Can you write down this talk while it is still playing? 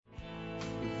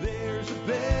a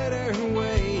better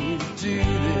way to do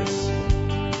this.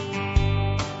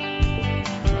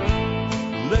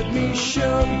 Let me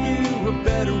show you a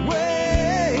better way.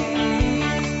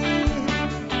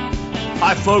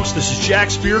 Hi, folks. This is Jack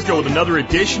Spirko with another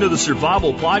edition of the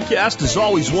Survival Podcast. As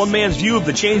always, one man's view of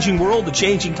the changing world, the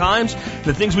changing times,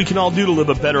 the things we can all do to live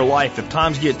a better life if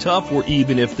times get tough or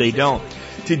even if they don't.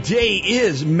 Today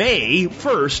is May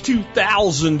 1st,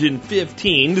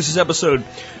 2015. This is episode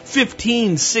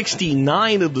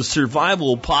 1569 of the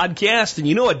Survival Podcast. And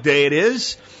you know what day it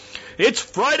is? It's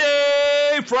Friday!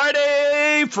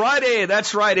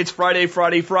 That's right, it's Friday.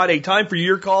 Time for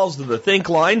your calls to the Think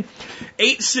line.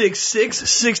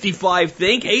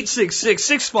 866-65-THINK,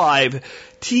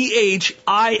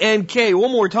 866-65-THINK.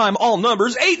 One more time, all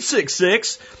numbers,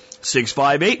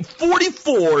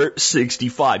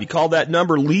 866-658-4465. You call that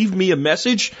number, leave me a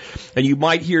message, and you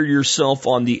might hear yourself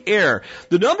on the air.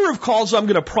 The number of calls I'm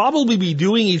going to probably be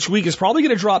doing each week is probably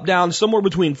going to drop down somewhere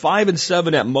between 5 and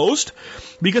 7 at most,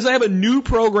 because I have a new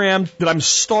program that I'm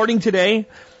starting today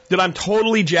that I'm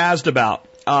totally jazzed about.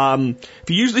 If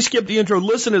you usually skip the intro,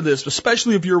 listen to this,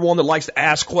 especially if you're one that likes to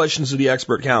ask questions of the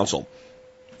expert council.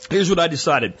 Here's what I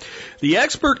decided. The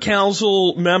expert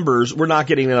council members were not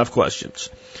getting enough questions.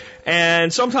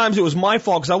 And sometimes it was my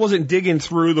fault because I wasn't digging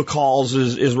through the calls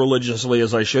as religiously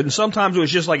as I should. And sometimes it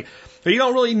was just like, you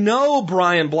don't really know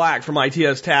Brian Black from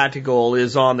ITS Tactical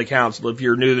is on the council if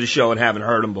you're new to the show and haven't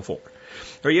heard him before.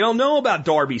 Or you don't know about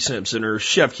Darby Simpson or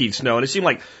Chef Keith Snow. And it seemed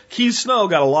like Keith Snow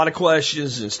got a lot of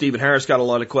questions and Stephen Harris got a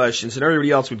lot of questions and everybody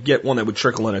else would get one that would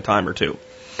trickle in a time or two.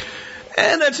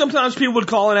 And then sometimes people would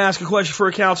call and ask a question for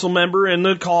a council member and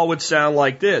the call would sound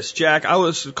like this. Jack, I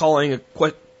was calling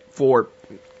for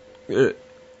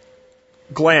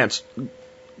glance,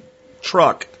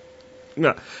 truck.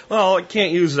 No, well, I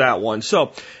can't use that one.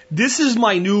 So this is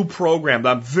my new program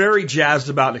that I'm very jazzed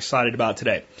about and excited about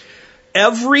today.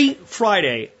 Every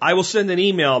Friday, I will send an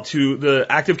email to the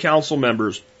active council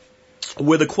members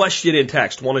with a question in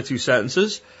text, 1 or 2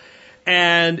 sentences,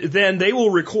 and then they will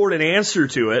record an answer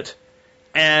to it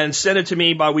and send it to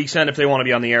me by week's end if they want to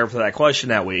be on the air for that question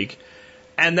that week.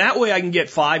 And that way I can get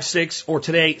 5, 6, or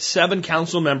today 7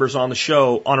 council members on the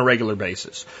show on a regular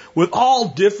basis with all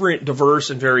different,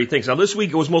 diverse, and varied things. Now this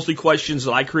week it was mostly questions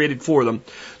that I created for them.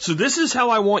 So this is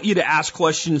how I want you to ask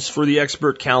questions for the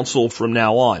expert council from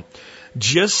now on.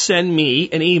 Just send me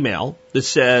an email that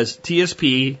says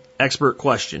TSP expert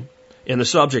question in the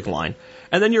subject line,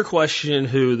 and then your question,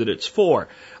 who that it's for.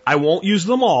 I won't use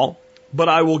them all, but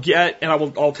I will get, and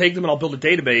I'll take them and I'll build a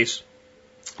database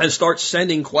and start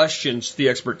sending questions to the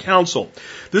expert council.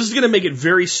 This is going to make it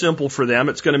very simple for them.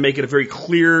 It's going to make it a very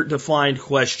clear, defined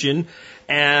question,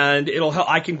 and it'll help.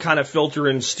 I can kind of filter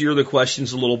and steer the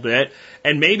questions a little bit,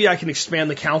 and maybe I can expand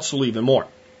the council even more.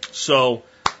 So,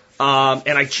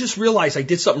 and I just realized I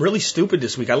did something really stupid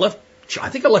this week. I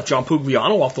think I left John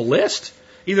Pugliano off the list.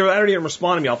 Either that or he didn't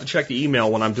respond to me. I'll have to check the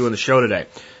email when I'm doing the show today.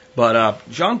 But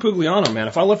John Pugliano, man,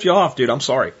 if I left you off, dude, I'm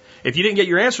sorry. If you didn't get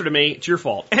your answer to me, it's your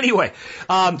fault. Anyway,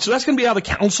 so that's going to be how the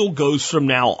council goes from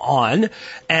now on,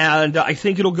 and I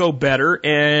think it'll go better.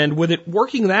 And with it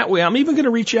working that way, I'm even going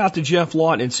to reach out to Jeff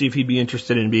Lawton and see if he'd be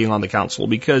interested in being on the council,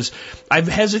 because I've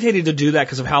hesitated to do that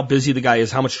because of how busy the guy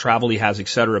is, how much travel he has,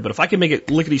 etc. But if I can make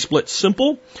it lickety-split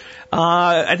simple,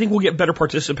 I think we'll get better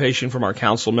participation from our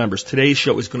council members. Today's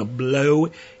show is going to blow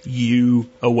you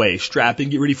away. Strap in,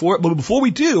 get ready for it. But before we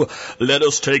do, let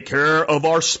us take care of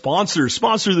our sponsors.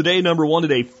 Sponsor of the day, number 1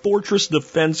 today, Fortress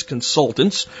Defense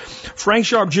Consultants. Frank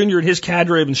Sharp Jr. and his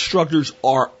cadre of instructors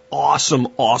are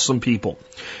awesome people.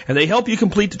 And they help you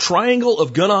complete the triangle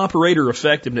of gun operator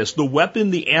effectiveness. The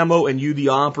weapon, the ammo, and you, the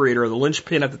operator, are the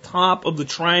linchpin at the top of the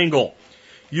triangle.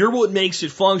 You're what makes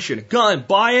it function. A gun,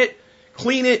 buy it,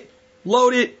 clean it,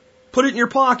 load it, put it in your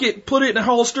pocket, put it in a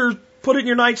holster, put it in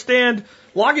your nightstand,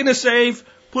 lock it in a safe,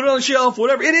 put it on the shelf,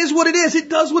 whatever. It is what it is. It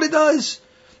does what it does.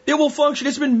 It will function.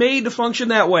 It's been made to function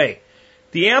that way.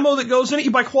 The ammo that goes in it,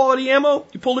 you buy quality ammo,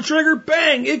 you pull the trigger,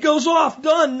 bang, it goes off.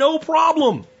 Done. No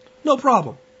problem. No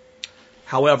problem.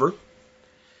 However,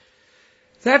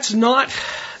 that's not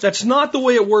the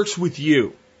way it works with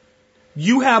you.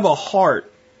 You have a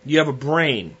heart. You have a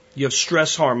brain. You have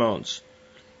stress hormones.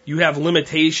 You have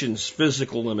limitations,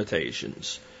 physical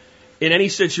limitations. In any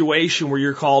situation where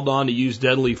you're called on to use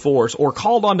deadly force or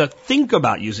called on to think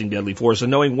about using deadly force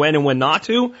and knowing when and when not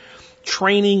to,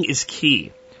 training is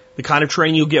key. The kind of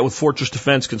training you'll get with Fortress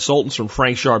Defense Consultants from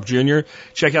Frank Sharp Jr.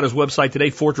 Check out his website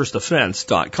today,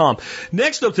 fortressdefense.com.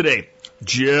 Next up today,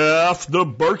 Jeff, the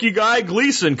Berkey guy,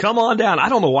 Gleason, come on down. I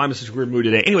don't know why I'm in such a weird mood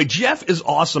today. Anyway, Jeff is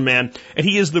awesome, man, and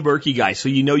he is the Berkey guy. So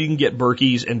you know you can get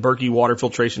Berkeys and Berkey water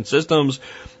filtration systems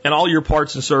and all your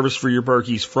parts and service for your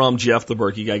Berkeys from Jeff, the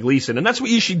Berkey guy, Gleason. And that's what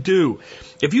you should do.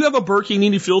 If you have a Berkey and you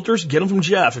need filters, get them from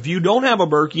Jeff. If you don't have a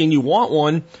Berkey and you want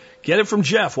one, get it from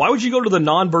Jeff. Why would you go to the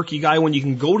non-Berkey guy when you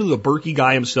can go to the Berkey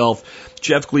guy himself,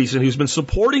 Jeff Gleason, who's been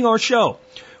supporting our show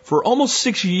for almost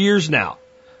 6 years now?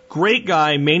 Great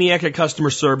guy, maniac at customer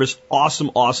service,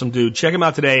 awesome dude. Check him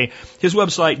out today. His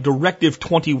website,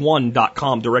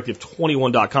 directive21.com,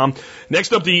 directive21.com.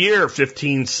 Next up the year,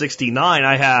 1569,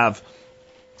 I have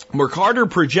Mercator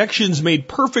projections made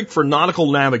perfect for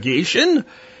nautical navigation,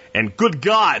 and good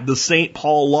God, the St.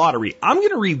 Paul Lottery. I'm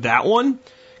going to read that one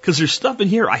because there's stuff in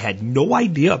here I had no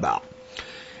idea about.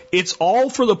 It's all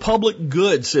for the public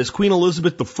good, says Queen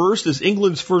Elizabeth I, as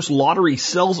England's first lottery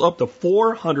sells up to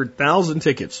 400,000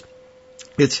 tickets.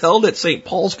 It's held at St.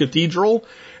 Paul's Cathedral,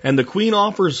 and the Queen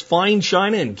offers fine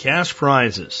china and cash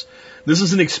prizes. This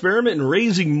is an experiment in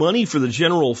raising money for the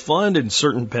general fund and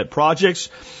certain pet projects.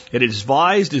 It is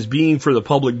advised as being for the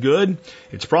public good.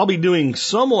 It's probably doing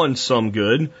someone some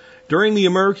good. During the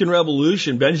American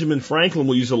Revolution, Benjamin Franklin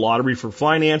will use the lottery for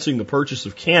financing the purchase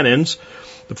of cannons.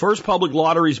 The first public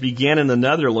lotteries began in the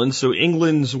Netherlands, so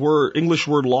English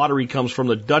word lottery comes from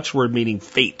the Dutch word meaning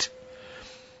fate.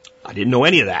 I didn't know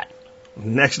any of that.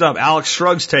 Next up, Alex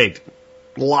Shrugg's take.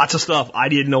 Lots of stuff I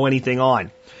didn't know anything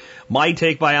on. My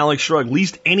take by Alex Shrug.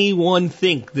 Least anyone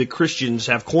think that Christians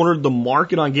have cornered the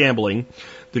market on gambling.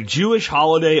 The Jewish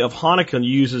holiday of Hanukkah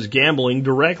uses gambling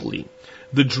directly.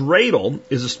 The dreidel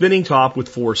is a spinning top with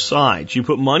 4 sides. You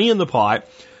put money in the pot,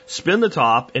 spin the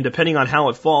top, and depending on how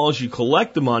it falls, you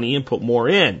collect the money and put more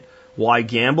in. Why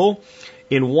gamble?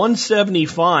 In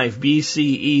 175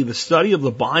 BCE, the study of the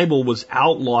Bible was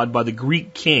outlawed by the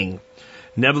Greek king.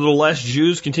 Nevertheless,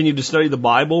 Jews continued to study the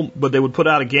Bible, but they would put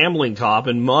out a gambling top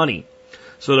and money.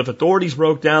 So that if authorities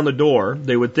broke down the door,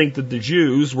 they would think that the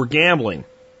Jews were gambling.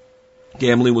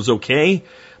 Gambling was okay,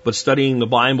 but studying the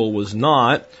Bible was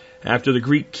not. After the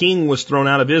Greek king was thrown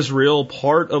out of Israel,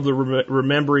 part of the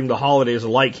remembering the holidays of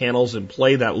light candles and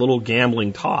play that little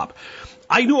gambling top.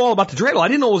 I knew all about the dreidel. I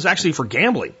didn't know it was actually for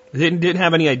gambling. I didn't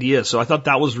have any idea, so I thought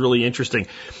that was really interesting.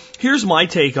 Here's my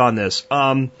take on this.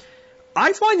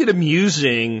 I find it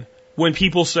amusing when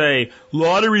people say,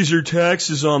 lotteries are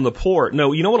taxes on the poor.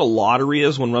 No, you know what a lottery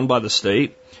is when run by the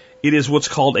state? It is what's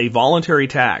called a voluntary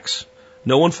tax.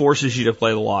 No one forces you to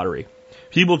play the lottery.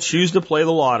 People choose to play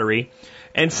the lottery.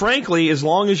 And frankly, as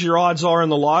long as your odds are in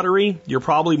the lottery, you're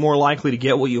probably more likely to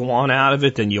get what you want out of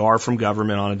it than you are from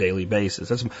government on a daily basis.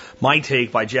 That's my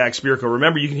take by Jack Spirko.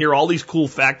 Remember, you can hear all these cool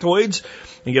factoids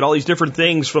and get all these different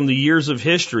things from the years of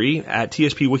history at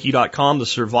tspwiki.com. The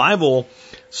survival,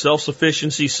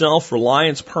 self-sufficiency,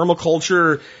 self-reliance,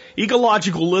 permaculture,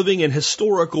 ecological living, and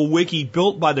historical wiki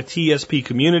built by the TSP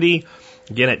community.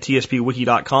 Again, at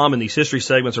tspwiki.com, and these history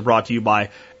segments are brought to you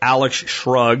by Alex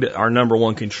Shrugged, our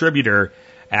 #1 contributor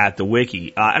at the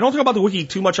wiki. I don't talk about the wiki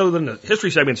too much other than the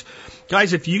history segments.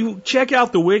 Guys, if you check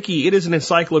out the wiki, it is an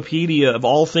encyclopedia of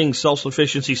all things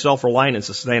self-sufficiency, self-reliant, and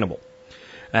sustainable.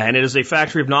 And it is a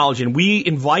factory of knowledge, and we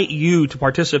invite you to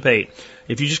participate.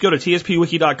 If you just go to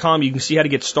tspwiki.com, you can see how to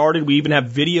get started. We even have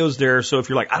videos there, so if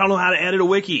you're like, I don't know how to edit a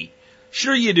wiki,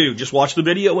 sure you do. Just watch the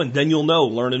video and then you'll know.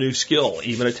 Learn a new skill,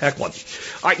 even a tech one.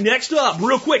 All right, next up,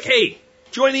 real quick, hey,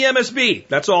 join the MSB.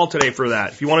 That's all today for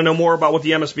that. If you want to know more about what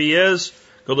the MSB is,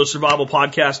 go to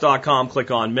survivalpodcast.com, click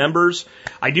on members.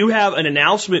 I do have an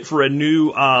announcement for a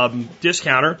new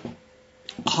discounter.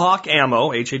 Hawk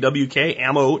Ammo, H-A-W-K,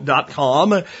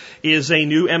 ammo.com, is a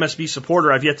new MSB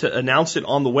supporter. I've yet to announce it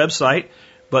on the website,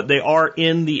 but they are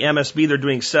in the MSB. They're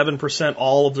doing 7%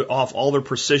 off all their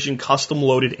precision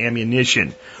custom-loaded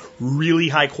ammunition. Really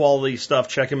high-quality stuff.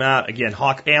 Check them out. Again,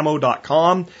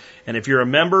 hawkammo.com. And if you're a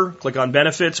member, click on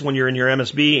benefits when you're in your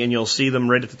MSB, and you'll see them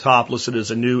right at the top listed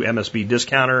as a new MSB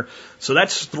discounter. So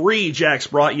that's 3 Jack's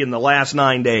brought you in the last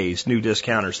 9 days, new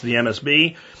discounters to the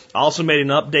MSB. I also made an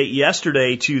update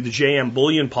yesterday to the JM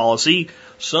Bullion policy.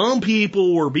 Some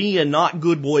people were being not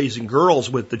good boys and girls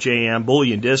with the JM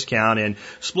Bullion discount and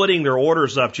splitting their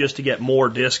orders up just to get more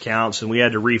discounts, and we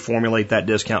had to reformulate that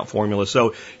discount formula.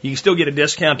 So you can still get a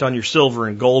discount on your silver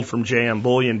and gold from JM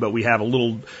Bullion, but we have a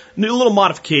little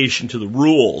modification to the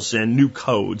rules and new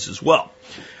codes as well.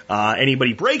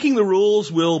 Anybody breaking the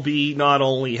rules will be not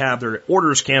only have their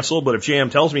orders canceled, but if JM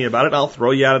tells me about it, I'll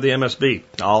throw you out of the MSB.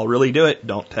 I'll really do it.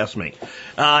 Don't test me.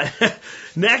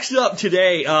 Next up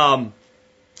today,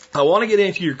 I want to get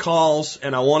into your calls,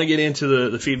 and I want to get into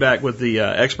the feedback with the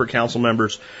expert council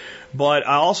members. But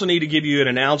I also need to give you an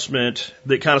announcement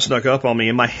that kind of snuck up on me.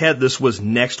 In my head, this was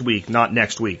next week, not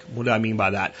next week. What do I mean by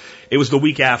that? It was the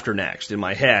week after next in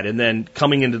my head. And then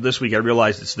coming into this week, I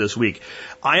realized it's this week.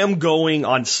 I am going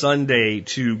on Sunday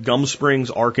to Gum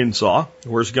Springs, Arkansas.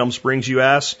 Where's Gum Springs, you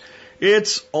ask?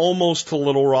 It's almost to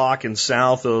Little Rock and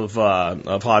south of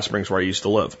Hot Springs, where I used to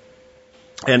live.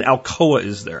 And Alcoa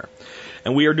is there.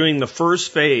 And we are doing the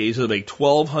first phase of a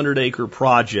 1,200-acre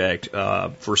project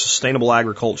for sustainable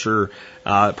agriculture,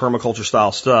 permaculture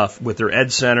style stuff with their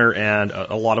Ed Center and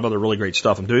a lot of other really great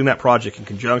stuff. I'm doing that project in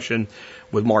conjunction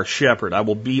with Mark Shepard. I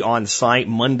will be on site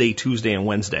Monday, Tuesday, and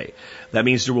Wednesday. That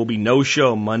means there will be no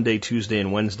show Monday, Tuesday,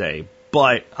 and Wednesday.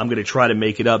 But I'm going to try to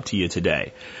make it up to you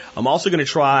today. I'm also going to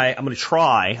try,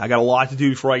 I got a lot to do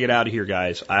before I get out of here,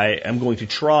 guys. I am going to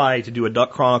try to do a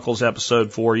Duck Chronicles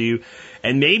episode for you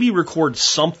and maybe record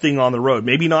something on the road.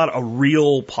 Maybe not a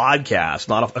real podcast,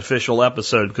 not an official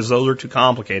episode, because those are too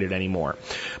complicated anymore.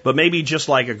 But maybe just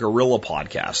like a guerrilla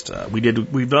podcast.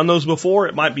 We've done those before.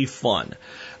 It might be fun.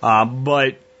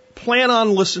 But plan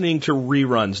on listening to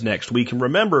reruns next week. And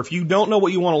remember, if you don't know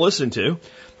what you want to listen to,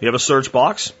 we have a search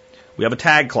box. We have a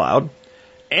tag cloud,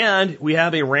 and we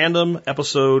have a random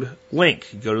episode link.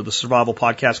 You go to the Survival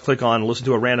Podcast, click on listen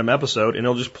to a random episode, and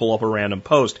it'll just pull up a random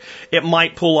post. It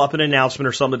might pull up an announcement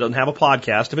or something that doesn't have a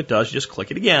podcast. If it does, just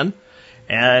click it again,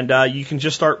 and you can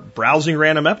just start browsing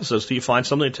random episodes till you find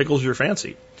something that tickles your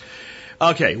fancy.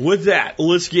 Okay, with that,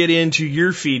 let's get into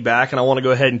your feedback, and I want to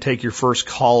go ahead and take your first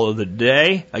call of the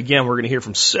day. Again, we're going to hear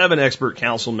from 7 expert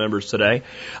council members today.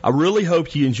 I really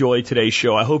hope you enjoyed today's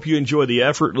show. I hope you enjoy the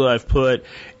effort that I've put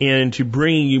into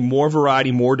bringing you more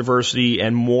variety, more diversity,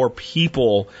 and more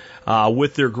people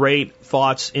with their great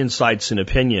thoughts, insights, and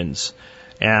opinions.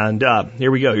 And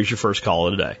here we go. Here's your first call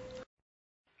of the day.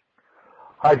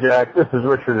 Hi, Jack. This is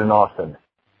Richard in Austin.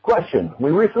 Question.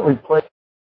 We recently played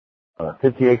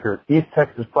 50-acre East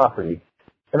Texas property,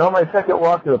 and on my second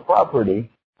walk to the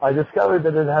property, I discovered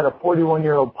that it had a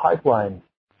 41-year-old pipeline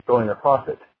going across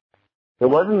it. It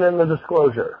wasn't in the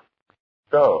disclosure.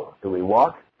 So, do we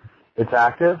walk? It's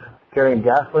active, carrying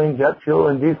gasoline, jet fuel,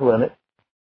 and diesel in it.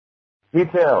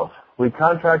 Details. We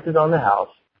contracted on the house,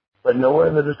 but nowhere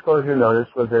in the disclosure notice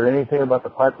was there anything about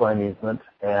the pipeline easement,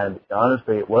 and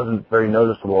honestly, it wasn't very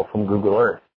noticeable from Google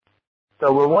Earth.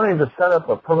 So we're wanting to set up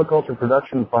a permaculture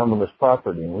production farm on this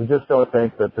property, and we just don't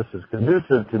think that this is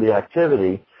conducive to the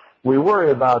activity. We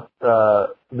worry about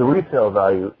the resale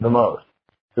value the most.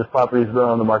 This property has been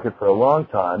on the market for a long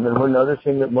time, and we're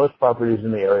noticing that most properties in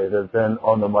the area that have been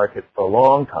on the market for a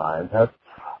long time have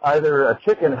either a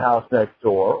chicken house next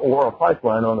door or a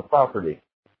pipeline on the property.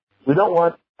 We don't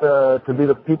want to be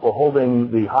the people holding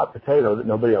the hot potato that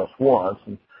nobody else wants,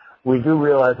 and we do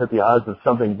realize that the odds of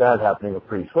something bad happening are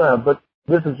pretty slim, but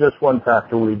this is just one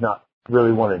factor we not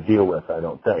really want to deal with, I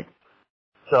don't think.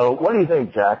 So what do you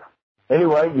think, Jack?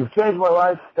 Anyway, you've changed my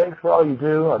life. Thanks for all you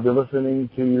do. I've been listening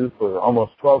to you for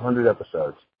almost 1,200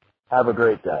 episodes. Have a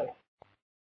great day.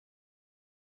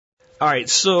 All right,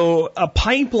 so a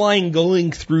pipeline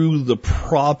going through the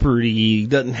property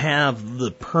doesn't have the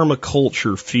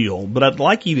permaculture feel, but I'd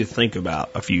like you to think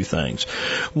about a few things.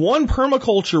 One,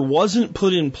 permaculture wasn't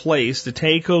put in place to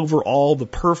take over all the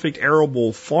perfect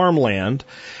arable farmland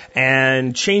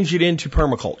and change it into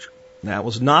permaculture. That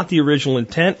was not the original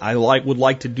intent. I would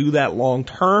like to do that long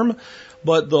term,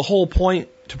 but the whole point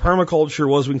to permaculture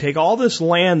was we can take all this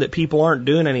land that people aren't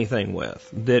doing anything with,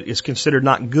 that is considered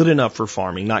not good enough for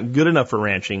farming, not good enough for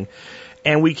ranching,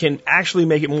 and we can actually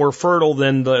make it more fertile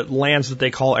than the lands that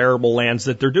they call arable lands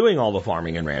that they're doing all the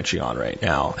farming and ranching on right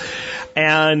now.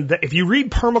 And if you read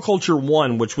Permaculture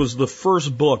 1, which was the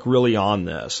first book really on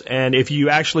this, and if you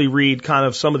actually read kind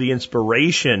of some of the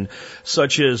inspiration,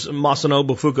 such as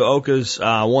Masanobu Fukuoka's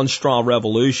One Straw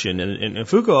Revolution, and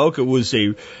Fukuoka was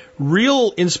a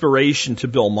real inspiration to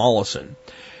Bill Mollison.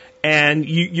 And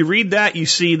you read that, you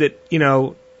see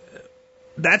that,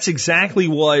 that's exactly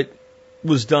what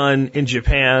was done in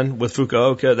Japan with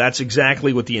Fukuoka. That's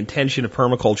exactly what the intention of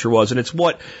permaculture was, and it's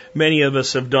what many of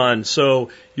us have done. So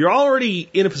you're already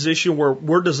in a position where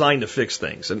we're designed to fix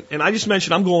things. And I just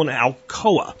mentioned I'm going to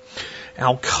Alcoa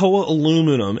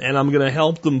Aluminum, and I'm going to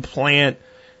help them plant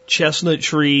chestnut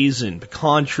trees and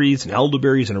pecan trees and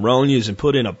elderberries and aronias and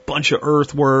put in a bunch of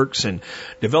earthworks and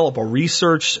develop a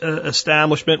research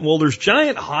establishment. Well, there's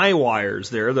giant high wires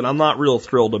there that I'm not real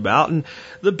thrilled about. And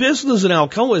the business that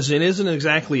Alcoa is in isn't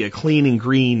exactly a clean and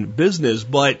green business,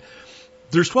 but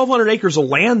there's 1,200 acres of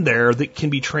land there that can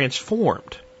be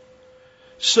transformed.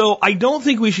 So I don't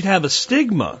think we should have a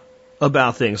stigma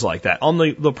about things like that. On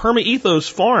the Perma-Ethos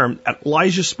farm at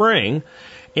Elijah Spring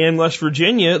in West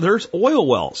Virginia, there's oil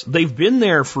wells. They've been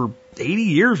there for 80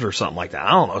 years or something like that.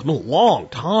 I don't know. It's been a long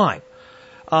time.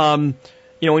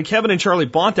 When Kevin and Charlie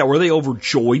bought that, were they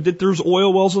overjoyed that there's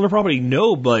oil wells on their property?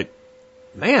 No, but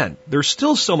man, there's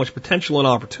still so much potential and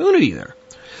opportunity there.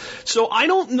 So I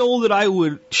don't know that I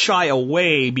would shy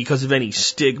away because of any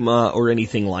stigma or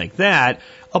anything like that.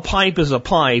 A pipe is a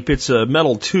pipe. It's a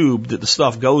metal tube that the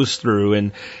stuff goes through,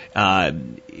 and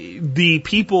the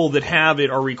people that have it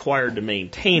are required to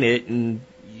maintain it. And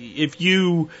if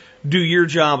you do your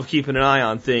job of keeping an eye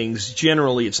on things,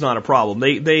 generally it's not a problem.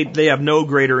 They have no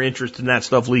greater interest in that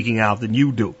stuff leaking out than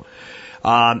you do.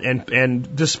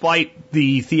 And despite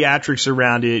the theatrics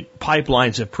around it,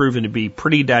 pipelines have proven to be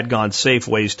pretty dadgone safe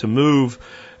ways to move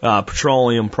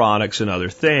petroleum products and other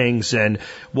things. And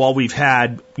while we've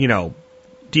had,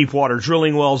 deep water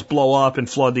drilling wells blow up and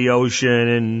flood the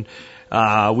ocean,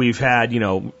 and we've had,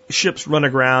 ships run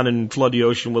aground and flood the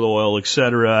ocean with oil,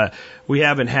 etc., we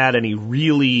haven't had any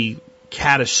really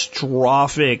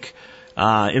catastrophic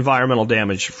environmental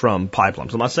damage from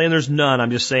pipelines. I'm not saying there's none.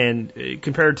 I'm just saying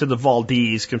compared to the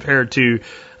Valdez, compared to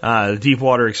the deep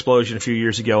water explosion a few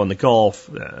years ago in the Gulf,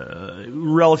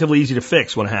 relatively easy to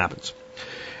fix when it happens.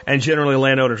 And generally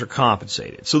landowners are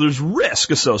compensated. So there's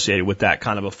risk associated with that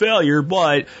kind of a failure,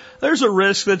 but there's a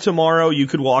risk that tomorrow you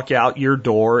could walk out your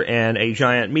door and a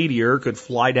giant meteor could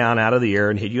fly down out of the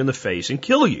air and hit you in the face and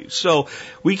kill you. So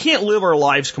we can't live our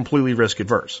lives completely risk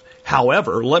adverse.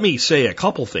 However, let me say a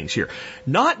couple things here.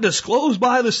 Not disclosed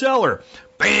by the seller.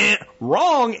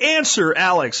 Wrong answer,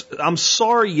 Alex. I'm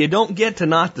sorry, you don't get to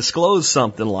not disclose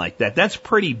something like that. That's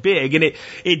pretty big, and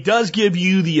it does give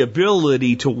you the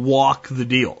ability to walk the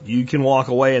deal. You can walk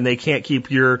away, and they can't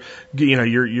keep your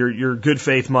good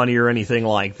faith money or anything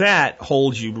like that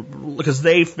hold you because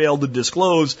they failed to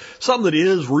disclose something that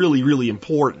is really, really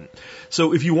important.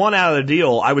 So if you want out of the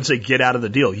deal, I would say get out of the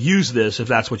deal. Use this if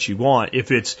that's what you want. If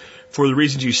it's for the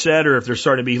reasons you said, or if there's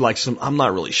starting to be like I'm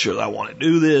not really sure that I want to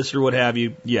do this or what have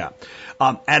you, yeah.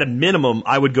 At a minimum,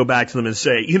 I would go back to them and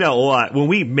say, you know what, when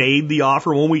we made the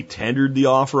offer, when we tendered the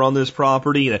offer on this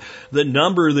property, the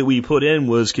number that we put in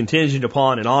was contingent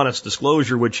upon an honest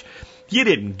disclosure, which you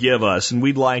didn't give us, and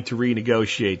we'd like to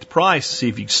renegotiate the price to see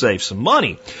if you can save some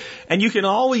money. And you can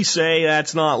always say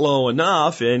that's not low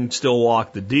enough and still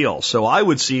walk the deal. So I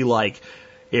would see, like,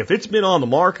 if it's been on the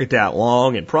market that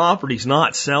long and property's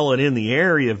not selling in the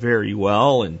area very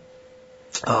well and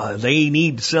they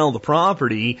need to sell the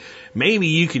property, maybe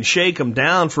you can shake them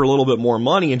down for a little bit more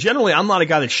money. And generally, I'm not a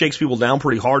guy that shakes people down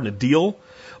pretty hard in a deal.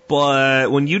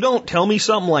 But when you don't tell me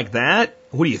something like that,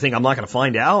 what do you think? I'm not going to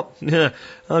find out?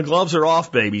 Gloves are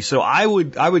off, baby. So I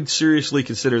would seriously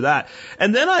consider that.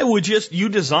 And then I would you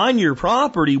design your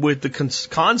property with the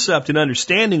concept and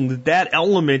understanding that that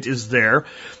element is there.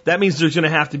 That means there's going to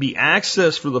have to be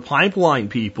access for the pipeline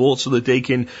people so that they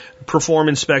can perform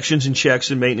inspections and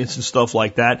checks and maintenance and stuff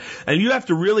like that. And you have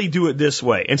to really do it this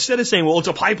way. Instead of saying, well, it's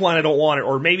a pipeline, I don't want it,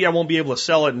 or maybe I won't be able to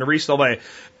sell it in the resale value.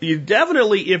 You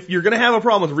definitely, if you're going to have a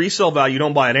problem with resale value,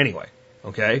 don't buy it anyway.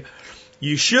 Okay?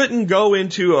 You shouldn't go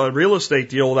into a real estate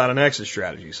deal without an exit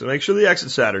strategy. So make sure the exit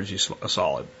strategy is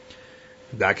solid.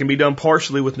 That can be done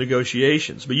partially with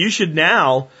negotiations. But you should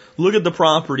now look at the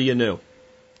property anew.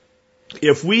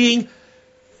 If we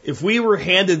were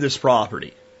handed this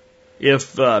property,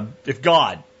 if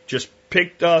God just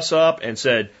picked us up and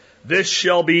said, this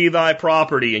shall be thy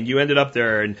property, and you ended up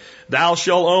there, and thou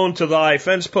shalt own to thy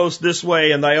fence post this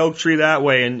way and thy oak tree that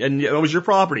way, and it was your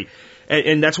property,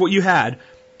 and that's what you had,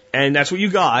 and that's what you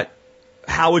got,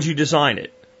 how would you design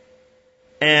it?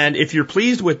 And if you're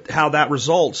pleased with how that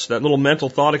results, that little mental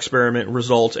thought experiment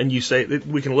results, and you say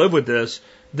we can live with this,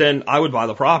 then I would buy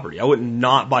the property. I would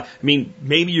not buy. I mean,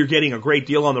 maybe you're getting a great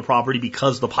deal on the property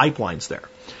because the pipeline's there.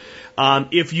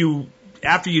 If you,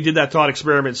 after you did that thought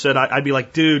experiment, said, I'd be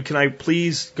like, dude, can I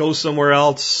please go somewhere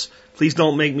else? Please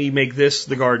don't make me make this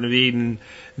the Garden of Eden.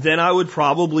 Then I would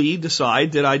probably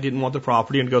decide that I didn't want the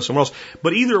property and go somewhere else.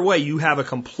 But either way, you have a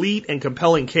complete and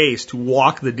compelling case to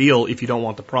walk the deal if you don't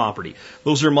want the property.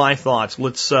 Those are my thoughts.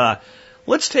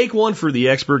 Let's take one for the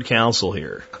expert council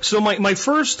here. So my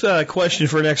first question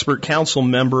for an expert council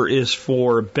member is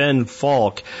for Ben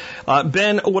Falk.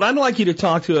 Ben, what I'd like you to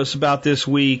talk to us about this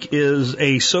week is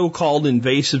a so-called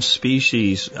invasive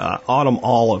species, autumn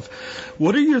olive.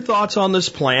 What are your thoughts on this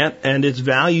plant and its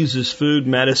values as food,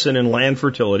 medicine, and land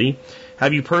fertility?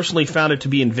 Have you personally found it to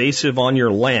be invasive on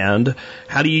your land?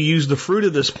 How do you use the fruit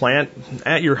of this plant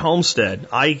at your homestead?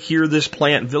 I hear this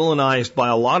plant villainized by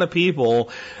a lot of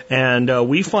people, and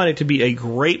we find it to be a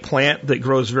great plant that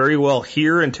grows very well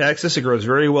here in Texas. It grows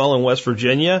very well in West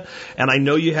Virginia, and I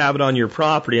know you have it on your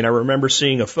property, and I remember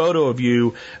seeing a photo of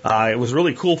you. It was a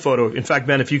really cool photo. In fact,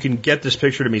 Ben, if you can get this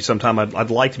picture to me sometime,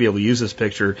 I'd like to be able to use this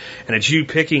picture. And it's you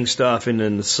picking stuff, and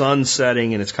then the sun's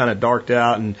setting, and it's kind of darked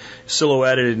out and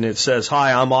silhouetted, and it says,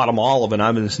 "Hi, I'm Autumn Olive, and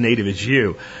I'm as native as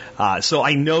you." So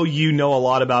I know you know a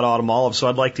lot about autumn olive, so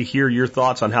I'd like to hear your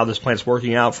thoughts on how this plant's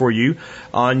working out for you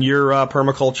on your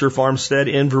permaculture farmstead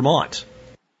in Vermont.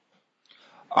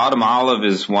 Autumn olive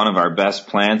is one of our best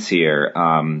plants here.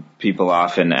 People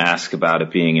often ask about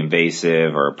it being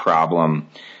invasive or a problem.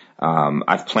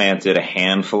 I've planted a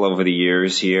handful over the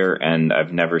years here, and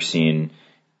I've never seen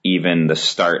even the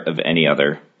start of any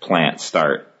other plant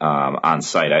start on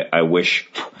site. I wish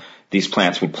these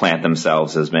plants would plant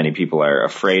themselves, as many people are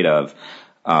afraid of,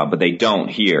 but they don't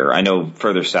here. I know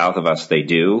further south of us they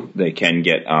do. They can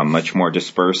get much more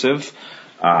dispersive.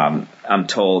 I'm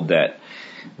told that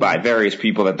by various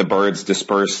people that the birds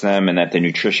disperse them and that the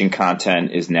nutrition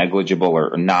content is negligible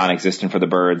or non-existent for the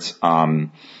birds.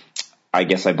 I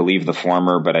guess I believe the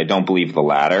former, but I don't believe the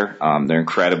latter. They're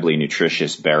incredibly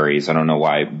nutritious berries. I don't know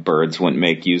why birds wouldn't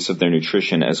make use of their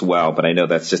nutrition as well, but I know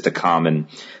that's just a common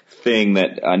thing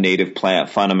that native plant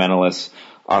fundamentalists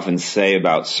often say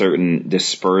about certain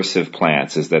dispersive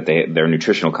plants, is that their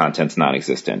nutritional content's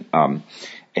non-existent.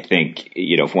 I think,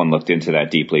 if one looked into that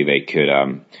deeply, they could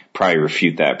probably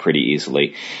refute that pretty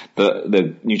easily.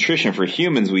 The nutrition for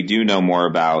humans we do know more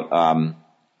about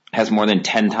has more than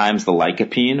 10 times the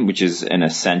lycopene, which is an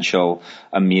essential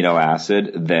amino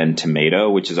acid, than tomato,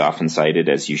 which is often cited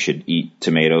as you should eat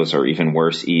tomatoes, or even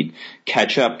worse, eat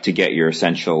ketchup to get your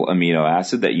essential amino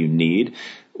acid that you need.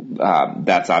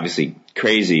 That's obviously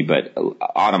crazy, but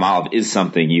autumn olive is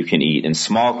something you can eat in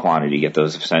small quantity, get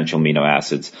those essential amino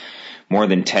acids, more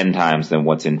than 10 times than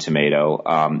what's in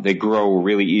tomato. They grow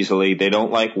really easily. They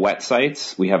don't like wet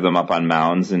sites. We have them up on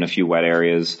mounds in a few wet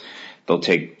areas. They'll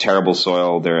take terrible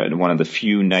soil. They're one of the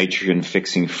few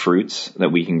nitrogen-fixing fruits that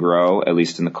we can grow, at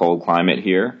least in the cold climate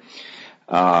here.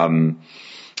 And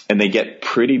they get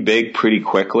pretty big pretty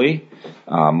quickly,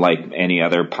 like any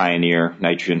other pioneer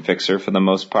nitrogen fixer for the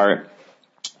most part.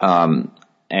 And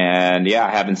yeah, I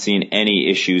haven't seen any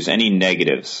issues, any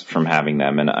negatives from having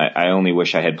them. And I only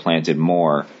wish I had planted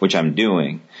more, which I'm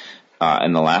doing,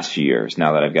 in the last few years,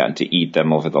 now that I've gotten to eat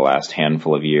them over the last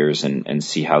handful of years and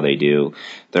see how they do.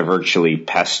 They're virtually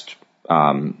pest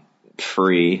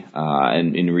free.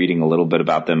 And in reading a little bit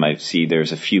about them, I see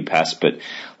there's a few pests, but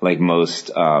like most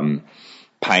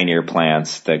pioneer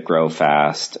plants that grow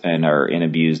fast and are in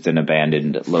abused and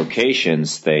abandoned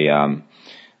locations, they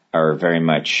are very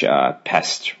much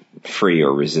pest free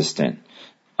or resistant,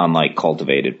 unlike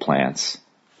cultivated plants.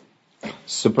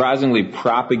 Surprisingly,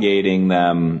 propagating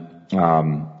them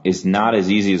is not as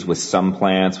easy as with some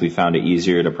plants. We found it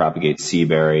easier to propagate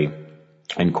seaberry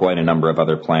and quite a number of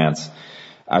other plants.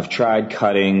 I've tried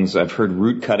cuttings. I've heard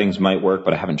root cuttings might work,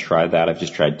 but I haven't tried that. I've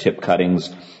just tried tip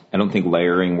cuttings. I don't think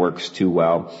layering works too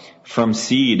well. From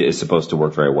seed is supposed to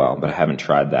work very well, but I haven't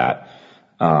tried that.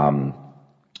 And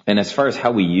as far as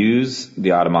how we use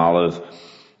the autumn olive,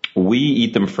 we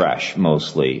eat them fresh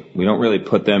mostly. We don't really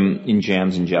put them in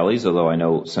jams and jellies, although I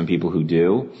know some people who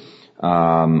do.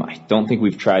 I don't think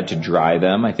we've tried to dry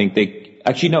them. I think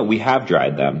we have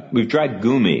dried them. We've dried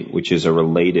gumi, which is a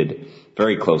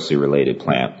very closely related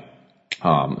plant.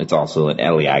 It's also an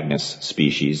Elaeagnus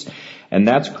species, and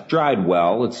that's dried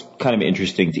well. It's kind of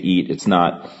interesting to eat. It's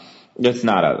not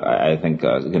I think,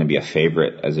 going to be a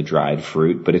favorite as a dried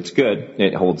fruit, but it's good.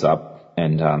 It holds up,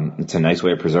 and it's a nice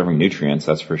way of preserving nutrients,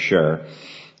 that's for sure.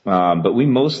 But we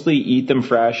mostly eat them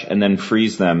fresh and then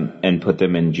freeze them and put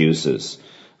them in juices.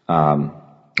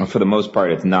 For the most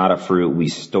part, it's not a fruit we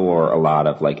store a lot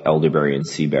of, like elderberry and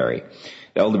seaberry.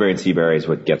 The elderberry and seaberry is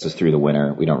what gets us through the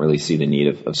winter. We don't really see the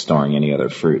need of storing any other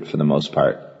fruit for the most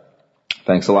part.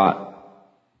 Thanks a lot.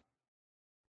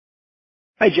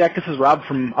 Hi, Jack. This is Rob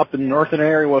from up in the northern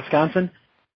area, Wisconsin.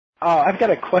 I've got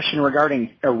a question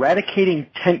regarding eradicating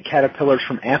tent caterpillars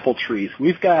from apple trees.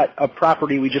 We've got a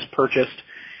property we just purchased,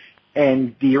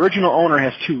 and the original owner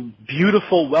has two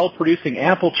beautiful, well-producing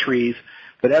apple trees,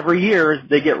 but every year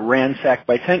they get ransacked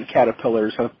by tent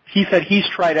caterpillars. He said he's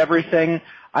tried everything.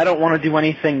 I don't want to do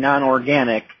anything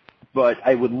non-organic, but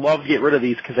I would love to get rid of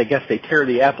these because I guess they tear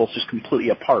the apples just completely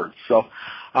apart. So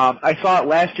I saw it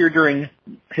last year during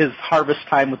his harvest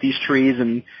time with these trees,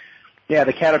 and Yeah,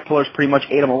 the caterpillars pretty much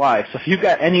ate them alive. So if you've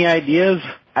got any ideas,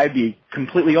 I'd be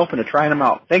completely open to trying them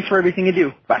out. Thanks for everything you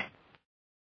do. Bye.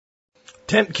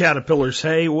 Tent caterpillars,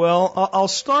 hey, well, I'll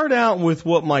start out with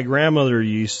what my grandmother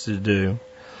used to do.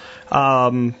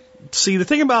 See, the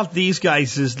thing about these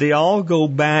guys is they all go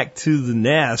back to the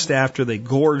nest after they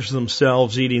gorge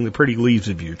themselves eating the pretty leaves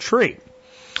of your tree.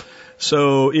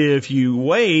 So if you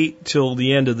wait till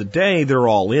the end of the day, they're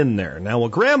all in there. Now,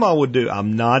 what Grandma would do,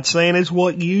 I'm not saying it's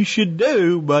what you should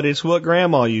do, but it's what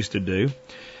Grandma used to do.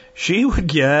 She would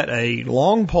get a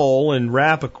long pole and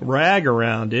wrap a rag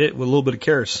around it with a little bit of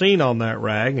kerosene on that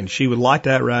rag, and she would light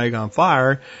that rag on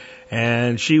fire.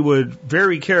 And she would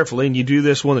very carefully, and you do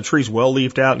this when the tree's well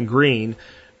leafed out and green,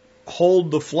 hold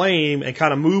the flame and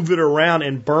kind of move it around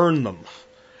and burn them.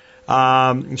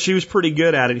 She was pretty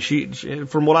good at it. She,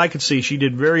 from what I could see, she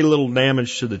did very little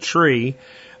damage to the tree.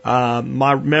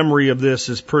 My memory of this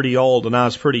is pretty old, and I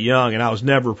was pretty young, and I was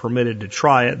never permitted to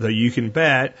try it, though you can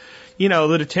bet, you know,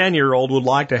 that a 10-year-old would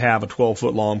like to have a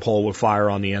 12-foot long pole with fire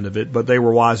on the end of it, but they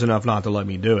were wise enough not to let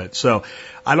me do it. So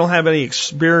I don't have any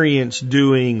experience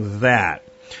doing that.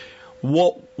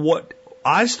 What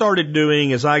I started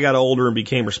doing as I got older and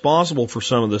became responsible for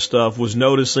some of this stuff was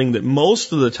noticing that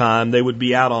most of the time they would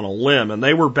be out on a limb, and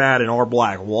they were bad in our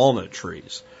black walnut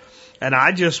trees. And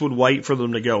I just would wait for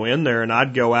them to go in there, and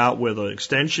I'd go out with an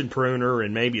extension pruner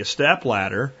and maybe a step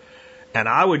ladder, and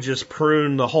I would just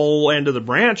prune the whole end of the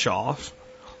branch off,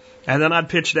 and then I'd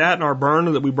pitch that in our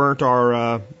burner that we burnt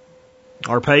our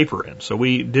paper in. So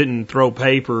we didn't throw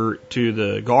paper to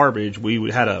the garbage.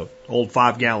 We had a old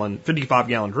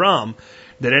 55-gallon drum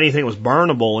that anything was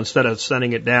burnable. Instead of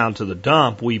sending it down to the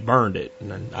dump, we burned it.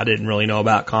 And I didn't really know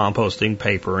about composting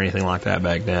paper or anything like that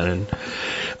back then.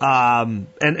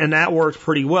 And that worked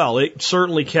pretty well. It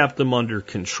certainly kept them under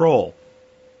control.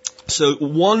 So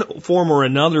one form or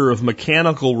another of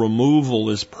mechanical removal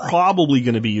is probably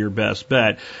going to be your best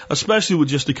bet, especially with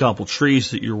just a couple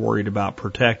trees that you're worried about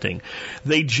protecting.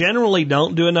 They generally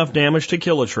don't do enough damage to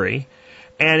kill a tree,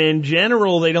 and in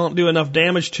general, they don't do enough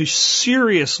damage to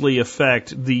seriously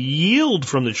affect the yield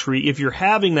from the tree if you're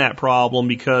having that problem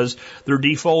because they're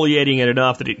defoliating it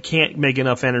enough that it can't make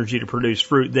enough energy to produce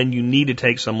fruit. Then you need to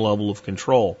take some level of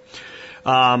control.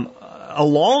 A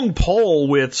long pole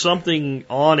with something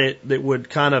on it that would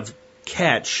kind of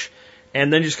catch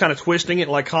and then just kind of twisting it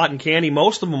like cotton candy,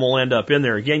 most of them will end up in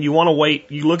there. Again, you want to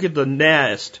wait, you look at the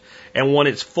nest, and when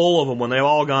it's full of them, when they've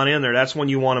all gone in there, that's when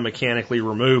you want to mechanically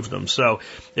remove them. So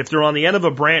if they're on the end of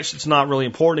a branch that's not really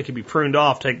important, it can be pruned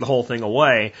off, take the whole thing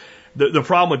away. The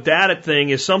problem with that thing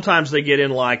is sometimes they get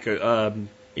in like in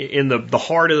the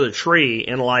heart of the tree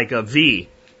in like a V.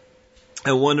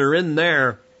 And when they're in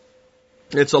there,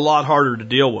 it's a lot harder to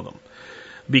deal with them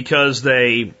because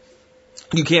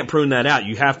you can't prune that out.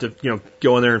 You have to,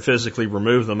 go in there and physically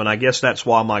remove them. And I guess that's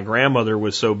why my grandmother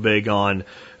was so big on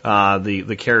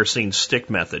the kerosene stick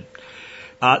method.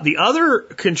 The other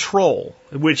control,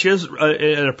 which is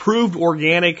an approved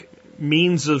organic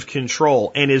means of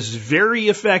control and is very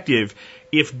effective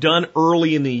if done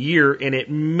early in the year, and it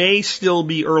may still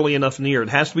be early enough in the year. It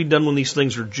has to be done when these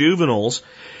things are juveniles,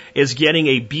 is getting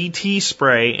a BT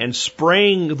spray and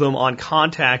spraying them on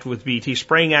contact with BT,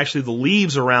 spraying actually the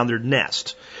leaves around their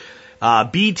nest.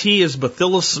 BT is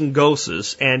Bacillus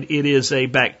syngosus, and it is a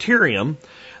bacterium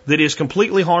that is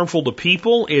completely harmful to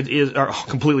people. It is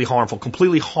completely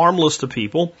harmless to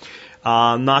people.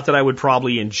 Not that I would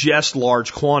probably ingest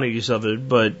large quantities of it,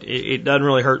 but it doesn't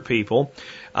really hurt people.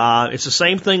 It's the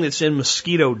same thing that's in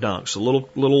mosquito dunks, the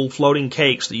little floating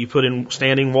cakes that you put in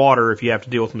standing water if you have to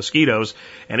deal with mosquitoes,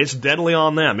 and it's deadly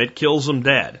on them. It kills them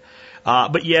dead.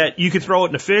 But yet you could throw it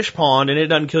in a fish pond and it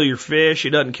doesn't kill your fish. It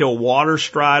doesn't kill water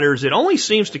striders. It only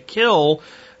seems to kill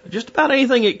just about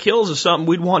anything it kills is something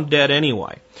we'd want dead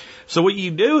anyway. So what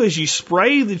you do is you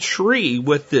spray the tree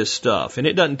with this stuff, and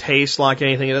it doesn't taste like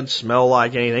anything. It doesn't smell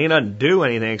like anything. It doesn't do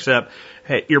anything except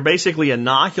you're basically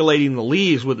inoculating the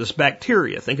leaves with this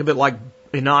bacteria. Think of it like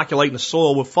inoculating the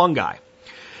soil with fungi.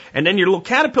 And then your little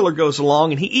caterpillar goes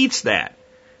along and he eats that.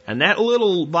 And that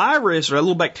little virus or that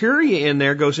little bacteria in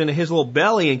there goes into his little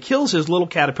belly and kills his little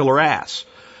caterpillar ass.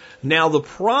 Now the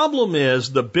problem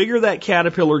is the bigger that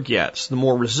caterpillar gets, the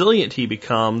more resilient he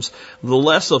becomes, the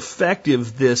less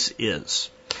effective this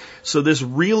is. So this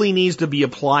really needs to be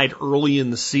applied early in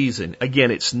the season.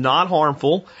 Again, it's not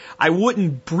harmful. I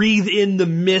wouldn't breathe in the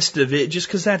mist of it just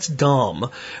because that's dumb.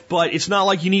 But it's not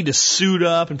like you need to suit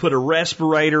up and put a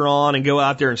respirator on and go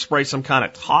out there and spray some kind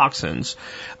of toxins.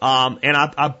 And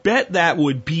I bet that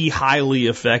would be highly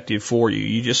effective for you.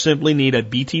 You just simply need a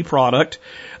BT product.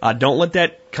 Don't let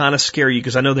that kind of scare you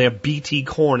because I know they have BT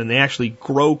corn and they actually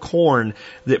grow corn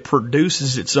that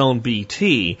produces its own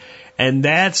BT. And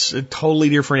that's a totally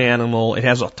different animal. It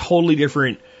has a totally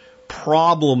different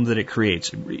problem that it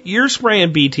creates. You're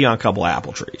spraying BT on a couple of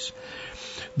apple trees.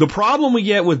 The problem we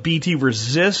get with BT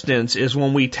resistance is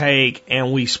when we take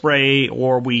and we spray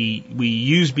or we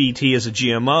use BT as a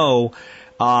GMO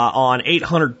on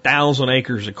 800,000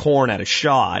 acres of corn at a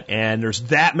shot, and there's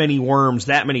that many worms,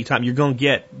 that many times, you're going to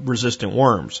get resistant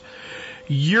worms.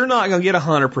 You're not going to get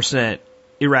 100%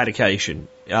 eradication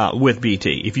with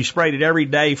BT. If you sprayed it every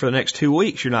day for the next 2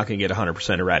 weeks, you're not going to get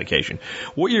 100% eradication.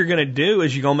 What you're going to do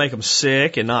is you're going to make them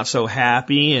sick and not so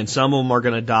happy, and some of them are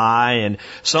going to die, and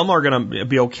some are going to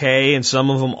be okay, and some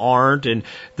of them aren't, and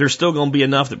there's still going to be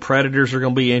enough that predators are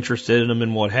going to be interested in them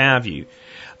and what have you.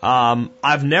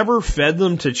 I've never fed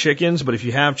them to chickens, but if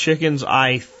you have chickens,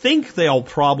 I think they'll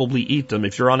probably eat them.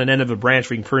 If you're on an end of a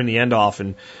branch, we can prune the end off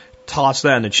and toss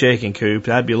that in the chicken coop.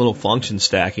 That'd be a little function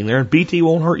stacking there. And BT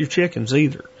won't hurt your chickens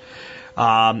either.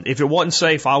 If it wasn't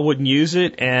safe, I wouldn't use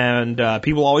it. And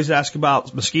people always ask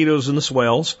about mosquitoes in the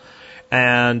swales.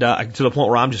 And to the point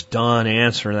where I'm just done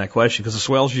answering that question because the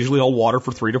swales usually hold water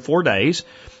for 3 to 4 days.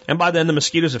 And by then the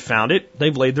mosquitoes have found it.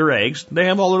 They've laid their eggs. They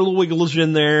have all their little wigglers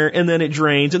in there, and then it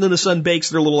drains, and then the sun bakes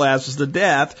their little asses to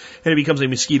death, and it becomes a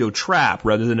mosquito trap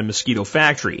rather than a mosquito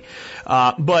factory.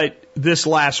 But this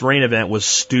last rain event was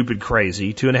stupid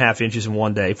crazy, 2.5 inches in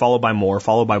 1 day, followed by more,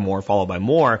 followed by more, followed by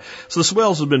more. So the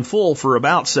swales have been full for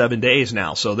about 7 days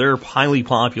now. So they're highly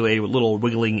populated with little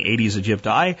wiggling Aedes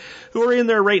aegypti who are in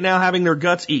there right now having their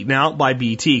guts eaten out by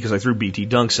BT because I threw BT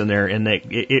dunks in there, and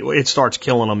it starts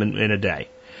killing them in a day.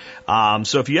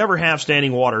 So if you ever have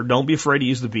standing water, don't be afraid to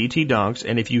use the BT dunks.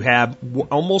 And if you have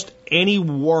almost any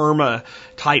worm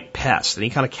type pest, any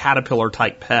kind of caterpillar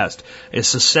type pest is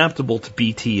susceptible to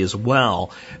BT as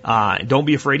well. Don't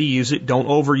be afraid to use it. Don't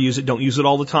overuse it. Don't use it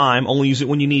all the time. Only use it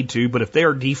when you need to. But if they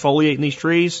are defoliating these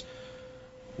trees,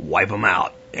 wipe them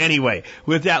out. Anyway,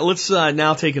 with that, let's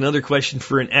now take another question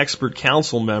for an expert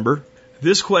council member.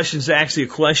 This question is actually a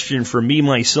question for me,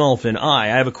 myself, and I.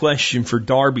 I have a question for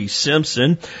Darby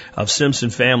Simpson of Simpson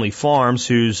Family Farms,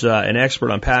 who's an expert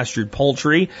on pastured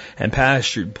poultry and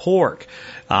pastured pork.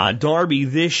 Darby,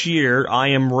 this year I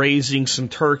am raising some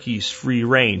turkeys free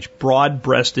range,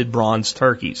 broad-breasted bronze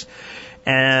turkeys.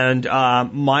 And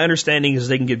my understanding is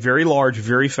they can get very large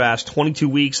very fast. 22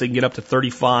 weeks, they can get up to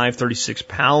 35, 36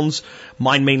 pounds.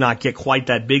 Mine may not get quite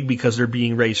that big because they're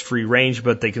being raised free range,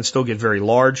 but they can still get very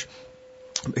large.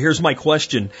 Here's my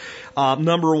question.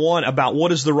 Number one, about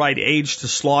what is the right age to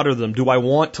slaughter them? Do I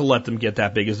want to let them get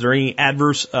that big? Is there any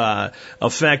adverse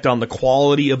effect on the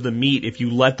quality of the meat if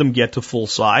you let them get to full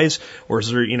size? Or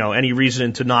is there, any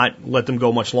reason to not let them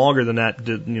go much longer than that?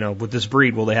 With this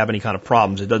breed, will they have any kind of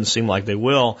problems? It doesn't seem like they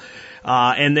will.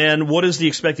 And then what is the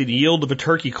expected yield of a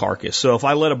turkey carcass? So if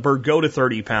I let a bird go to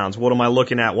 30 pounds, what am I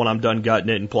looking at when I'm done gutting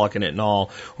it and plucking it and all?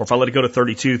 Or if I let it go to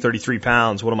 32, 33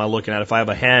 pounds, what am I looking at if I have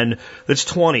a hen that's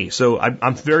 20? So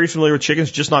I'm very familiar with chickens,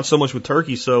 just not so much with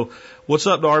turkeys. So what's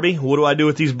up, Darby? What do I do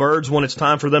with these birds when it's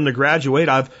time for them to graduate?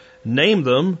 I've named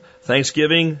them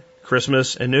Thanksgiving,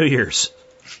 Christmas, and New Year's.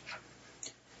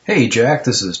 Hey, Jack,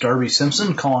 this is Darby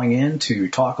Simpson calling in to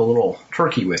talk a little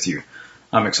turkey with you.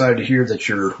 I'm excited to hear that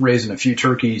you're raising a few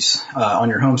turkeys on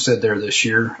your homestead there this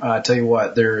year. I tell you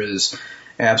what, there is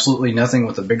absolutely nothing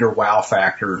with a bigger wow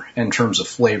factor in terms of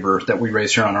flavor that we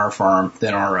raise here on our farm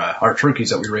than our turkeys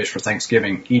that we raise for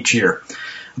Thanksgiving each year.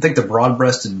 I think the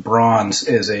broad-breasted bronze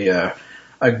is a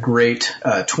great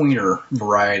tweener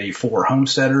variety for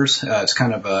homesteaders. It's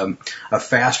kind of a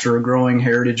faster growing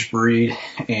heritage breed,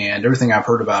 and everything I've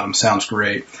heard about them sounds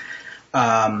great.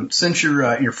 Since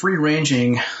you're free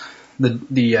ranging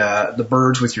the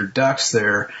birds with your ducks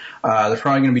there, they're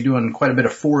probably going to be doing quite a bit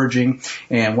of foraging.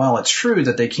 And while it's true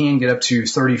that they can get up to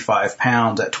 35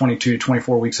 pounds at 22 to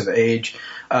 24 weeks of age,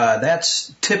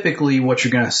 that's typically what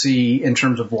you're going to see in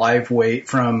terms of live weight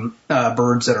from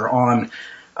birds that are on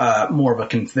more of a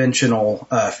conventional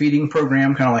feeding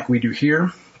program, kind of like we do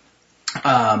here.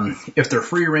 If they're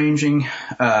free ranging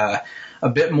a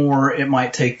bit more, it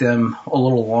might take them a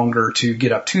little longer to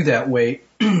get up to that weight.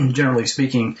 Generally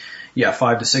speaking,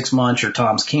 5 to 6 months, your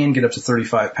toms can get up to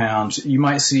 35 pounds. You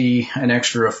might see an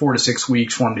extra 4 to 6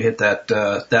 weeks for them to hit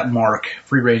that mark,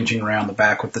 free ranging around the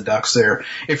back with the ducks there,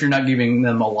 if you're not giving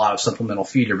them a lot of supplemental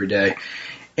feed every day.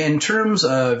 In terms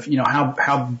of,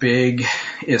 how big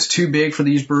is too big for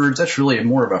these birds, that's really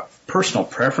more of a personal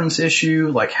preference issue.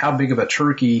 Like, how big of a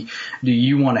turkey do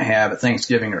you want to have at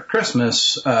Thanksgiving or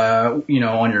Christmas, on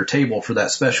your table for that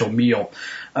special meal?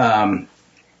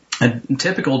 a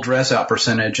typical dress out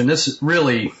percentage, and this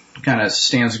really kind of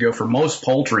stands to go for most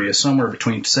poultry, is somewhere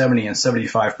between 70 and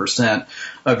 75%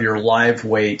 of your live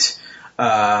weight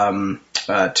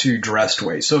to dressed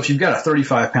weight. So if you've got a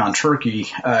 35-pound turkey,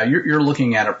 you're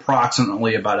looking at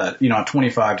approximately about a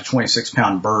 25 to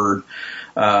 26-pound bird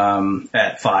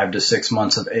at 5 to 6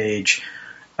 months of age.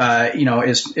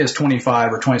 Is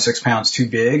 25 or 26 pounds too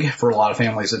big? For a lot of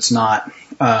families, it's not.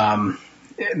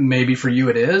 Maybe for you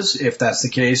it is. If that's the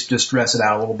case, just dress it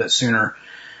out a little bit sooner.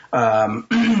 For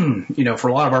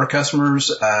a lot of our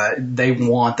customers, they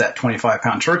want that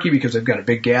 25-pound turkey because they've got a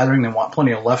big gathering. They want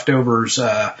plenty of leftovers,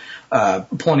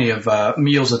 plenty of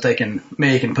meals that they can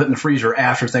make and put in the freezer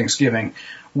after Thanksgiving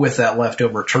with that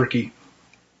leftover turkey.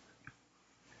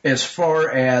 As far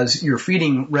as your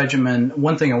feeding regimen,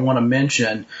 one thing I want to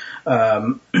mention,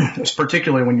 is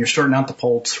particularly when you're starting out the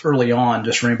poults early on,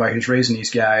 just for anybody who's raising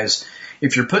these guys,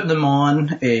 if you're putting them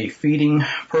on a feeding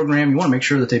program, you want to make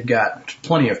sure that they've got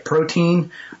plenty of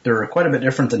protein. They're quite a bit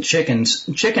different than chickens.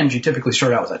 Chickens, you typically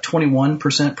start out with a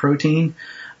 21% protein.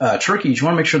 Turkeys, you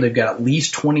want to make sure they've got at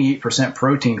least 28%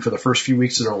 protein for the first few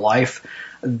weeks of their life.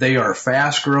 They are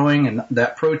fast growing, and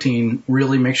that protein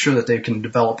really makes sure that they can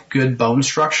develop good bone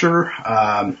structure,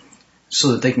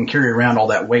 so that they can carry around all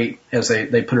that weight as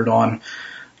they put it on,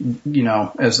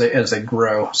 as they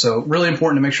grow. So really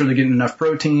important to make sure they're getting enough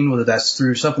protein, whether that's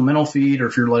through supplemental feed or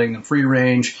if you're letting them free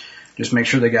range. Just make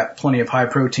sure they got plenty of high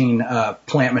protein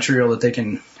plant material that they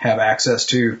can have access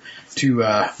to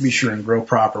be sure and grow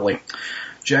properly.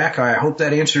 Jack, I hope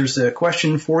that answers the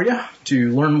question for you. To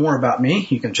learn more about me,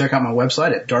 you can check out my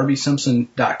website at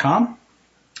darbysimpson.com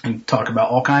and talk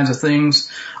about all kinds of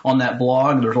things on that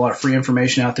blog. There's a lot of free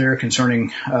information out there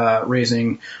concerning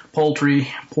raising poultry,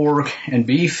 pork, and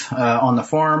beef on the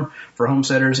farm for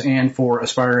homesteaders and for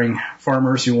aspiring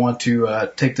farmers who want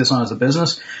to take this on as a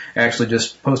business. I actually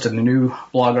just posted a new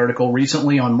blog article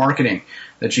recently on marketing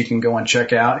that you can go and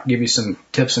check out, give you some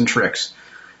tips and tricks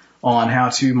on how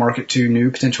to market to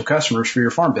new potential customers for your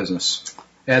farm business.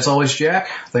 As always, Jack,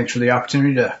 thanks for the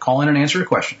opportunity to call in and answer a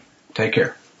question. Take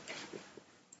care.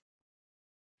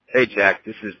 Hey, Jack,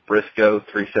 this is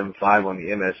Briscoe375 on the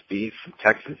MSB from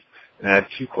Texas, and I have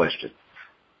two questions.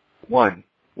 One,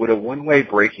 would a one-way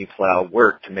braking plow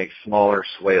work to make smaller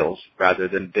swales rather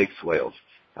than big swales?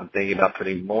 I'm thinking about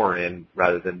putting more in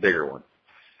rather than bigger ones.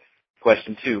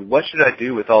 Question two, what should I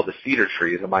do with all the cedar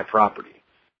trees on my property?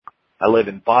 I live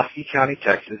in Bosque County,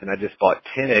 Texas, and I just bought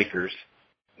 10 acres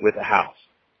with a house.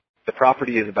 The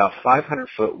property is about 500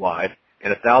 foot wide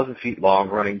and 1,000 feet long,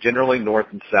 running generally north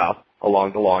and south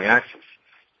along the long axis.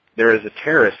 There is a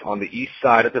terrace on the east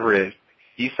side of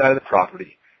the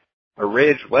property, a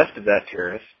ridge west of that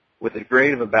terrace with a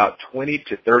grade of about 20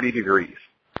 to 30 degrees.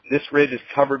 This ridge is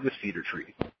covered with cedar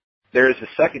trees. There is a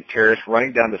second terrace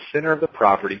running down the center of the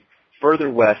property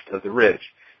further west of the ridge.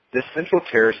 This central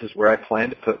terrace is where I plan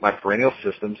to put my perennial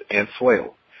systems and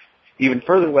swale. Even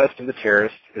further west of the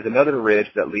terrace is another ridge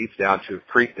that leads down to a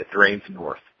creek that drains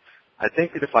north. I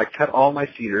think that if I cut all my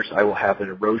cedars, I will have an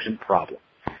erosion problem.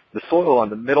 The soil on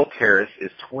the middle terrace is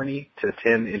 20 to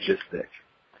 10 inches thick.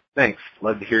 Thanks.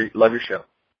 Love your show.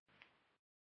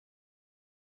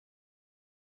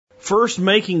 First,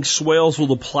 making swales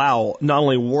with a plow not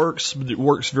only works, but it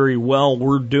works very well.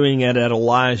 We're doing it at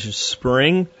Elijah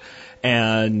Spring.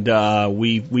 And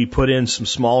we put in some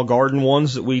small garden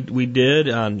ones that we did.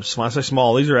 And when I say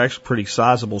small, these are actually pretty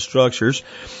sizable structures.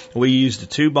 We used a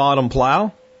 2-bottom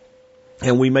plow,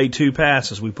 and we made 2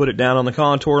 passes. We put it down on the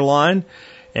contour line,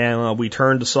 and we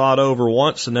turned the sod over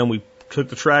once, and then we took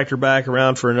the tractor back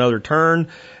around for another turn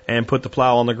and put the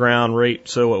plow on the ground right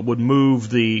so it would move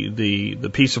the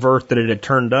piece of earth that it had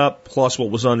turned up plus what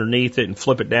was underneath it and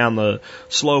flip it down the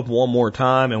slope one more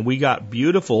time, and we got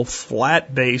beautiful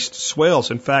flat-based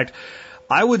swales. In fact,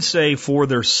 I would say for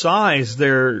their size,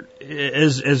 they're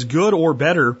as good or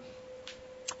better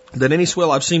than any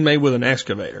swale I've seen made with an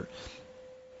excavator.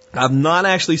 I've not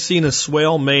actually seen a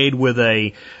swale made with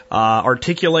a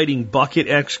articulating bucket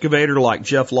excavator like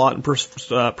Jeff Lawton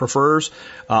prefers.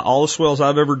 All the swales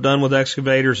I've ever done with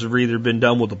excavators have either been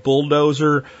done with a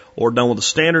bulldozer or done with a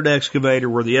standard excavator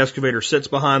where the excavator sits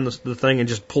behind the thing and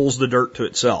just pulls the dirt to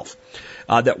itself.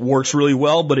 That works really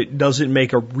well, but it doesn't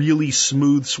make a really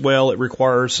smooth swale. It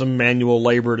requires some manual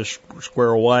labor to square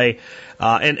away.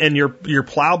 And your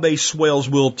plow-based swales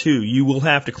will too. You will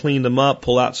have to clean them up,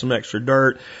 pull out some extra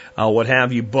dirt, what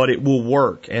have you, but it will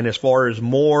work. And as far as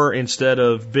more instead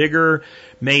of bigger,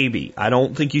 Maybe. I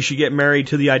don't think you should get married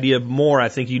to the idea of more. I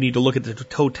think you need to look at the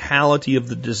totality of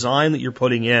the design that you're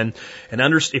putting in and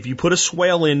if you put a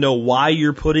swale in, know why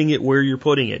you're putting it where you're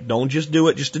putting it. Don't just do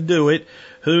it just to do it.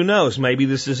 Who knows? Maybe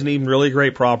this isn't even really a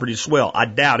great property to swale. I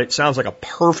doubt it. Sounds like a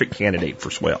perfect candidate for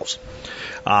swales.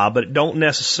 But don't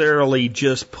necessarily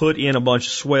just put in a bunch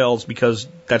of swales because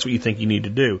that's what you think you need to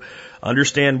do.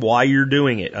 Understand why you're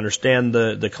doing it. Understand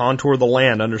the contour of the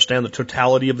land. Understand the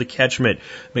totality of the catchment.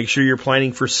 Make sure you're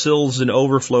planning for sills and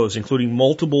overflows, including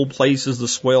multiple places the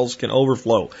swales can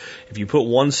overflow. If you put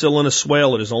one sill in a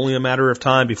swale, it is only a matter of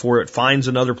time before it finds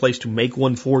another place to make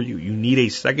one for you. You need a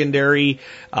secondary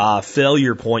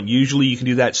failure point. Usually you can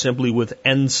do that simply with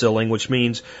end silling, which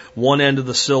means one end of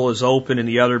the sill is open and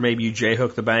the other maybe you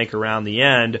J-hook the bank around the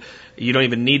end. You don't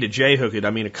even need to J-hook it.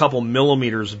 I mean, a couple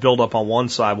millimeters build up on one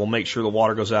side will make sure the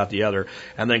water goes out the other,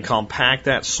 and then compact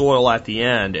that soil at the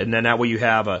end, and then that way you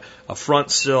have a front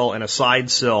sill and a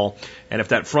side sill, and if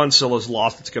that front sill has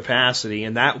lost its capacity,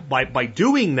 and that by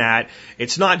doing that,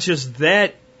 it's not just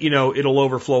that, it'll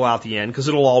overflow out the end, because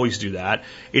it'll always do that.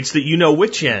 It's that you know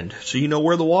which end, so you know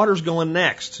where the water's going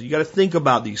next. So you got to think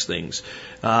about these things.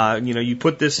 You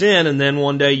put this in, and then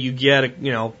one day you get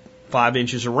 5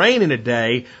 inches of rain in a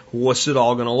day, what's it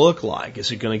all going to look like?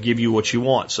 Is it going to give you what you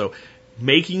want? So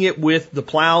making it with the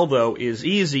plow, though, is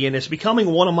easy, and it's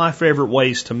becoming one of my favorite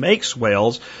ways to make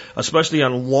swales, especially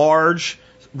on large,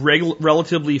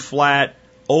 relatively flat,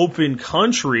 open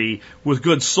country with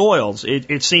good soils.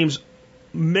 It seems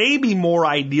maybe more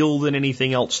ideal than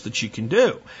anything else that you can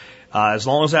do. As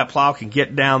long as that plow can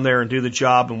get down there and do the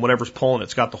job and whatever's pulling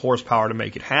it's got the horsepower to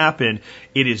make it happen,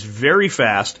 it is very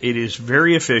fast, it is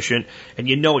very efficient, and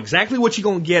you know exactly what you're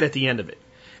going to get at the end of it.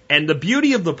 And the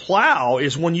beauty of the plow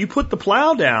is when you put the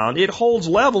plow down, it holds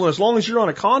level, and as long as you're on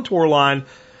a contour line,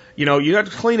 you have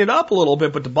to clean it up a little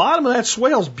bit, but the bottom of that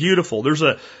swale is beautiful. There's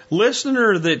a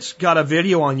listener that's got a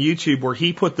video on YouTube where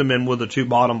he put them in with a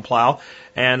 2-bottom plow,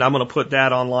 and I'm going to put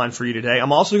that online for you today.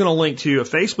 I'm also going to link to a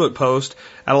Facebook post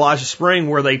at Elijah Spring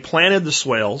where they planted the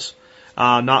swales,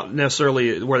 not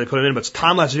necessarily where they put it in, but it's a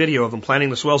time-lapse video of them planting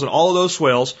the swales, and all of those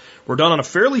swales were done on a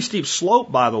fairly steep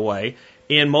slope, by the way,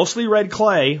 in mostly red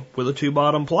clay with a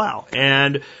 2-bottom plow.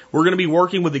 And we're going to be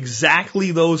working with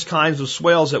exactly those kinds of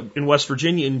swales in West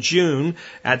Virginia in June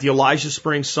at the Elijah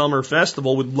Springs Summer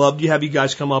Festival. We'd love to have you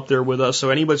guys come up there with us. So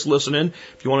anybody's listening,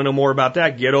 if you want to know more about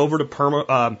that, get over to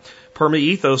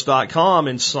permaethos.com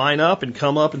and sign up and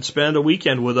come up and spend a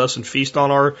weekend with us and feast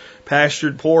on our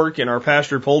pastured pork and our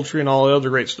pastured poultry and all the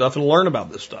other great stuff and learn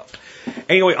about this stuff.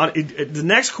 Anyway, the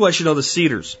next question of the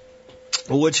cedars.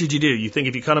 Well, what should you do? You think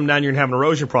if you cut them down, you're going to have an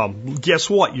erosion problem. Guess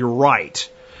what? You're right.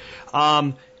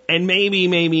 And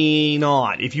maybe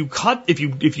not. If you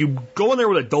go in there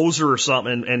with a dozer or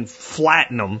something and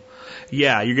flatten them,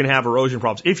 yeah, you're going to have erosion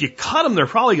problems. If you cut them, they're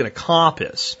probably going to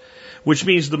coppice, which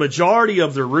means the majority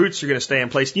of their roots are going to stay in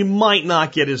place. You might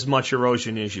not get as much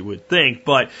erosion as you would think,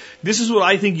 but this is what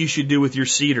I think you should do with your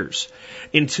cedars.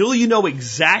 Until you know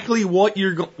exactly what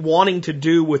you're wanting to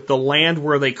do with the land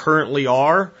where they currently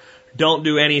are, don't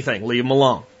do anything. Leave them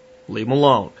alone. Leave them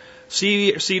alone.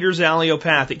 Cedar's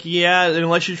allelopathic. Yeah,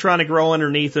 unless you're trying to grow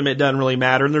underneath them, it doesn't really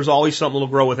matter. And there's always something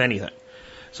that'll grow with anything.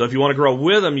 So if you want to grow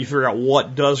with them, you figure out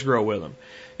what does grow with them.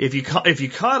 If you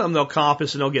cut them, they'll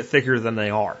coppice and they'll get thicker than they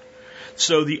are.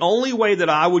 So the only way that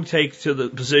I would take to the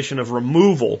position of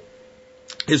removal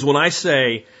is when I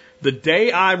say, the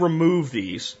day I remove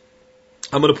these,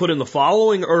 I'm going to put in the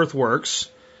following earthworks.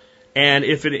 And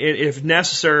if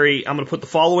necessary, I'm going to put the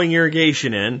following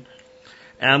irrigation in,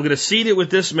 and I'm going to seed it with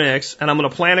this mix, and I'm going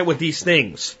to plant it with these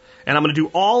things. And I'm going to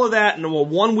do all of that in a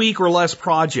 1 week or less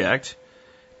project,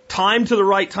 timed to the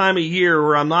right time of year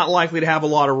where I'm not likely to have a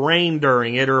lot of rain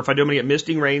during it, or if I do, I'm going to get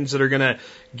misting rains that are going to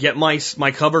get my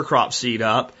cover crop seed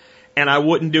up. And I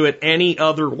wouldn't do it any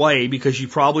other way because you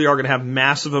probably are going to have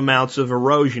massive amounts of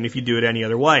erosion if you do it any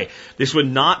other way. This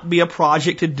would not be a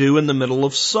project to do in the middle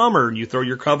of summer. You throw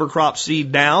your cover crop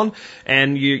seed down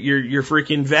and your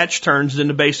freaking vetch turns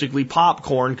into basically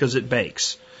popcorn because it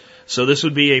bakes. So this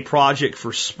would be a project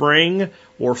for spring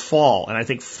or fall. And I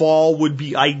think fall would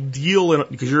be ideal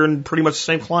because you're in pretty much the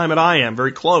same climate I am,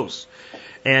 very close.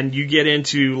 And you get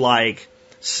into like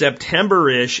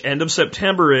September-ish, end of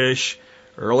September-ish,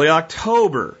 early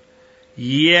October,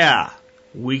 yeah,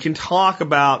 we can talk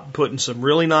about putting some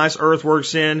really nice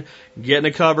earthworks in, getting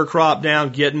a cover crop down,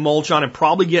 getting mulch on, and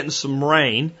probably getting some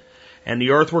rain, and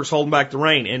the earthworks holding back the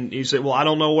rain. And you say, well, I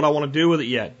don't know what I want to do with it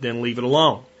yet. Then leave it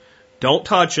alone. Don't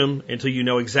touch them until you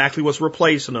know exactly what's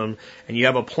replacing them, and you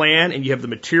have a plan, and you have the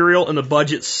material and the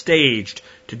budget staged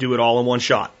to do it all in one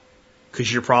shot,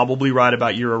 because you're probably right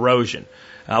about your erosion.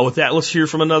 With that, let's hear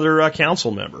from another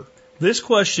council member. This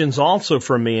question's also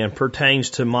from me and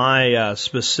pertains to my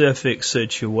specific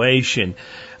situation.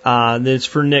 It's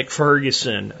for Nick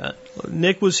Ferguson.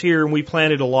 Nick was here and we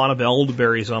planted a lot of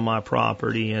elderberries on my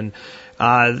property, and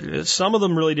some of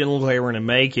them really didn't look like they were going to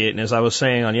make it. And as I was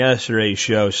saying on yesterday's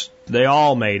show, they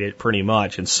all made it pretty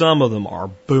much, and some of them are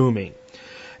booming.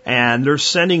 And they're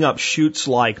sending up shoots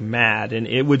like mad, and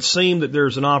it would seem that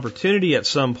there's an opportunity at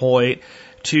some point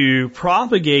to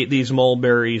propagate these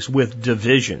mulberries with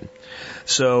division.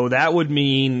 So that would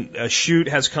mean a shoot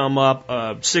has come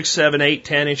up 6, 7, 8,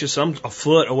 10 inches, some a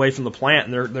foot away from the plant,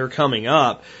 and they're coming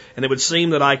up. And it would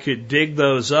seem that I could dig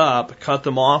those up, cut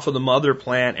them off of the mother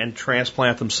plant, and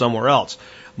transplant them somewhere else.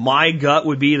 My gut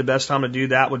would be the best time to do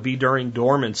that would be during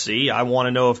dormancy. I want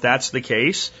to know if that's the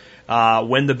case,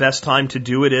 when the best time to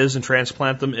do it is and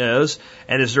transplant them is,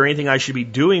 and is there anything I should be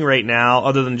doing right now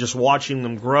other than just watching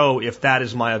them grow if that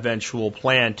is my eventual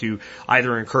plan, to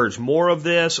either encourage more of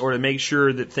this or to make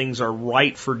sure that things are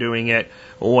right for doing it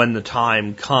when the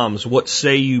time comes. What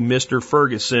say you, Mr.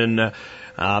 Ferguson,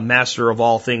 master of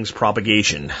all things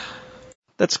propagation?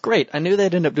 That's great. I knew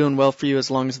they'd end up doing well for you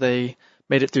as long as they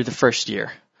made it through the first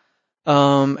year.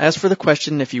 As for the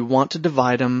question, if you want to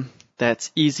divide them,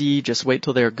 that's easy. Just wait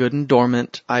till they're good and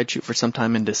dormant. I'd shoot for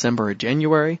sometime in December or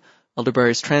January.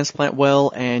 Elderberries transplant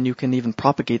well, and you can even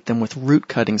propagate them with root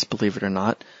cuttings, believe it or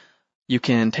not. You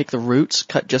can take the roots,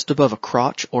 cut just above a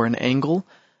crotch or an angle,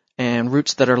 and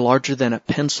roots that are larger than a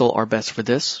pencil are best for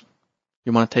this.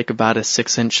 You want to take about a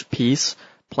 6-inch piece,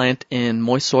 plant in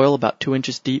moist soil about 2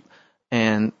 inches deep,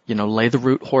 and, lay the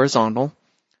root horizontal,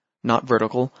 not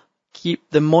vertical.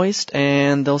 Keep them moist,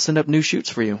 and they'll send up new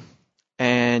shoots for you.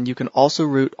 And you can also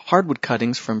root hardwood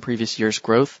cuttings from previous year's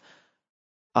growth.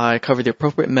 I cover the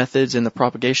appropriate methods in the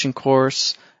propagation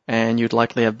course, and you'd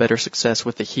likely have better success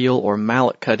with a heel or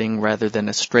mallet cutting rather than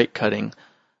a straight cutting.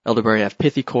 Elderberry have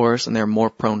pithy cores, and they're more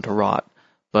prone to rot.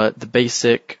 But the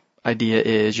basic idea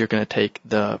is you're going to take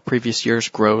the previous year's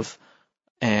growth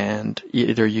and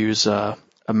either use a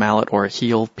mallet or a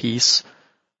heel piece,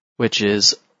 which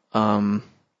is,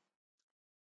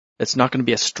 it's not going to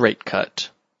be a straight cut.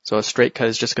 So a straight cut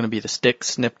is just going to be the stick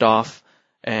snipped off,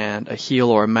 and a heel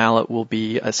or a mallet will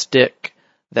be a stick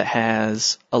that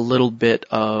has a little bit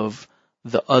of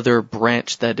the other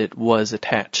branch that it was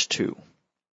attached to.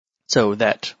 So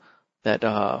that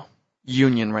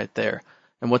union right there.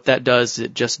 And what that does,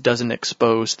 it just doesn't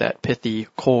expose that pithy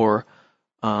core.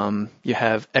 You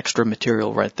have extra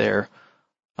material right there,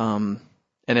 and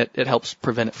it helps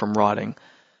prevent it from rotting.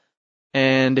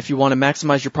 And if you want to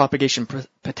maximize your propagation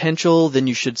potential, then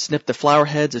you should snip the flower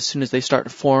heads as soon as they start to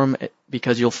form,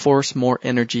 because you'll force more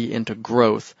energy into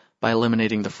growth by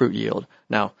eliminating the fruit yield.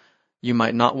 Now, you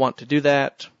might not want to do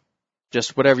that,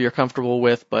 just whatever you're comfortable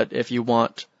with, but if you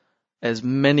want as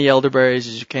many elderberries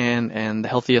as you can and the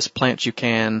healthiest plants you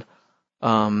can,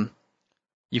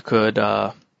 you could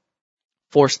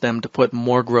force them to put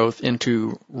more growth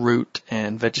into root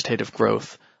and vegetative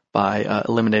growth by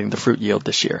eliminating the fruit yield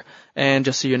this year. And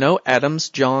just so you know, Adams,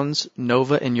 Johns,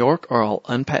 Nova, and York are all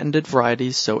unpatented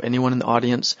varieties, so anyone in the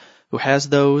audience who has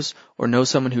those or knows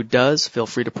someone who does, feel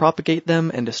free to propagate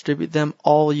them and distribute them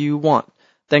all you want.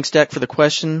 Thanks, Jack, for the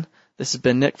question. This has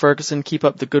been Nick Ferguson. Keep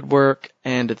up the good work,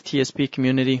 and to the TSP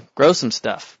community, grow some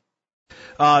stuff.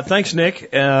 Thanks, Nick.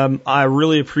 I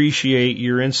really appreciate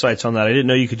your insights on that. I didn't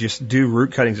know you could just do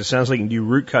root cuttings. It sounds like you can do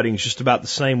root cuttings just about the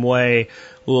same way,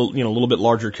 a little bit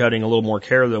larger cutting, a little more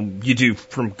care than you do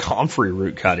from comfrey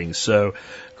root cuttings. So,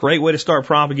 great way to start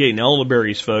propagating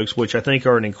elderberries, folks, which I think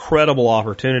are an incredible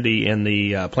opportunity in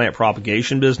the plant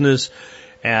propagation business,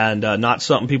 and not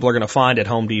something people are going to find at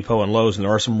Home Depot and Lowe's. And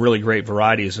there are some really great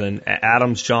varieties. And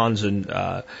Adams, Johns, and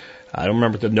I don't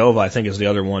remember the Nova, I think is the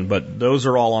other one, but those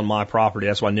are all on my property.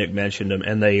 That's why Nick mentioned them,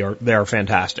 and they are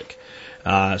fantastic.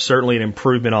 Certainly an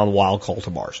improvement on wild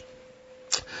cultivars.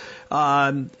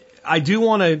 I do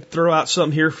want to throw out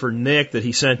something here for Nick that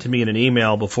he sent to me in an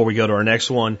email before we go to our next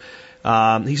one.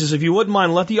 He says, if you wouldn't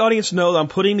mind, let the audience know that I'm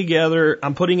putting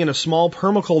in a small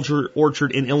permaculture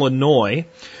orchard in Illinois,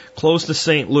 close to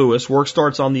St. Louis. Work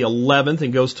starts on the 11th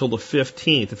and goes till the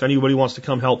 15th. If anybody wants to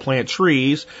come help plant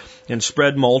trees and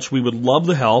spread mulch, we would love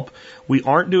the help. We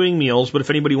aren't doing meals, but if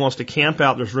anybody wants to camp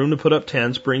out, there's room to put up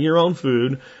tents. Bring your own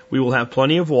food. We will have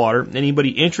plenty of water.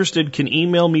 Anybody interested can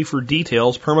email me for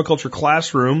details,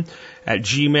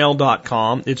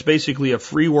 permacultureclassroom@gmail.com. It's basically a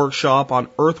free workshop on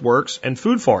earthworks and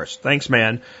food forests. Thanks,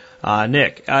 man.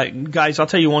 Nick. Guys, I'll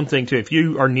tell you one thing, too. If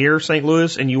you are near St.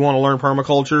 Louis and you want to learn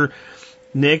permaculture,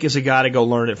 Nick is a guy to go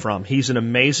learn it from. He's an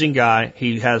amazing guy.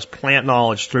 He has plant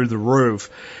knowledge through the roof.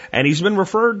 And he's been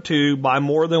referred to by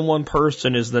more than one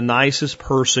person as the nicest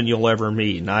person you'll ever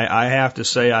meet. And I have to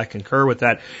say I concur with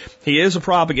that. He is a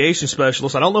propagation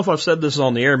specialist. I don't know if I've said this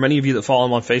on the air. Many of you that follow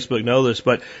him on Facebook know this,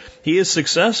 but he has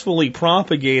successfully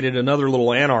propagated another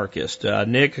little anarchist.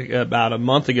 Nick, about a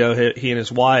month ago, he and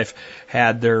his wife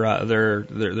had their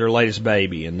latest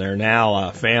baby, and they're now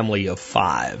a family of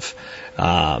 5.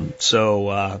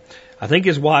 I think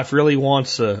his wife really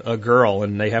wants a girl,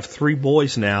 and they have 3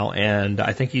 boys now, and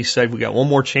I think he said we got one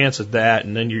more chance at that,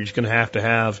 and then you're just going to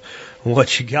have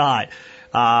what you got.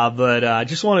 But I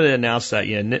just wanted to announce that,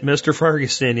 Mr.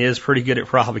 Ferguson is pretty good at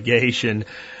propagation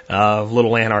of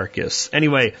little anarchists.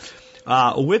 Anyway,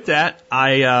 with that,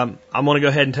 I'm going to go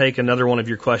ahead and take another one of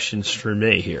your questions for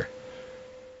me here.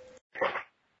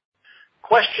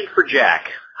 Question for Jack.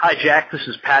 Hi, Jack. This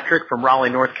is Patrick from Raleigh,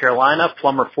 North Carolina,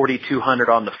 Plumber 4200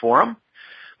 on the forum.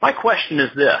 My question is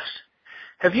this.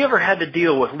 Have you ever had to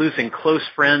deal with losing close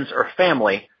friends or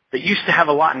family that used to have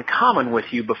a lot in common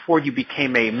with you before you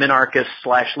became a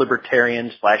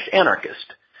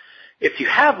minarchist/libertarian/anarchist? If you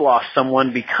have lost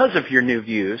someone because of your new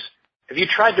views, have you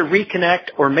tried to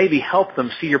reconnect or maybe help them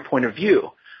see your point of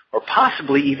view, or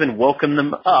possibly even welcome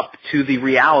them up to the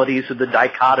realities of the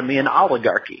dichotomy and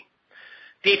oligarchy?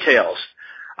 Details.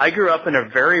 I grew up in a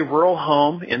very rural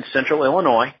home in central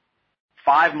Illinois,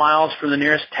 5 miles from the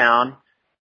nearest town,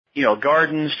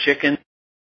 gardens, chickens,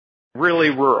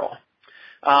 really rural.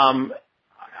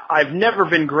 I've never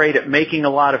been great at making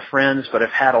a lot of friends, but I've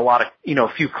had a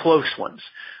few close ones.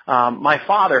 My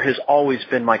father has always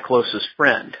been my closest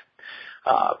friend.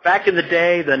 Back in the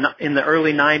day, in the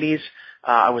early 90s,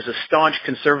 I was a staunch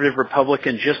conservative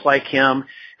Republican just like him,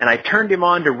 and I turned him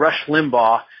on to Rush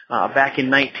Limbaugh back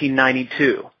in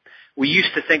 1992. We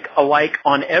used to think alike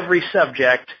on every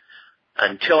subject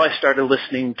until I started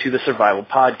listening to the Survival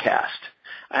Podcast.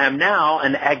 I am now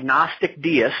an agnostic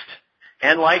deist,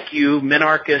 and like you,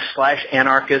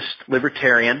 minarchist/anarchist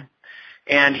libertarian,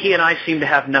 and he and I seem to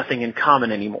have nothing in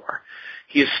common anymore.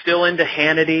 He is still into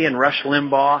Hannity and Rush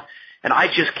Limbaugh, and I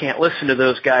just can't listen to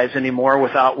those guys anymore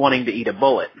without wanting to eat a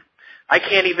bullet. I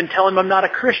can't even tell him I'm not a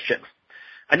Christian.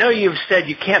 I know you've said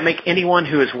you can't make anyone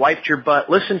who has wiped your butt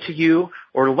listen to you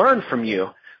or learn from you,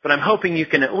 but I'm hoping you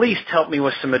can at least help me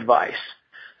with some advice.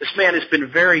 This man has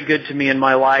been very good to me in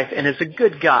my life and is a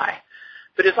good guy.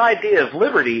 But his idea of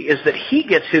liberty is that he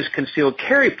gets his concealed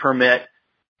carry permit,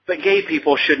 but gay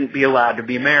people shouldn't be allowed to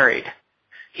be married.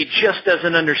 He just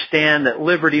doesn't understand that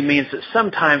liberty means that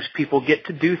sometimes people get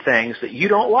to do things that you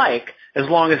don't like as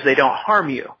long as they don't harm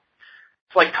you.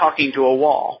 It's like talking to a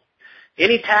wall.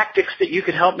 Any tactics that you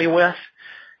could help me with?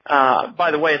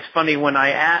 By the way, it's funny when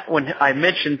I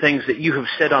mention things that you have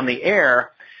said on the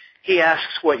air, he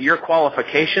asks what your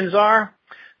qualifications are.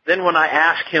 Then when I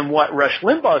ask him what Rush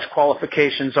Limbaugh's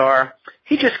qualifications are,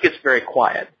 he just gets very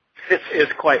quiet.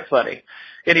 It's quite funny.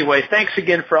 Anyway, thanks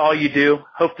again for all you do.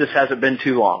 Hope this hasn't been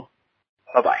too long.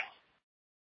 Bye-bye.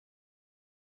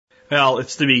 Well,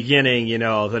 it's the beginning,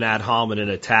 of an ad hominem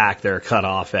attack. They're cut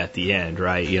off at the end,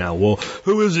 right? Well,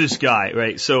 who is this guy,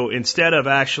 right? So instead of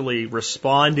actually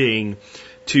responding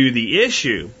to the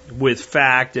issue with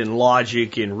fact and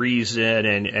logic and reason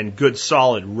and good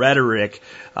solid rhetoric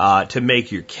to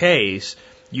make your case,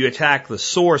 you attack the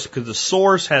source because the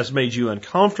source has made you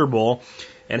uncomfortable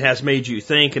and has made you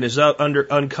think and has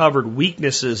uncovered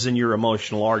weaknesses in your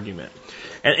emotional argument.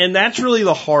 And that's really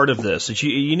the heart of this. That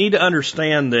you need to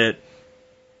understand that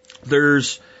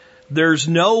there's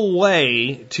no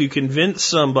way to convince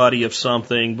somebody of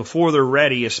something before they're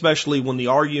ready, especially when the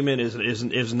argument is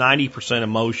 90%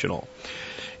 emotional.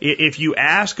 If you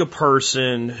ask a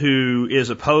person who is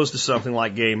opposed to something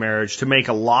like gay marriage to make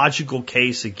a logical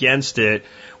case against it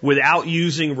without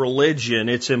using religion,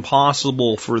 it's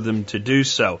impossible for them to do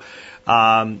so.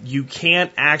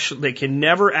 They can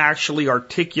never actually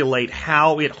articulate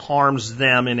how it harms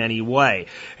them in any way.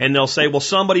 And they'll say, well,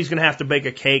 somebody's going to have to bake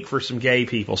a cake for some gay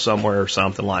people somewhere or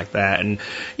something like that. And,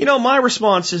 my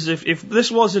response is if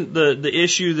this wasn't the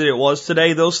issue that it was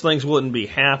today, those things wouldn't be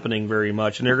happening very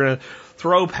much. And they're going to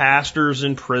throw pastors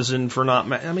in prison for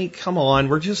come on,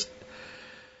 we're just...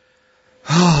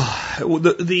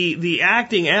 the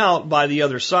acting out by the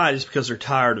other side is because they're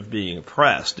tired of being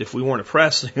oppressed. If we weren't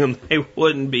oppressing them, they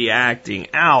wouldn't be acting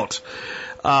out.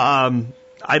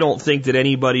 I don't think that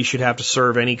anybody should have to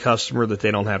serve any customer that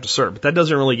they don't have to serve. But that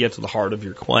doesn't really get to the heart of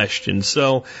your question.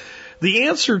 So the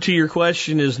answer to your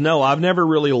question is no. I've never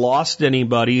really lost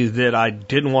anybody that I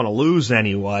didn't want to lose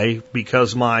anyway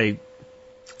because my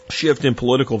shift in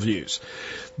political views.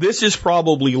 This is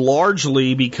probably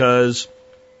largely because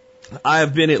I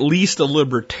have been at least a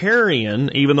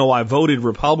libertarian, even though I voted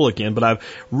Republican, but I've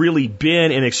really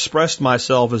been and expressed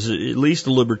myself as at least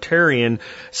a libertarian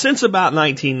since about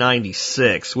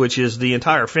 1996, which is the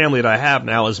entire family that I have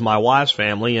now is my wife's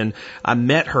family, and I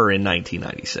met her in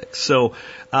 1996. So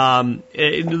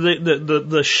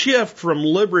the shift from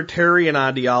libertarian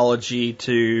ideology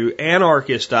to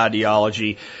anarchist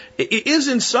ideology is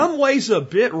in some ways a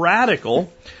bit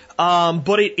radical,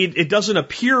 but it doesn't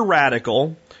appear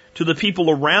radical to the people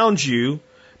around you,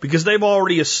 because they've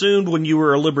already assumed when you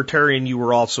were a libertarian you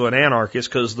were also an anarchist,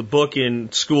 because the book in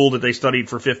school that they studied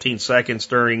for 15 seconds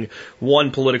during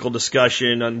one political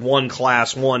discussion and one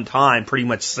class one time pretty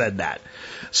much said that.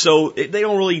 So they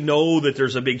don't really know that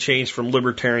there's a big change from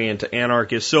libertarian to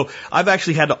anarchist. So I've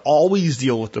actually had to always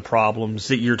deal with the problems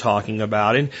that you're talking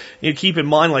about. And keep in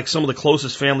mind, like some of the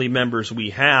closest family members we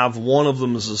have, one of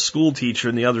them is a school teacher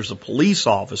and the other's a police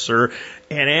officer.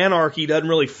 And anarchy doesn't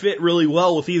really fit really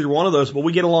well with either one of those, but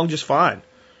we get along just fine.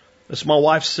 It's my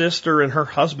wife's sister and her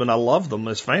husband. I love them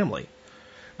as family.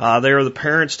 They are the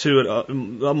parents to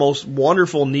a most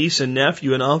wonderful niece and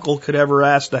nephew and uncle could ever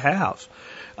ask to have.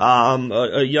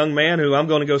 A young man who I'm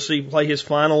going to go see play his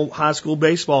final high school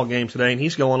baseball game today, and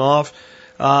he's going off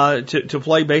to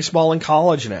play baseball in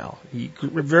college now.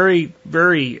 Very,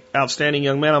 very outstanding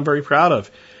young man I'm very proud of.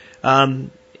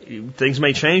 Things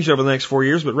may change over the next 4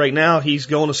 years, but right now he's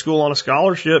going to school on a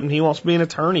scholarship, and he wants to be an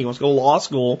attorney. He wants to go to law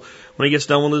school when he gets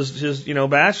done with his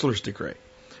bachelor's degree.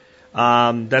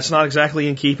 That's not exactly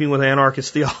in keeping with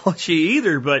anarchist theology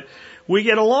either, but we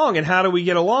get along. And how do we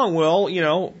get along?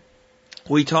 Well,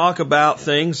 we talk about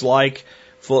things like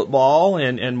football,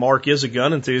 and Mark is a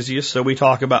gun enthusiast, so we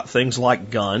talk about things like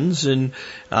guns, and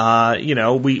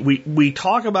we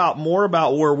talk about more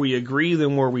about where we agree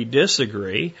than where we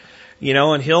disagree,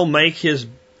 and he'll make his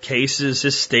cases,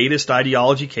 his statist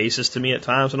ideology cases to me at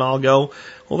times, and I'll go,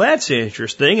 well, that's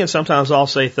interesting, and sometimes I'll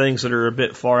say things that are a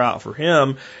bit far out for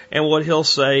him, and what he'll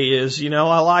say is,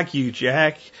 I like you,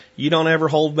 Jack, you don't ever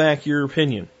hold back your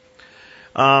opinion.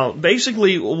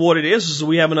 Basically what it is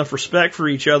we have enough respect for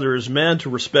each other as men to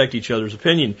respect each other's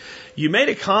opinion. You made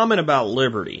a comment about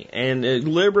liberty, and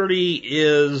liberty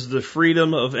is the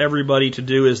freedom of everybody to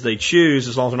do as they choose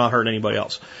as long as they're not hurting anybody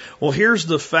else. Well, here's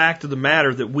the fact of the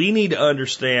matter that we need to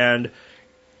understand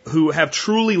who have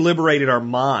truly liberated our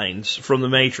minds from the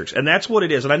matrix. And that's what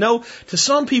it is. And I know to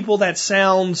some people that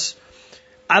sounds,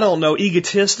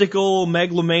 egotistical,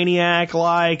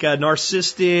 megalomaniac-like,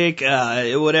 narcissistic,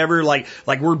 whatever, like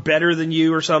we're better than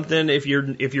you or something if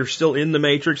you're still in the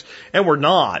matrix. And we're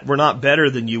not. We're not better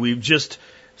than you. We've just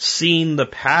seen the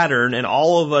pattern, and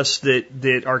all of us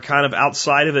that are kind of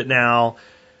outside of it now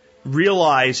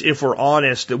realize, if we're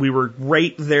honest, that we were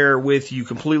right there with you,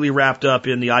 completely wrapped up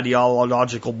in the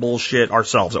ideological bullshit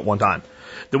ourselves at one time.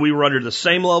 That we were under the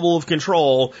same level of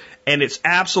control, and it's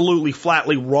absolutely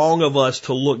flatly wrong of us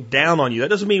to look down on you. That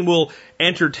doesn't mean we'll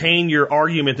entertain your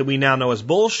argument that we now know is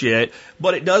bullshit,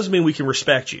 but it does mean we can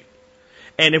respect you.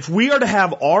 And if we are to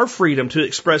have our freedom to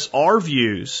express our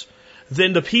views,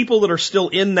 then the people that are still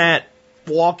in that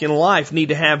walk in life need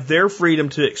to have their freedom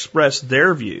to express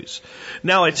their views.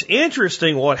 Now, it's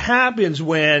interesting what happens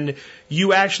when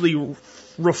you actually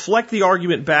reflect the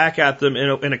argument back at them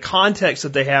in a context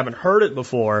that they haven't heard it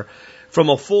before, from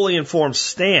a fully informed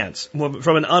stance,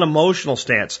 from an unemotional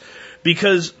stance.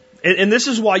 Because, and this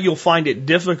is why you'll find it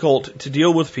difficult to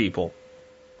deal with people.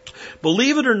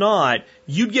 Believe it or not,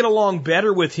 you'd get along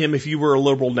better with him if you were a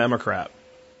liberal Democrat.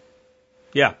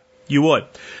 Yeah, you would.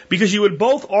 Because you would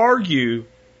both argue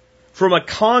from a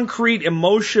concrete,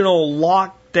 emotional,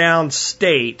 lockdown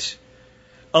state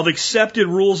of accepted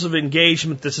rules of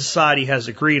engagement that society has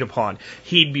agreed upon.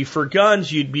 He'd be for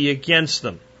guns, you'd be against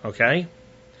them, okay?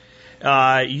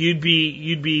 You'd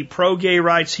be pro-gay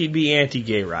rights, he'd be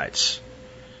anti-gay rights.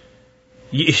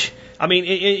 You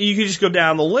could just go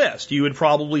down the list. You would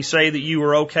probably say that you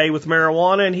were okay with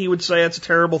marijuana, and he would say it's a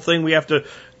terrible thing. We have to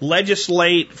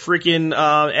legislate freaking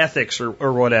ethics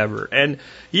or whatever. And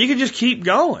you could just keep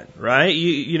going, right?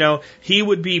 He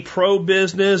would be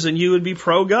pro-business, and you would be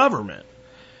pro-government.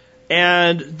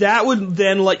 And that would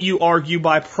then let you argue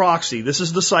by proxy. This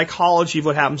is the psychology of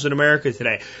what happens in America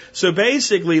today. So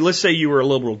basically, let's say you were a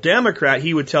liberal Democrat,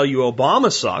 he would tell you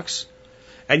Obama sucks,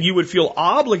 and you would feel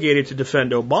obligated to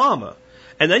defend Obama.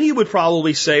 And then you would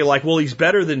probably say, like, well, he's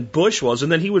better than Bush was,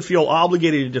 and then he would feel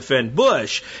obligated to defend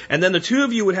Bush. And then the two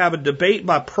of you would have a debate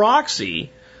by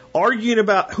proxy, arguing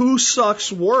about who sucks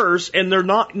worse, and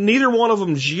neither one of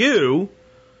them's you.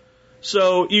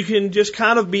 So you can just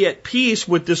kind of be at peace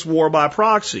with this war by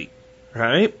proxy,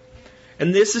 right?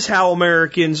 And this is how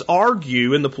Americans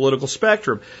argue in the political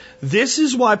spectrum. This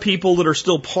is why people that are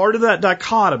still part of that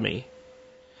dichotomy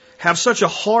have such a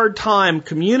hard time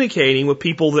communicating with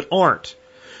people that aren't.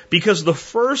 Because the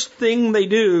first thing they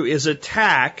do is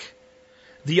attack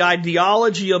the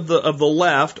ideology of the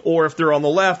left, or if they're on the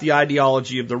left, the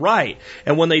ideology of the right.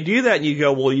 And when they do that, and you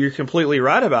go, well, you're completely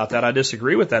right about that. I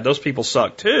disagree with that. Those people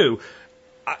suck too.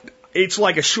 It's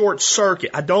like a short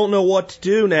circuit. I don't know what to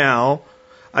do now.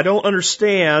 I don't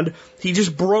understand. He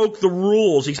just broke the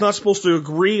rules. He's not supposed to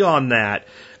agree on that.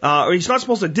 Or he's not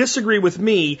supposed to disagree with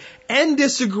me and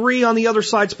disagree on the other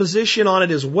side's position on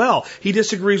it as well. He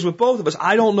disagrees with both of us.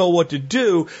 I don't know what to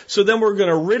do. So then we're going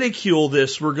to ridicule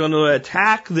this. We're going to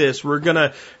attack this. We're going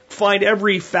to find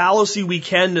every fallacy we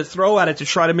can to throw at it to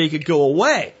try to make it go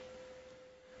away.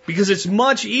 Because it's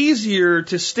much easier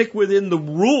to stick within the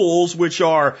rules, which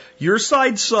are your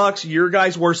side sucks, your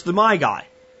guy's worse than my guy.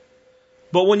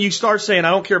 But when you start saying,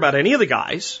 I don't care about any of the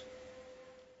guys,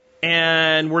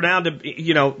 and we're down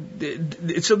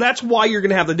to, so that's why you're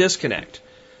going to have the disconnect.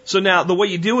 So now, the way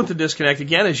you deal with the disconnect,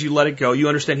 again, is you let it go. You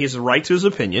understand he has a right to his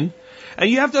opinion. And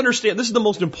you have to understand, this is the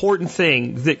most important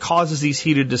thing that causes these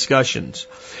heated discussions.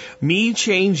 Me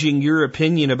changing your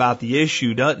opinion about the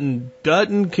issue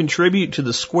doesn't contribute to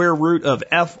the square root of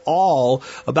F all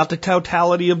about the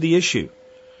totality of the issue.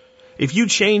 If you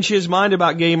change his mind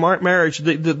about gay marriage,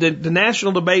 the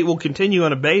national debate will continue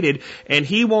unabated, and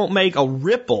he won't make a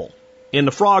ripple in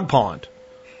the frog pond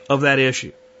of that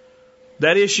issue.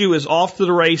 That issue is off to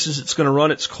the races. It's going to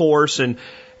run its course, and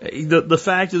the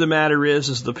fact of the matter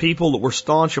is the people that were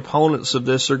staunch opponents of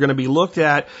this are going to be looked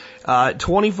at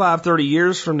 25, 30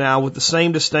 years from now with the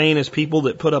same disdain as people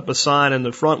that put up a sign in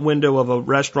the front window of a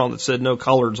restaurant that said no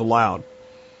coloreds allowed.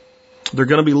 They're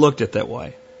going to be looked at that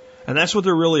way. And that's what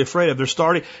they're really afraid of. They're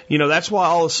starting, that's why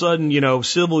all of a sudden,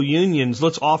 civil unions,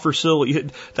 let's offer civil,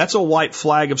 that's a white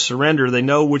flag of surrender. They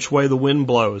know which way the wind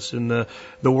blows. In the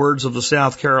words of the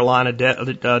South Carolina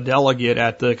delegate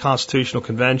at the Constitutional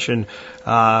Convention,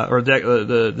 or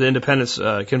the Independence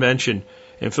Convention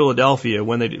in Philadelphia,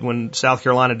 when South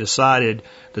Carolina decided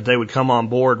that they would come on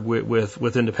board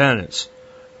with independence.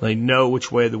 They know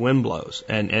which way the wind blows.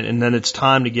 And then it's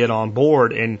time to get on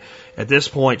board and at this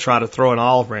point try to throw an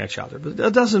olive branch out there. But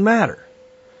it doesn't matter.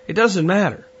 It doesn't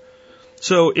matter.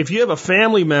 So if you have a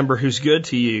family member who's good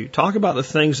to you, talk about the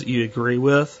things that you agree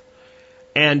with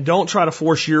and don't try to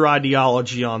force your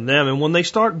ideology on them. And when they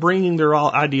start bringing their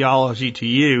ideology to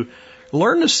you,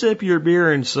 learn to sip your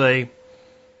beer and say,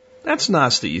 that's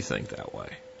nice that you think that way.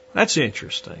 That's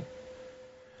interesting.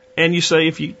 And you say,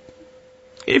 if you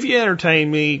entertain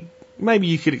me, maybe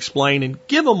you could explain and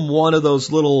give them one of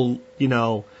those little,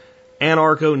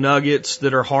 anarcho nuggets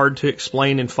that are hard to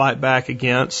explain and fight back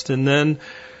against. And then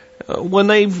when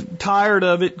they've tired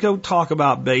of it, go talk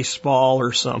about baseball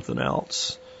or something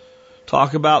else.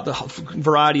 Talk about the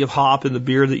variety of hop in the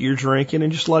beer that you're drinking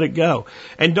and just let it go.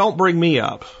 And don't bring me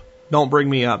up. Don't bring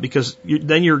me up because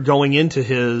then you're going into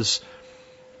his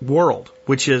world,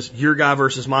 which is your guy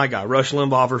versus my guy, Rush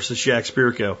Limbaugh versus Jack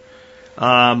Spirko.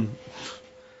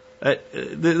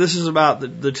 This is about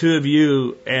the two of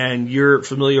you and your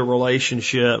familiar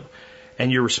relationship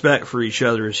and your respect for each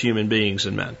other as human beings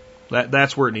and men.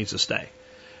 That's where it needs to stay.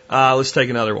 Let's take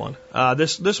another one.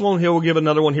 This one here, we'll give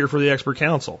another one here for the expert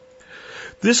council.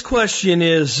 This question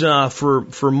is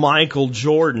for Michael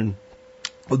Jordan,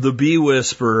 the Bee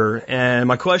Whisperer. And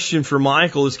my question for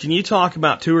Michael is, can you talk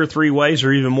about 2 or 3 ways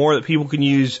or even more that people can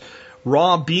use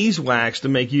raw beeswax to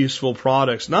make useful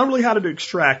products? Not really how to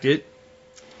extract it,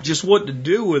 just what to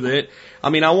do with it. I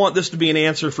mean, I want this to be an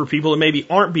answer for people that maybe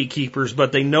aren't beekeepers,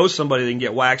 but they know somebody they can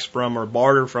get wax from or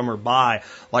barter from or buy.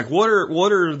 Like, what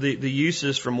are the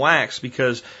uses from wax?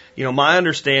 Because, my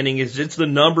understanding is it's the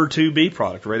number 2 bee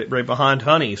product, right behind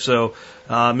honey. So,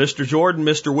 Mr. Jordan,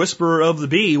 Mr. Whisperer of the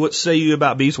Bee, what say you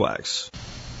about beeswax?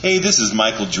 Hey, this is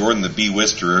Michael Jordan, the Bee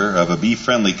Whisperer of a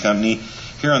bee-friendly company,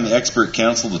 here on the Expert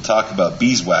Council to talk about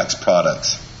beeswax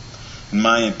products. In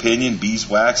my opinion,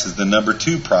 beeswax is the number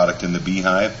 2 product in the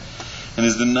beehive and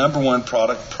is the number 1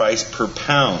 product priced per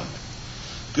pound.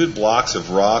 Good blocks of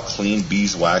raw, clean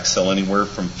beeswax sell anywhere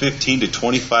from $15 to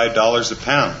 $25 a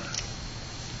pound.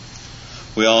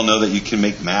 We all know that you can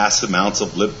make mass amounts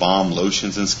of lip balm,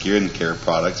 lotions, and skincare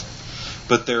products,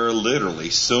 but there are literally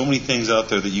so many things out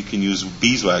there that you can use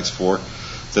beeswax for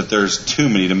that there's too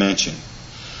many to mention.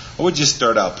 I would just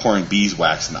start out pouring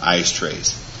beeswax in ice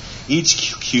trays.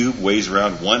 Each cube weighs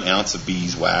around 1 ounce of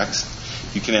beeswax.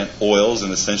 You can add oils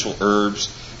and essential herbs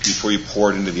before you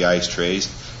pour it into the ice trays,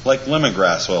 like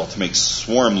lemongrass oil to make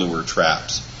swarm lure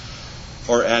traps,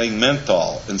 or adding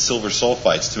menthol and silver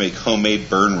sulfites to make homemade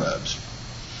burn rubs.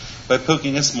 By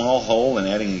poking a small hole and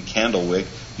adding a candle wick,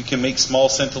 you can make small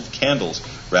scented candles,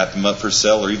 wrap them up for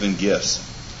sale, or even gifts.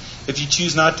 If you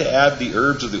choose not to add the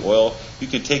herbs or the oil, you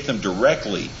can take them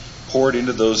directly, poured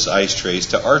into those ice trays,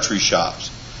 to archery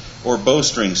shops or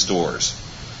bowstring stores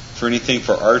for anything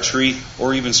for archery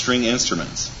or even string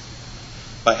instruments.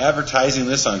 By advertising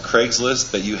this on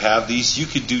Craigslist that you have these, you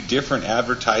could do different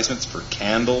advertisements for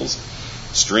candles,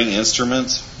 string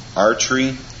instruments,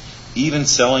 archery, even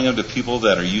selling them to people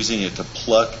that are using it to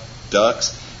pluck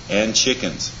ducks and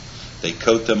chickens. They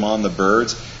coat them on the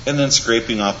birds and then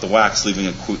scraping off the wax, leaving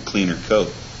a cleaner coat.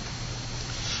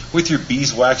 With your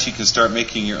beeswax, you can start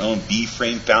making your own bee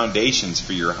frame foundations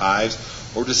for your hives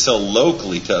or to sell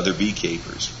locally to other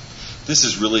beekeepers. This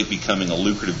is really becoming a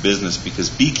lucrative business because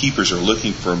beekeepers are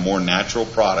looking for a more natural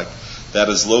product that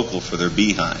is local for their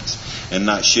beehives and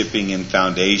not shipping in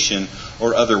foundation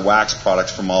or other wax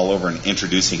products from all over and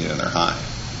introducing it in their hive.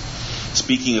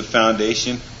 Speaking of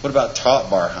foundation, what about top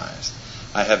bar hives?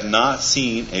 I have not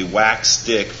seen a wax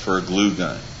stick for a glue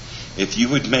gun. If you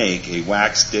would make a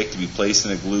wax stick to be placed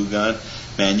in a glue gun,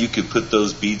 man, you could put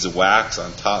those beads of wax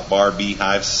on top bar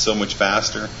beehives so much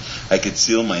faster. I could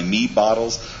seal my meat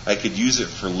bottles. I could use it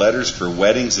for letters for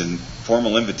weddings and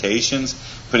formal invitations,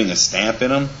 putting a stamp in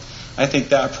them. I think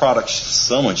that product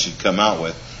someone should come out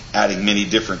with, adding many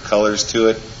different colors to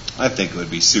it. I think it would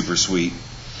be super sweet.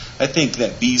 I think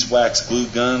that beeswax glue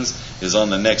guns is on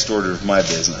the next order of my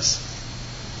business.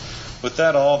 With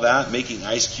all that, making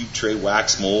ice cube tray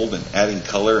wax mold and adding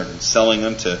color and selling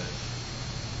them to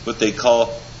what they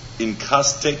call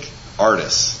encaustic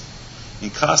artists.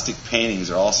 Encaustic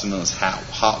paintings are also known as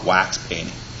hot wax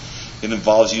painting. It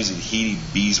involves using heated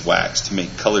beeswax to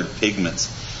make colored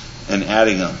pigments and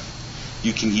adding them.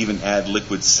 You can even add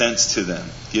liquid scents to them,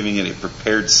 giving it a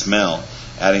prepared smell,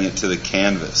 adding it to the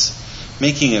canvas,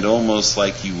 making it almost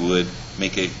like you would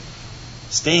make a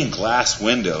stained glass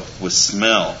window with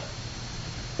smell.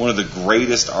 One of the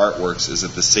greatest artworks is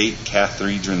at the St.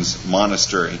 Catherine's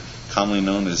Monastery, commonly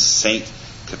known as St.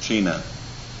 Katrina,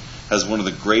 has one of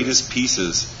the greatest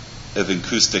pieces of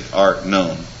acoustic art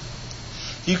known.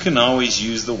 You can always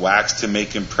use the wax to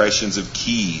make impressions of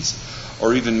keys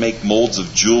or even make molds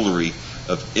of jewelry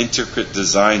of intricate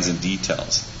designs and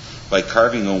details. By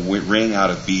carving a ring out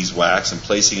of beeswax and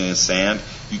placing it in sand,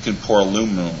 you can pour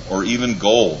aluminum or even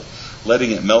gold,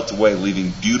 letting it melt away,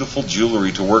 leaving beautiful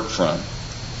jewelry to work from.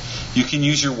 You can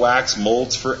use your wax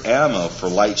molds for ammo, for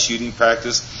light shooting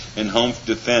practice and home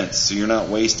defense, so you're not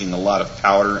wasting a lot of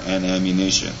powder and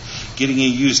ammunition, getting you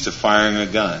used to firing a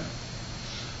gun.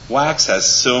 Wax has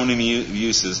so many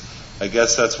uses. I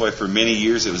guess that's why for many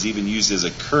years it was even used as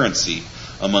a currency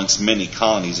amongst many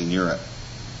colonies in Europe.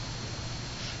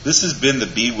 This has been the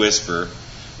Bee Whisperer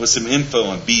with some info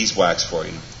on beeswax for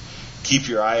you. Keep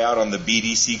your eye out on the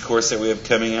BDC course that we have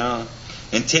coming out,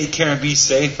 and take care and be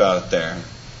safe out there.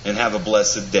 And have a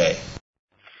blessed day.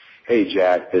 Hey,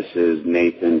 Jack. This is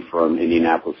Nathan from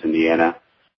Indianapolis, Indiana.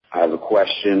 I have a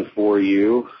question for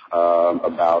you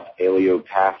about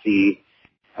allelopathy,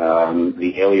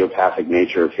 the allelopathic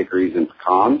nature of hickories and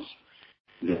pecans.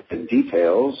 The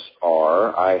details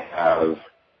are I have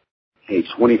a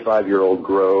 25-year-old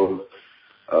grove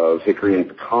of hickory and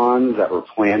pecans that were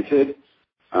planted.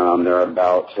 They're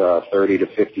about 30 to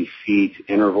 50 feet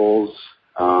intervals.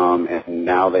 And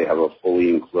now they have a fully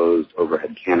enclosed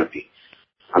overhead canopy.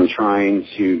 I'm trying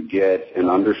to get an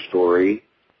understory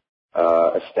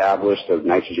established of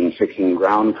nitrogen-fixing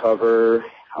ground cover,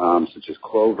 such as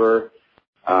clover,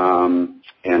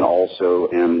 and also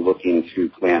am looking to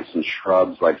plant some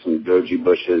shrubs like some goji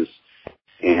bushes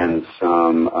and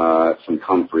some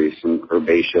comfrey, some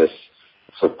herbaceous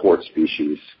support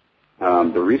species.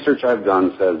 The research I've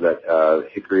done says that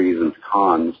hickories and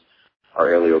pecans are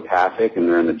allelopathic, and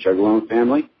they're in the juglone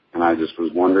family. And I just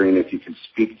was wondering if you could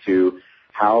speak to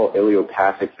how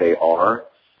allelopathic they are,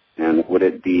 and would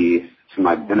it be to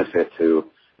my benefit to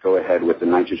go ahead with the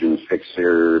nitrogen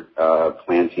fixer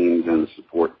plantings and the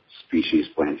support species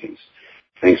plantings.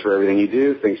 Thanks for everything you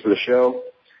do. Thanks for the show.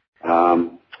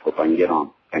 Hope I can get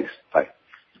on. Thanks. Bye.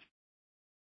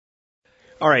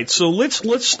 All right, so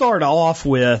let's start off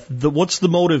with what's the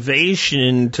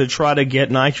motivation to try to get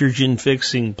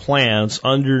nitrogen-fixing plants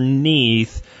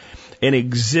underneath an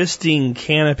existing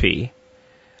canopy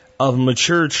of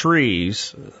mature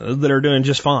trees that are doing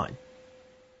just fine.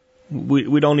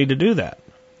 We don't need to do that.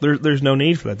 There's no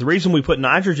need for that. The reason we put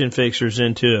nitrogen fixers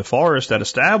into a forest at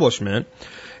establishment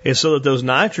is so that those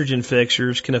nitrogen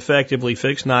fixers can effectively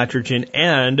fix nitrogen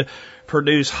and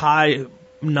produce high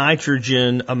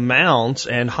nitrogen amounts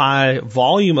and high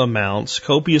volume amounts,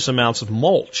 copious amounts of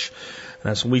mulch.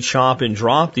 That's when we chop and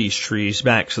drop these trees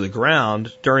back to the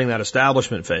ground during that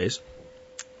establishment phase.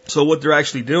 So what they're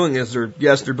actually doing is they're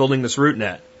building this root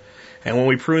net. And when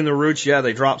we prune the roots,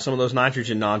 they drop some of those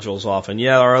nitrogen nodules off. And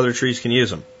our other trees can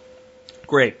use them.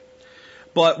 Great.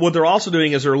 But what they're also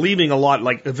doing is they're leaving a lot,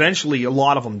 like eventually a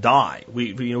lot of them die. We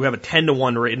have a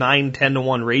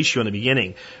 10-to-1 ratio in the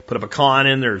beginning. Put a pecan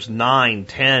in, there's 9,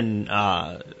 10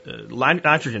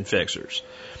 nitrogen fixers.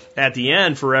 At the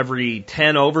end, for every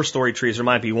 10 overstory trees, there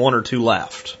might be 1 or 2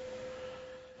 left.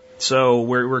 So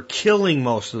we're killing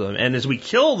most of them. And as we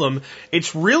kill them,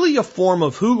 it's really a form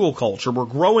of hugelkultur. We're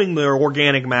growing their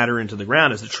organic matter into the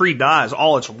ground. As the tree dies,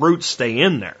 all its roots stay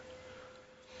in there.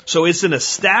 So it's an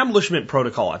establishment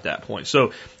protocol at that point.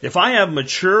 So if I have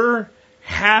mature,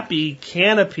 happy,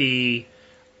 canopy,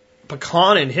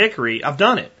 pecan, and hickory, I've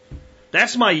done it.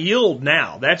 That's my yield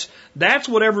now. That's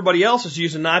what everybody else is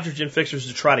using nitrogen fixers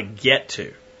to try to get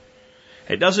to.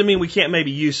 It doesn't mean we can't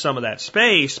maybe use some of that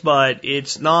space, but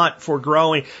it's not for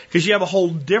growing, because you have a whole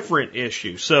different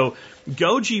issue. So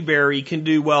goji berry can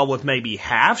do well with maybe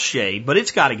half shade, but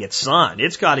it's got to get sun.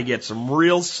 It's got to get some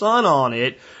real sun on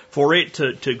it for it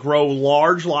to grow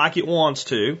large like it wants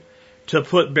to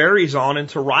put berries on and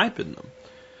to ripen them.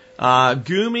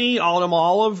 Gumi, autumn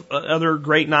olive, other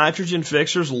great nitrogen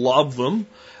fixers, love them.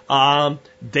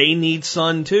 They need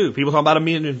sun too. People talk about them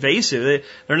being invasive.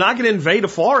 They're not going to invade a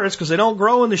forest because they don't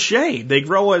grow in the shade.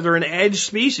 They're an edge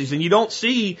species, and you don't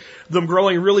see them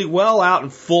growing really well out in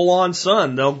full on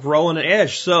sun. They'll grow in an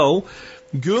edge. So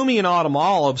Gumi and autumn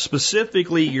olive,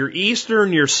 specifically your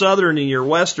eastern, your southern, and your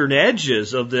western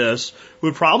edges of this,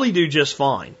 would probably do just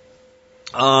fine.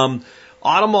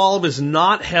 Autumn olive is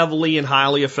not heavily and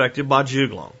highly affected by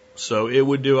juglone, so it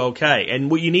would do okay.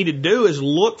 And what you need to do is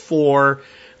look for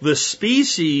the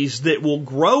species that will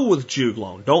grow with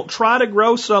juglone. Don't try to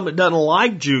grow some that doesn't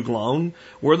like juglone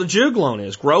where the juglone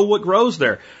is. Grow what grows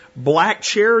there. Black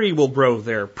cherry will grow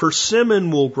there. Persimmon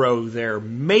will grow there.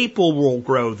 Maple will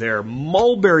grow there.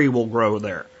 Mulberry will grow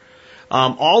there.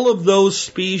 All of those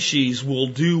species will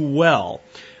do well.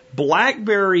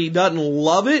 Blackberry doesn't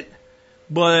love it,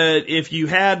 but if you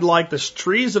had like the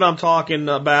trees that I'm talking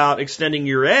about extending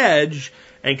your edge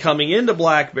and coming into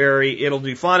blackberry, it'll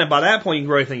do fine. And by that point, you can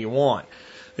grow anything you want.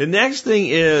 The next thing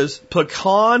is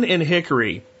pecan and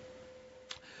hickory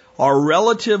are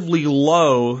relatively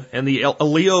low in the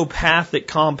allelopathic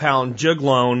compound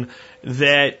juglone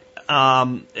that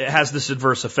has this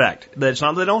adverse effect. It's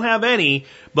not that they don't have any,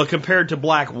 but compared to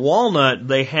black walnut,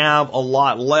 they have a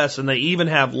lot less, and they even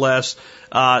have less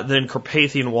than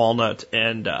Carpathian walnut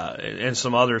and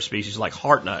some other species like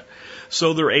heartnut.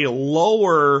 So they're a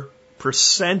lower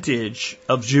percentage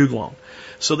of juglone.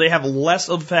 So they have less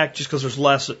effect just because there's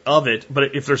less of it.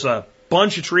 But if there's a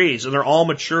bunch of trees and they're all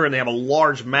mature and they have a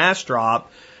large mass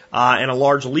drop and a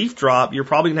large leaf drop, you're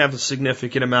probably going to have a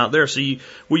significant amount there. So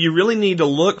what you really need to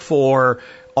look for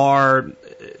are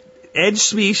edge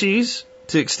species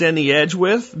to extend the edge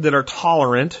with that are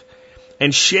tolerant,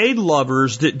 and shade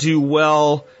lovers that do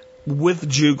well with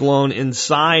juglone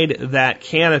inside that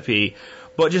canopy.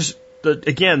 But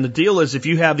again, the deal is if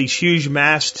you have these huge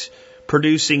mast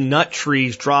producing nut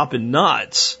trees dropping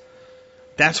nuts,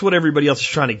 that's what everybody else is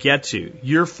trying to get to.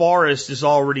 Your forest is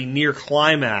already near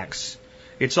climax.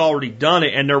 It's already done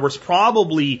it, and there was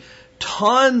probably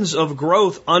tons of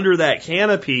growth under that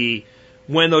canopy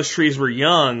when those trees were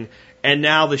young, and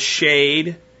now the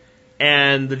shade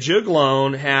and the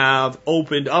juglone have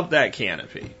opened up that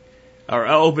canopy, or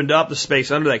opened up the space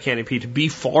under that canopy to be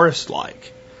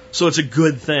forest-like. So it's a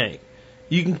good thing.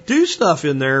 You can do stuff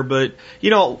in there, but,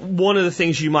 one of the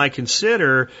things you might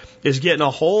consider is getting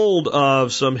a hold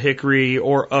of some hickory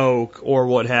or oak or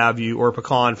what have you, or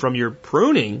pecan from your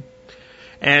pruning,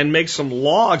 and make some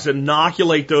logs,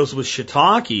 inoculate those with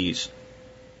shiitakes,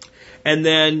 and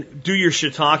then do your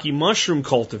shiitake mushroom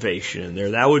cultivation in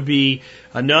there. That would be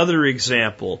another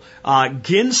example.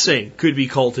 Ginseng could be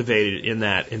cultivated in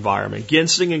that environment.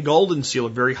 Ginseng and golden seal are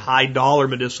very high dollar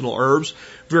medicinal herbs,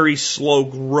 very slow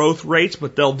growth rates,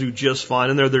 but they'll do just fine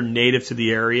in there. They're native to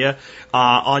the area.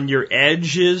 On your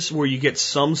edges where you get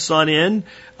some sun in,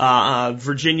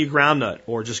 Virginia groundnut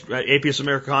or just Apios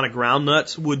americana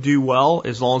groundnuts would do well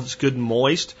as long as it's good and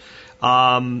moist.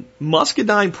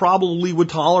 Muscadine probably would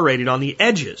tolerate it on the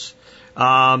edges,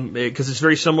 because it's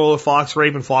very similar to fox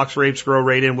rape, and fox rapes grow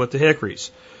right in with the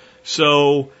hickories.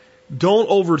 So don't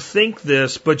overthink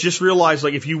this, but just realize,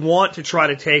 like, if you want to try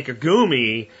to take a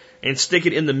gumi and stick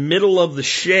it in the middle of the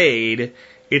shade,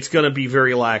 it's going to be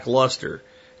very lackluster.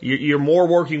 You're more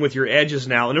working with your edges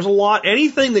now, and there's a lot,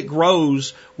 anything that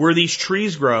grows where these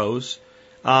trees grows,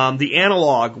 the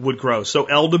analog would grow. So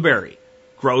elderberry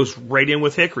grows right in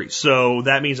with hickory. So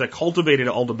that means a cultivated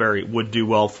elderberry would do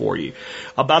well for you.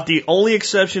 About the only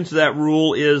exception to that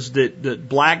rule is that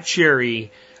black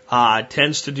cherry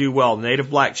tends to do well. Native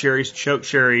black cherries, choke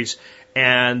cherries,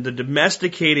 and the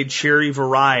domesticated cherry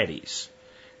varieties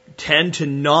tend to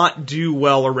not do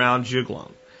well around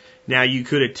juglone. Now, you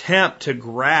could attempt to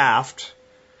graft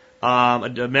a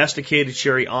domesticated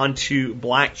cherry onto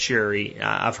black cherry.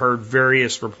 I've heard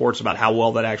various reports about how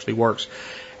well that actually works.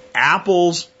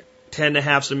 Apples tend to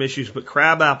have some issues, but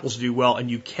crab apples do well, and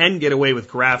you can get away with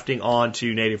grafting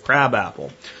onto native crab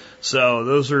apple. So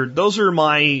those are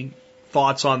my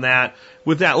thoughts on that.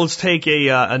 With that, let's take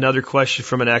another question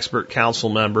from an expert council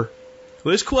member.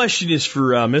 Well, this question is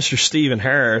for Mr. Stephen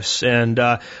Harris, and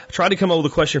I tried to come up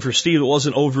with a question for Steve that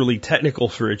wasn't overly technical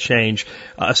for a change.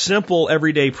 A simple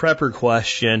everyday prepper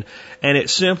question, and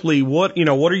it's simply what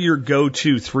are your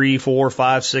go-to 3, 4,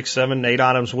 5, 6, 7, 8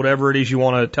 items, whatever it is you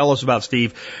want to tell us about,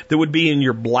 Steve, that would be in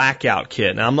your blackout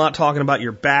kit. Now, I'm not talking about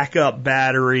your backup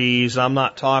batteries. I'm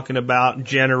not talking about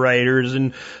generators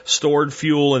and stored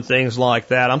fuel and things like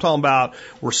that. I'm talking about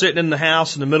we're sitting in the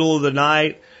house in the middle of the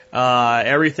night.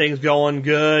 Everything's going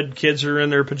good. Kids are in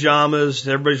their pajamas.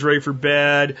 Everybody's ready for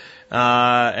bed.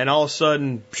 And all of a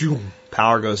sudden,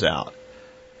 power goes out.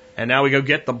 And now we go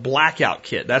get the blackout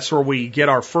kit. That's where we get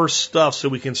our first stuff so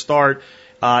we can start,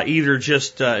 either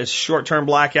just, it's short-term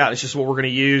blackout. It's just what we're going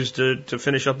to use to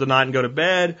finish up the night and go to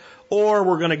bed. Or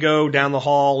we're going to go down the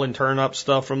hall and turn up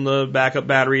stuff from the backup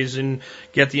batteries and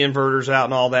get the inverters out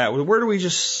and all that. Where do we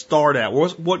just start at?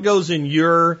 What goes in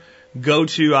your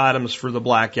go-to items for the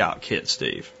blackout kit,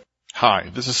 Steve? Hi,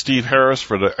 this is Steve Harris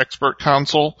for the Expert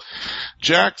Council.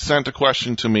 Jack sent a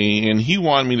question to me, and he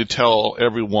wanted me to tell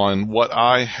everyone what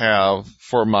I have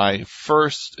for my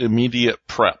first immediate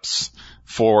preps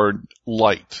for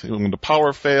light. When the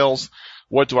power fails,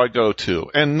 what do I go to?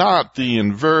 And not the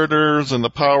inverters and the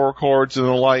power cords and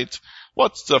the lights.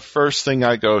 What's the first thing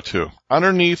I go to?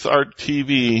 Underneath our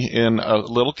TV in a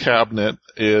little cabinet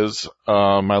is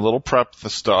my little prep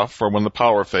stuff for when the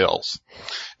power fails.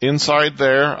 Inside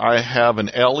there, I have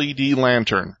an LED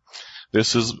lantern.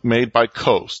 This is made by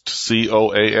Coast,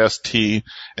 C-O-A-S-T,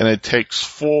 and it takes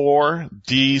 4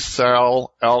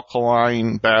 D-cell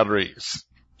alkaline batteries.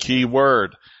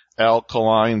 Keyword,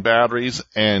 alkaline batteries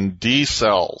and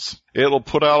D-cells. It'll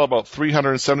put out about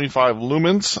 375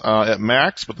 lumens at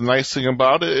max, but the nice thing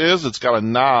about it is it's got a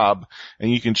knob,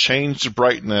 and you can change the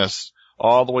brightness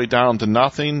all the way down to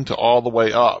nothing to all the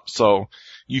way up. So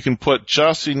you can put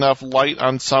just enough light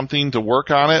on something to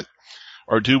work on it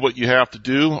or do what you have to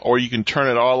do, or you can turn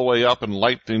it all the way up and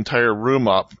light the entire room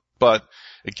up. But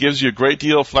it gives you a great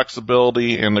deal of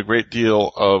flexibility and a great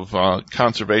deal of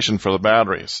conservation for the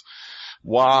batteries.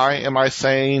 Why am I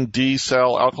saying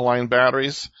D-cell alkaline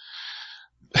batteries?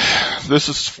 This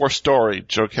is for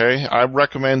storage, okay? I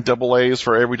recommend AA's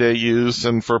for everyday use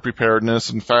and for preparedness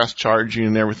and fast charging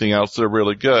and everything else. They're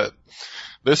really good.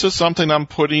 This is something I'm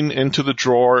putting into the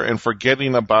drawer and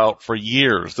forgetting about for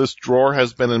years. This drawer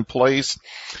has been in place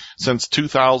since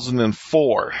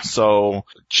 2004. So,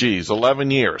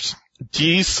 11 years.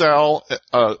 D-cell,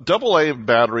 AA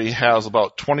battery has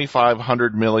about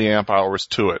 2,500 milliamp hours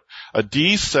to it. A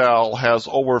D-cell has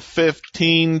over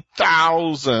 15,000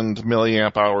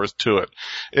 milliamp hours to it.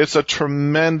 It's a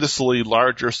tremendously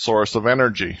larger source of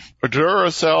energy.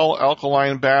 Duracell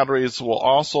alkaline batteries will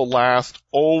also last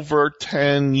over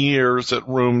 10 years at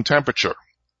room temperature.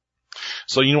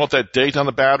 So you know what that date on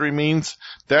the battery means?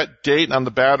 That date on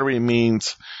the battery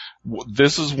means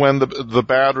this is when the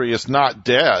battery is not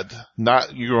dead,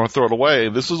 not you're going to throw it away.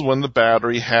 This is when the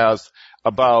battery has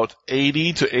about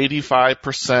 80 to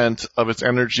 85% of its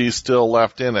energy still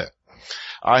left in it.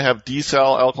 I have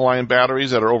D-cell alkaline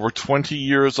batteries that are over 20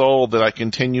 years old that I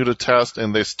continue to test,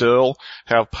 and they still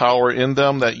have power in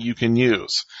them that you can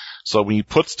use. So when you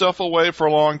put stuff away for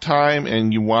a long time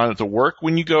and you want it to work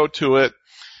when you go to it,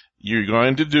 you're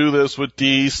going to do this with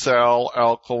D-cell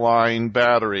alkaline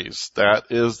batteries. That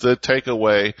is the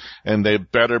takeaway, and they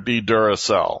better be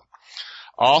Duracell.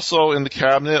 Also in the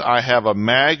cabinet, I have a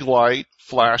Maglite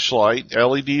flashlight,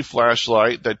 LED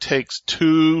flashlight, that takes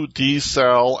 2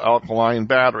 D-cell alkaline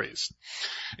batteries.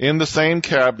 In the same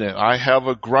cabinet, I have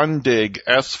a Grundig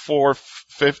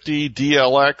S450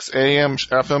 DLX AM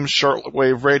FM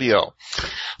shortwave radio.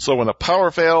 So when the power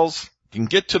fails, you can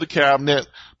get to the cabinet,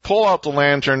 pull out the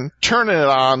lantern, turn it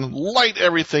on, light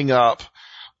everything up.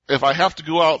 If I have to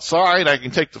go outside, I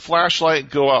can take the flashlight,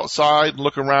 go outside,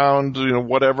 look around,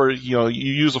 whatever, you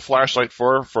use a flashlight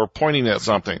for pointing at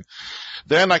something.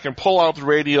 Then I can pull out the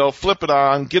radio, flip it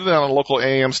on, get it on a local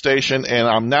AM station, and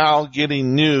I'm now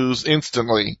getting news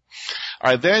instantly.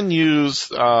 I then use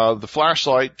the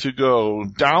flashlight to go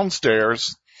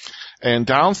downstairs, and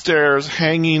downstairs,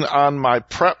 hanging on my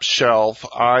prep shelf,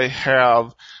 I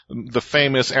have the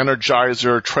famous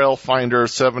Energizer Trailfinder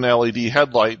 7 LED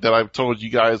headlight that I've told you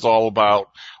guys all about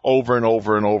over and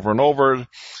over and over and over.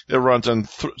 It runs on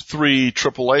 3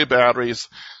 AAA batteries,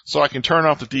 so I can turn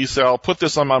off the D-cell, put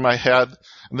this on my head,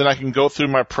 and then I can go through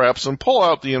my preps and pull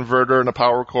out the inverter and the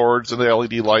power cords and the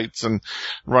LED lights and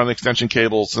run extension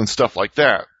cables and stuff like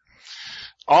that.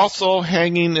 Also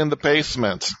hanging in the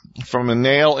basement from a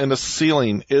nail in the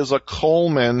ceiling is a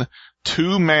Coleman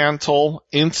 2-mantle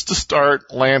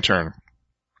Insta-Start lantern.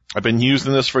 I've been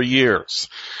using this for years.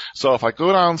 So if I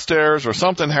go downstairs or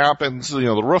something happens,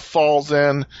 the roof falls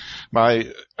in, my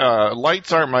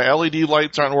my LED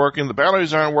lights aren't working, the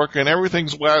batteries aren't working,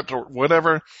 everything's wet or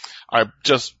whatever, I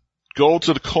just go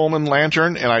to the Coleman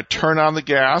lantern and I turn on the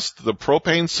gas. The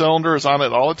propane cylinder is on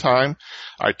it all the time.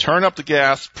 I turn up the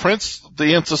gas, press the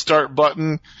Insta-Start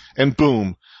button, and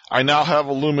boom. I now have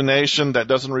illumination that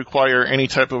doesn't require any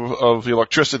type of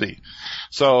electricity.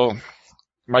 So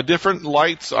my different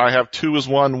lights, I have 2 is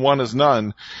 1, 1 is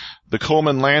none. The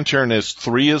Coleman lantern is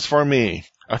 3 is for me.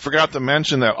 I forgot to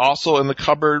mention that also in the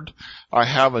cupboard, I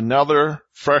have another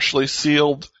freshly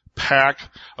sealed pack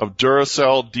of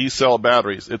Duracell D-cell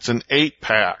batteries. It's an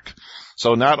 8-pack.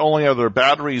 So not only are there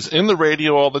batteries in the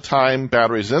radio all the time,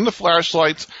 batteries in the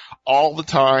flashlights all the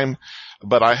time,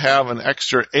 but I have an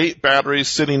extra 8 batteries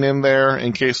sitting in there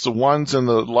in case the ones in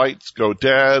the lights go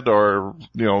dead or,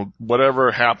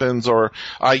 whatever happens, or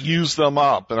I use them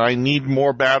up and I need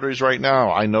more batteries right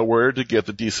now. I know where to get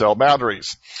the D-cell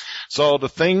batteries. So the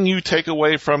thing you take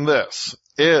away from this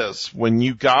is when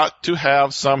you got to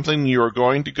have something you're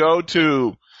going to go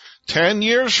to 10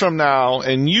 years from now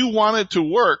and you want it to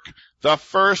work the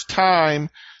first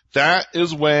time, that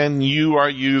is when you are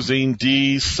using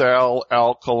D-cell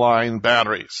alkaline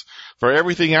batteries. For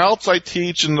everything else I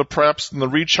teach in the preps and the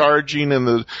recharging and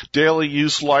the daily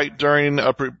use light during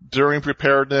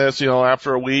preparedness,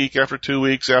 after a week, after 2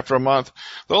 weeks, after a month,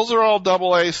 those are all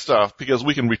AA stuff because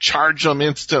we can recharge them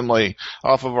instantly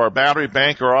off of our battery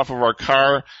bank or off of our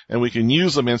car and we can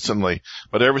use them instantly.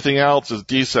 But everything else is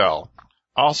D-cell.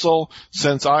 Also,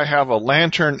 since I have a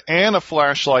lantern and a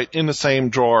flashlight in the same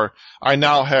drawer, I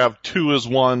now have 2 is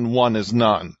 1, 1 is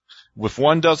none. If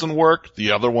one doesn't work,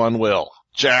 the other one will.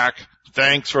 Jack,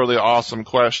 thanks for the awesome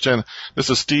question. This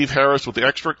is Steve Harris with the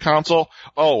Expert Council.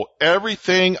 Oh,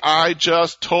 everything I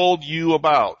just told you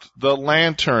about, the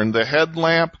lantern, the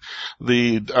headlamp,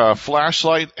 the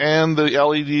flashlight, and the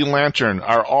LED lantern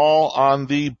are all on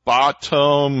the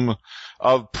bottom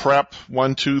of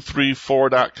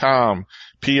prep1234.com.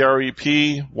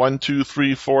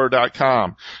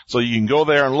 PREP1234.com. So you can go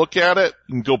there and look at it.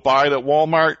 You can go buy it at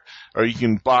Walmart, or you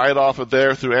can buy it off of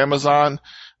there through Amazon.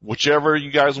 Whichever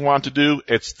you guys want to do,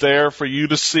 it's there for you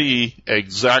to see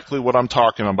exactly what I'm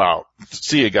talking about.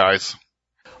 See you guys.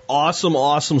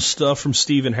 Awesome stuff from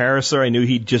Stephen Harris there. I knew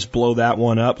he'd just blow that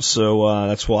one up, so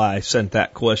that's why I sent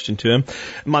that question to him.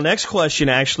 My next question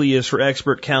actually is for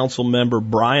Expert Council member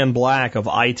Brian Black of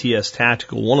ITS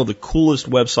Tactical, one of the coolest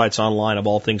websites online of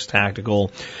all things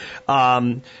tactical.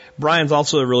 Brian's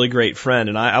also a really great friend,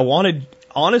 and I wanted,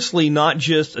 honestly, not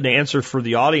just an answer for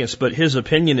the audience, but his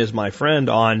opinion as my friend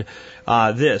on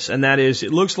this, and that is,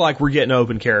 it looks like we're getting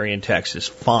open carry in Texas,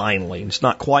 finally. It's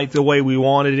not quite the way we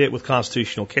wanted it with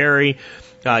constitutional carry.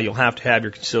 You'll have to have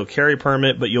your concealed carry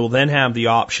permit, but you'll then have the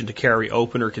option to carry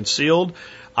open or concealed.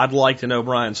 I'd like to know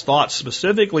Brian's thoughts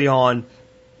specifically on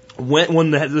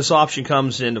when this option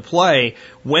comes into play,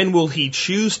 when will he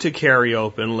choose to carry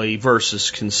openly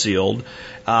versus concealed?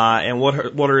 And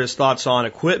what are his thoughts on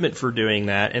equipment for doing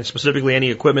that, and specifically any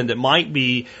equipment that might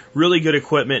be really good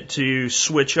equipment to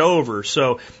switch over.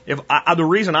 So the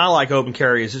reason I like open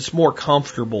carry is it's more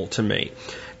comfortable to me.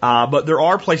 But there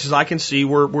are places I can see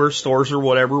where stores or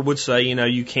whatever would say,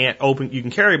 you can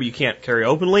carry, but you can't carry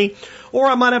openly. Or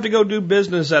I might have to go do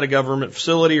business at a government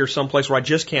facility or someplace where I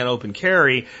just can't open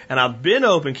carry. And I've been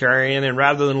open carrying, and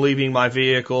rather than leaving my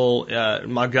vehicle,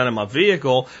 my gun in my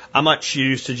vehicle, I might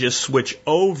choose to just switch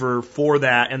over for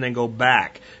that and then go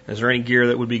back. Is there any gear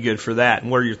that would be good for that?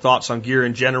 And what are your thoughts on gear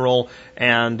in general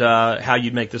and how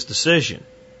you'd make this decision?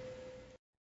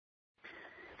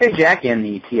 Hey, Jack and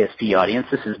the TSP audience.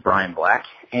 This is Brian Black,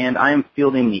 and I am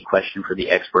fielding the question for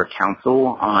the Expert Council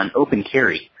on open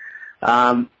carry.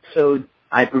 So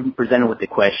I've been presented with the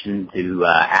question to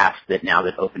ask that now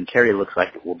that open carry looks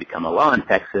like it will become a law in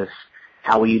Texas,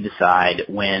 how will you decide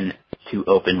when to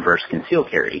open versus conceal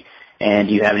carry? And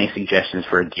do you have any suggestions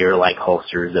for gear like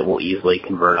holsters that will easily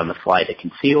convert on the fly to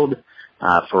concealed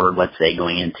for, let's say,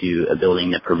 going into a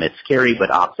building that permits carry but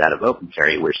opts out of open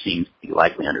carry, which seems to be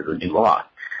likely under the new law.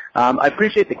 I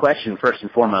appreciate the question, first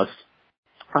and foremost.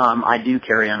 I do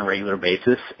carry on a regular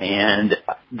basis, and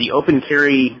the open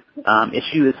carry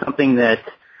issue is something that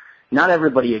not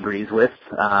everybody agrees with.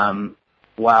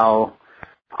 While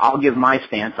I'll give my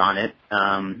stance on it,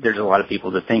 there's a lot of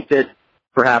people that think that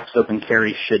perhaps open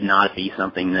carry should not be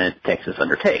something that Texas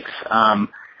undertakes.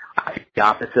 I think the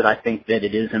opposite. I think that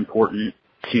it is important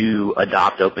to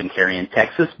adopt open carry in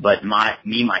Texas, but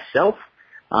myself,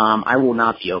 I will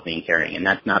not be open carrying, and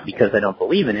that's not because I don't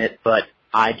believe in it, but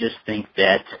I just think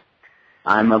that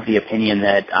I'm of the opinion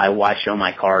that why show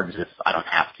my cards if I don't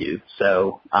have to.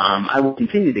 So I will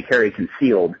continue to carry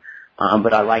concealed,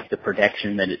 but I like the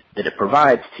protection that it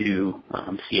provides to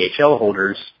CHL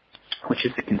holders, which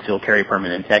is the concealed carry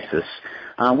permit in Texas,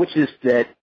 which is that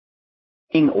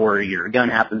or your gun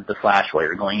happens to flash while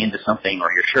you're going into something,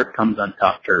 or your shirt comes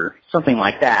untucked or something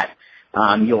like that,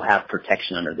 you'll have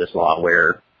protection under this law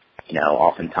where,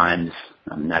 oftentimes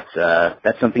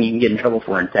that's something you can get in trouble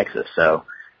for in Texas. So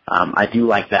I do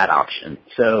like that option.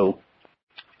 So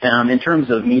in terms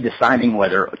of me deciding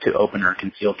whether to open or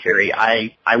conceal carry,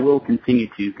 I will continue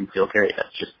to conceal carry.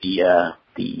 That's just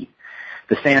the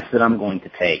stance that I'm going to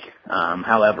take.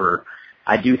 However,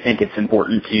 I do think it's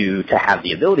important to have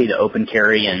the ability to open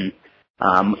carry, and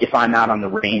if I'm out on the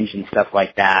range and stuff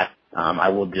like that, I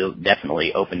will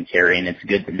definitely open carry, and it's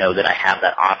good to know that I have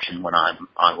that option when I'm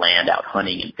on land out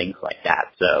hunting and things like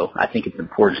that. So I think it's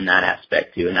important in that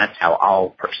aspect too, and that's how I'll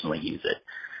personally use it.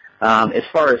 As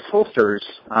far as holsters,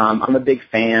 I'm a big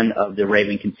fan of the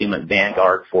Raven Concealment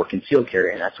Vanguard for concealed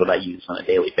carry, and that's what I use on a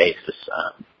daily basis.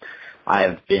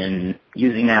 I've been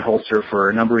using that holster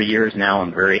for a number of years now.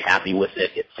 I'm very happy with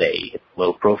it. It's a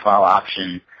low-profile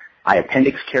option. I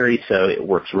appendix carry, so it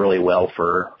works really well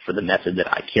for the method that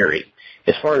I carry.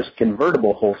 As far as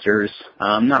convertible holsters,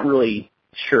 I'm not really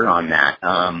sure on that.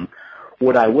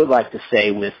 What I would like to say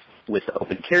with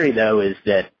open carry, though, is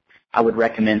that I would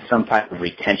recommend some type of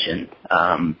retention.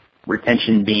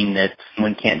 Retention being that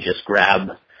someone can't just grab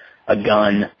a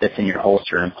gun that's in your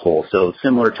holster and pull. So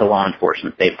similar to law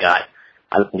enforcement, they've got,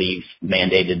 I believe,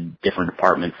 different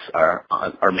departments are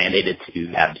mandated to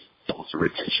have holster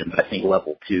retention, but I think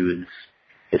level 2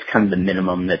 is kind of the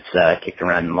minimum that's kicked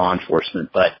around in law enforcement.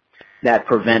 But that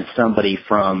prevents somebody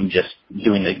from just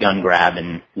doing the gun grab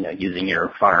and using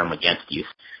your firearm against you.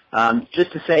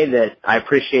 Just to say that I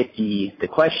appreciate the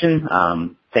question.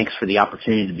 Thanks for the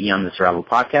opportunity to be on the Survival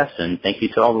Podcast, and thank you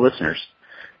to all the listeners.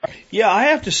 Yeah, I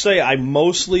have to say I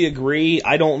mostly agree.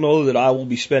 I don't know that I will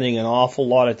be spending an awful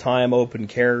lot of time open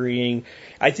carrying.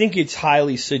 I think it's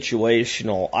highly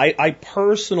situational. I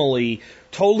personally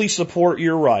totally support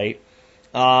your right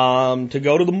to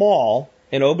go to the mall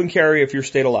and open carry if your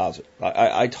state allows it.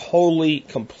 I totally,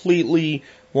 completely,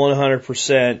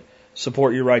 100%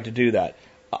 support your right to do that.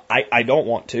 I don't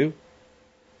want to.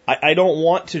 I don't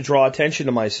want to draw attention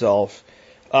to myself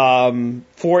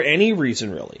for any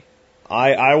reason, really.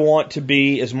 I want to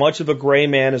be as much of a gray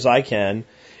man as I can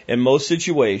in most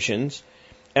situations,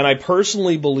 and I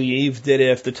personally believe that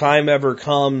if the time ever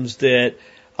comes that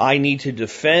I need to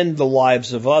defend the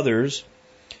lives of others,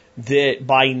 that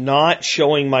by not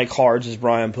showing my cards, as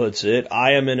Brian puts it,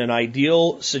 I am in an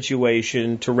ideal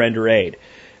situation to render aid.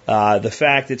 The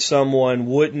fact that someone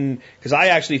wouldn't, because I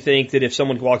actually think that if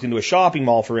someone walked into a shopping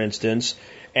mall, for instance,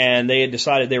 and they had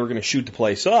decided they were going to shoot the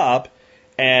place up,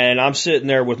 and I'm sitting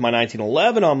there with my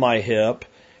 1911 on my hip,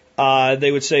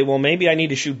 they would say, well, maybe I need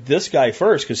to shoot this guy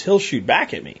first because he'll shoot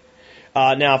back at me.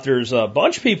 Now, if there's a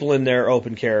bunch of people in there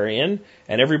open carrying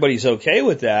and everybody's okay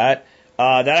with that,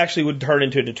 that actually would turn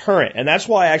into a deterrent. And that's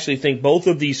why I actually think both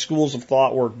of these schools of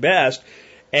thought work best.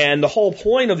 And the whole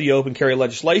point of the open carry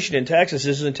legislation in Texas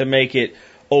isn't to make it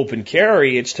open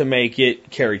carry, it's to make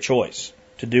it carry choice,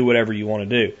 to do whatever you want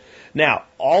to do. Now,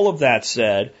 all of that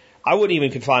said, I wouldn't even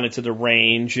confine it to the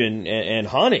range and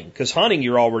hunting, because hunting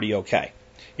you're already okay.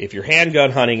 If you're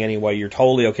handgun hunting anyway, you're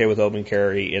totally okay with open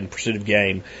carry in pursuit of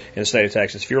game in the state of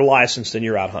Texas. If you're licensed, then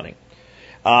you're out hunting.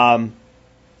 But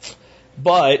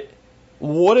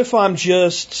what if I'm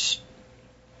just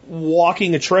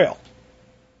walking a trail?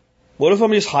 What if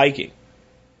I'm just hiking,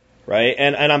 right?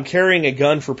 And I'm carrying a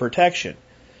gun for protection.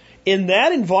 In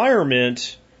that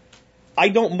environment, I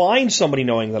don't mind somebody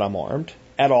knowing that I'm armed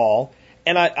at all.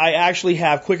 And I actually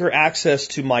have quicker access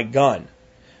to my gun.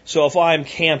 So if I'm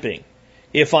camping,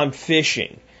 if I'm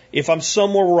fishing, if I'm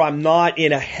somewhere where I'm not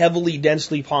in a heavily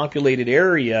densely populated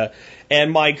area,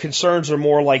 and my concerns are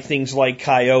more like things like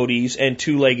coyotes and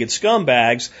two-legged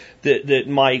scumbags that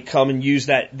might come and use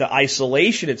the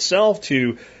isolation itself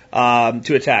to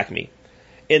attack me.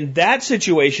 In that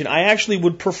situation, I actually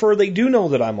would prefer they do know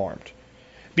that I'm armed.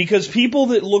 Because people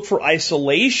that look for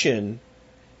isolation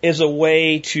as a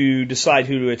way to decide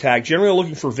who to attack generally are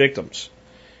looking for victims.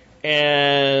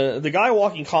 And the guy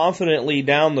walking confidently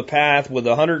down the path with a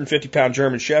 150-pound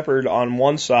German Shepherd on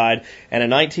one side and a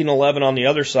 1911 on the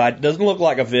other side doesn't look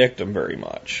like a victim very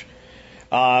much.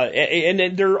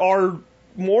 And there are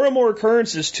more and more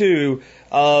occurrences, too,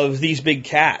 of these big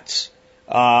cats.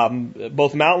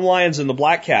 Both mountain lions and the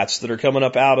black cats that are coming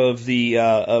up out of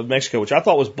of Mexico, which I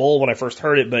thought was bull when I first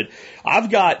heard it, but I've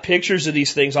got pictures of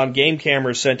these things on game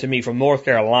cameras sent to me from North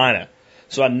Carolina,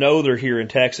 so I know they're here in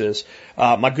Texas.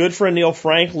 My good friend Neil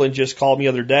Franklin just called me the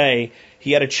other day.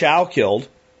 He had a chow killed.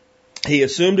 He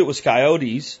assumed it was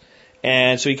coyotes,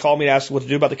 and so he called me to ask what to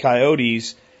do about the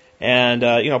coyotes. And,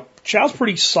 Chow's a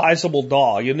pretty sizable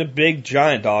dog, isn't a big,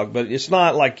 giant dog, but it's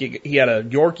not like he had a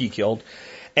Yorkie killed.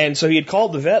 And so he had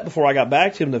called the vet before I got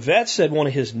back to him. The vet said one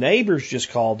of his neighbors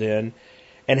just called in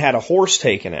and had a horse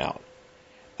taken out.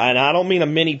 And I don't mean a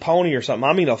mini pony or something.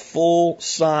 I mean a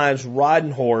full-size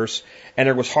riding horse, and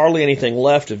there was hardly anything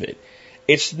left of it.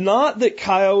 It's not that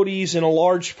coyotes in a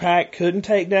large pack couldn't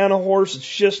take down a horse. It's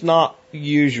just not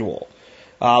usual.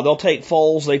 They'll take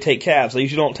foals, they take calves. They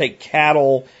usually don't take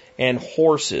cattle and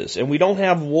horses. And we don't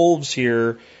have wolves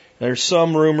here. There's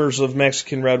some rumors of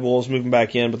Mexican red wolves moving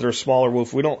back in, but they're a smaller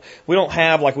wolf. We don't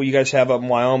have like what you guys have up in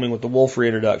Wyoming with the wolf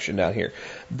reintroduction down here.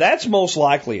 That's most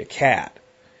likely a cat.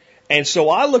 And so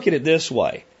I look at it this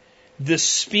way. The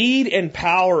speed and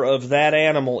power of that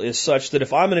animal is such that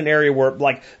if I'm in an area where,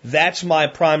 like, that's my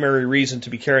primary reason to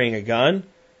be carrying a gun,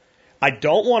 I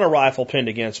don't want a rifle pinned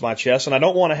against my chest, and I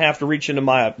don't want to have to reach into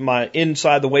my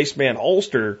inside the waistband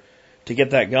holster to get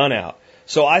that gun out.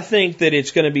 So I think that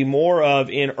it's going to be more of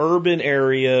in urban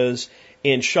areas,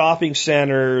 in shopping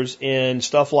centers, in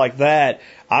stuff like that,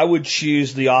 I would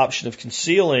choose the option of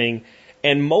concealing.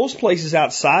 And most places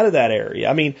outside of that area,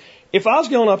 I mean, if I was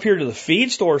going up here to the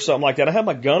feed store or something like that, I had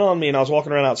my gun on me and I was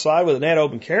walking around outside with it and had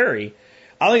open carry,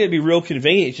 I think it'd be real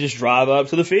convenient to just drive up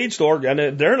to the feed store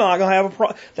and they're not going to have a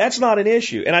problem. That's not an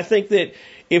issue. And I think that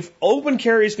if open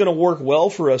carry is going to work well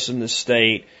for us in this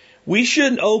state, we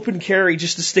shouldn't open carry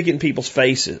just to stick it in people's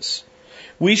faces.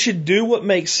 We should do what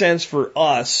makes sense for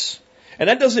us. And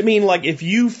that doesn't mean like if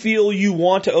you feel you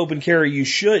want to open carry, you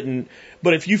shouldn't.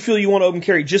 But if you feel you want to open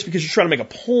carry just because you're trying to make a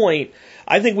point,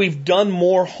 I think we've done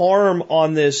more harm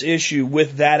on this issue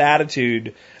with that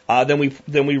attitude than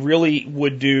we really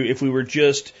would do if we were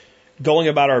just going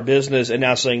about our business and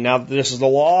now saying, now this is the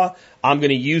law, I'm going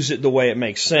to use it the way it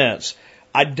makes sense.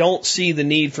 I don't see the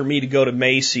need for me to go to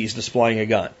Macy's displaying a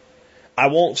gun. I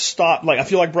won't stop, I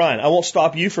feel like Brian, I won't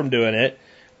stop you from doing it,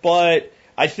 but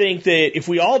I think that if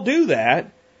we all do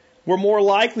that, we're more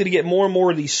likely to get more and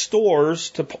more of these stores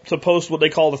to post what they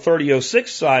call the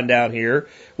 3006 sign down here,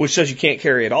 which says you can't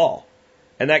carry at all.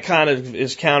 And that kind of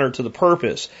is counter to the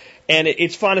purpose. And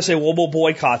it's fine to say, well, we'll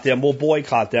boycott them.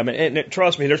 And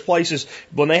trust me, there's places,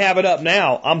 when they have it up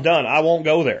now, I'm done. I won't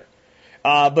go there.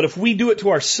 But if we do it to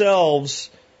ourselves,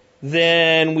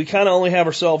 then we kind of only have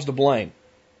ourselves to blame.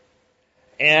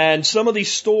 And some of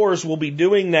these stores will be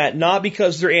doing that not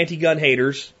because they're anti-gun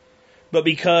haters, but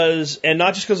because, and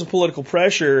not just because of political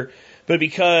pressure, but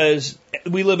because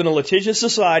we live in a litigious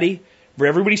society where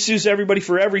everybody sues everybody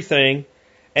for everything,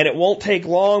 and it won't take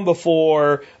long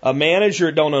before a manager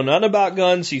that don't know nothing about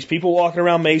guns sees people walking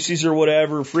around Macy's or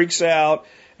whatever, freaks out,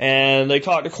 and they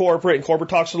talk to corporate, and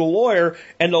corporate talks to the lawyer,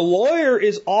 and the lawyer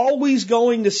is always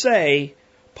going to say,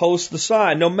 post the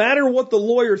sign. No matter what the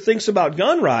lawyer thinks about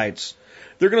gun rights,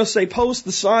 they're going to say post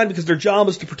the sign because their job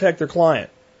is to protect their client.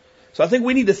 So I think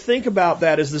we need to think about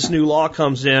that as this new law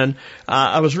comes in.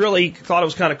 I thought it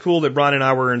was kind of cool that Brian and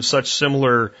I were in such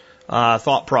similar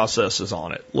thought processes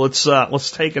on it. Let's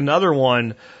take another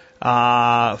one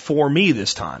for me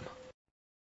this time.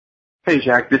 Hey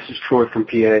Jack, this is Troy from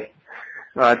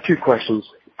PA. Two questions.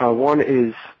 One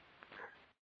is,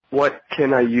 what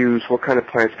kind of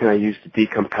plants can I use to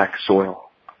decompact soil?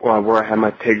 Where I had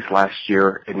my pigs last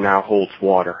year, it now holds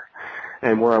water.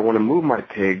 And where I want to move my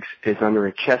pigs is under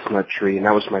a chestnut tree, and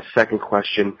that was my second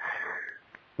question.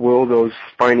 Will those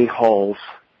spiny hulls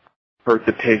hurt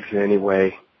the pigs in any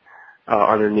way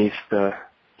underneath the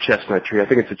chestnut tree? I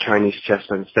think it's a Chinese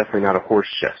chestnut. It's definitely not a horse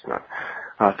chestnut.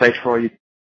 Thanks for all you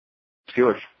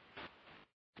Steelers.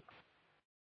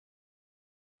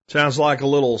 Sounds like a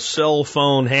little cell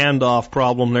phone handoff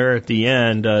problem there at the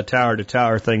end, tower to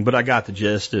tower thing, but I got the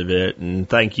gist of it, and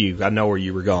thank you. I know where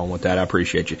you were going with that. I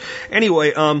appreciate you.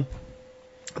 Anyway,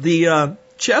 the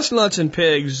chestnuts and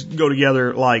pigs go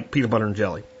together like peanut butter and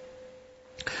jelly.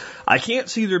 I can't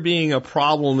see there being a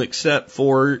problem except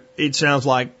for it sounds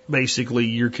like basically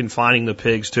you're confining the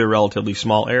pigs to a relatively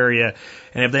small area.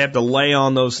 And if they have to lay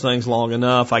on those things long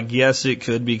enough, I guess it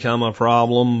could become a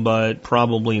problem, but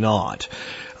probably not.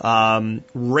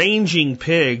 Ranging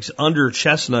pigs under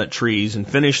chestnut trees and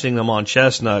finishing them on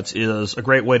chestnuts is a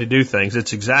great way to do things.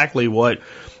 It's exactly what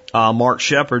Mark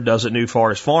Shepard does at New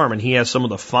Forest Farm, and he has some of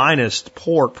the finest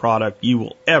pork product you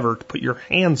will ever put your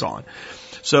hands on.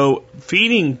 So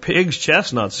feeding pigs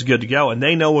chestnuts is good to go, and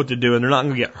they know what to do, and they're not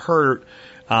going to get hurt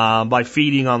by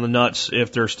feeding on the nuts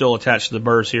if they're still attached to the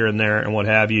burrs here and there and what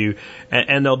have you,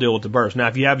 and they'll deal with the burrs. Now,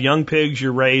 if you have young pigs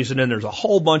you're raising and there's a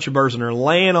whole bunch of burrs and they're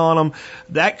laying on them,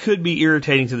 that could be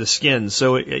irritating to the skin.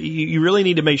 So you really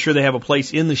need to make sure they have a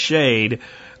place in the shade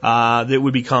that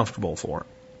would be comfortable for them.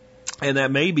 And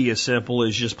that may be as simple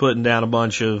as just putting down a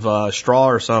bunch of straw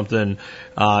or something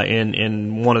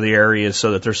in one of the areas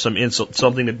so that there's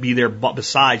something to be there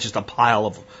besides just a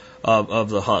pile of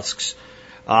the husks.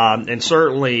 And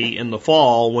certainly in the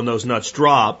fall, when those nuts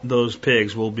drop, those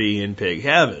pigs will be in pig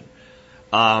heaven.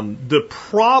 The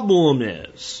problem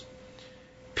is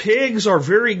pigs are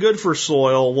very good for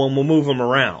soil when we move them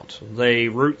around. They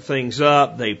root things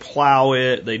up, they plow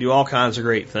it, they do all kinds of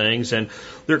great things, and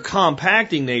their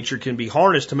compacting nature can be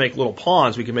harnessed to make little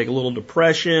ponds. We can make a little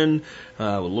depression with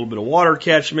a little bit of water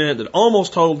catchment that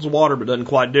almost holds the water but doesn't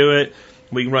quite do it.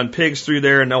 We can run pigs through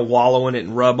there and they'll wallow in it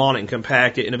and rub on it and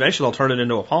compact it, and eventually they'll turn it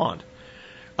into a pond.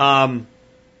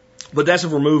 But that's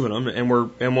if we're moving them, and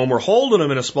when we're holding them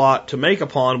in a spot to make a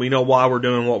pond, we know why we're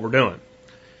doing what we're doing.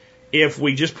 If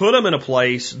we just put them in a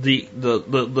place,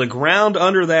 the ground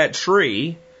under that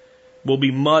tree will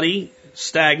be muddy,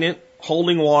 stagnant,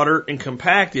 holding water, and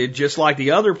compacted, just like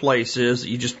the other places that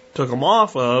you just took them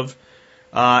off of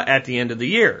at the end of the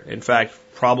year. In fact,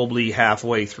 probably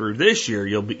halfway through this year,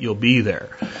 you'll be there.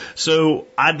 So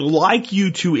I'd like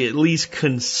you to at least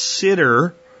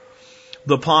consider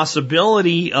the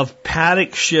possibility of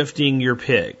paddock shifting your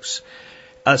pigs,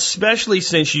 especially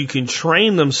since you can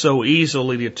train them so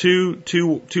easily to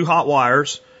two hot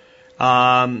wires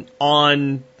on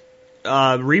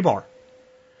rebar.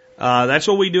 That's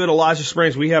what we do at Elijah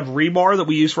Springs. We have rebar that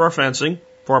we use for our fencing,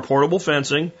 for our portable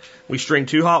fencing. We string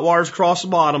 2 hot wires across the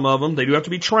bottom of them. They do have to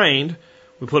be trained.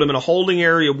 We put them in a holding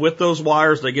area with those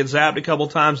wires. They get zapped a couple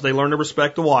times. They learn to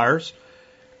respect the wires.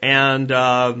 And,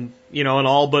 in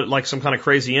all but like some kind of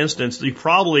crazy instance, you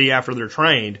probably, after they're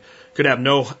trained, could have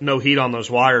no heat on those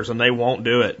wires, and they won't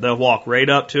do it. They'll walk right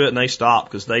up to it and they stop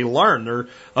because they learn. They're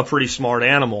a pretty smart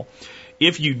animal.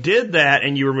 If you did that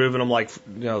and you were moving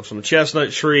them from the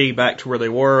chestnut tree back to where they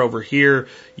were over here,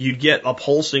 you'd get a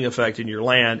pulsing effect in your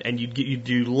land, and you'd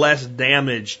do less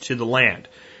damage to the land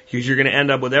because you're going to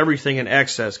end up with everything in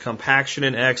excess, compaction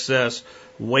in excess,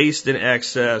 waste in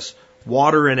excess,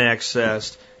 water in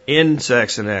excess,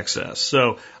 insects in excess.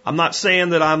 So I'm not saying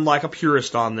that I'm like a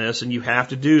purist on this and you have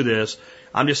to do this.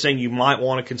 I'm just saying you might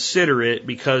want to consider it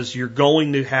because you're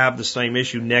going to have the same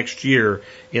issue next year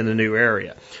in the new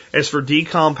area. As for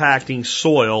decompacting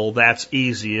soil, that's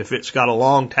easy. If it's got a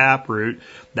long taproot,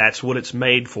 that's what it's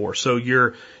made for. So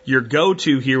your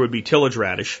go-to here would be tillage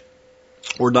radish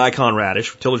or daikon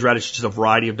radish. Tillage radish is just a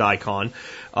variety of daikon.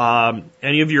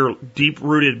 Any of your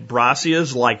deep-rooted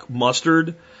brassicas like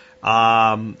mustard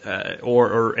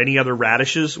or any other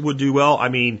radishes would do well. I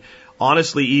mean,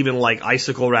 honestly, even like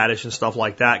icicle radish and stuff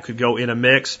like that could go in a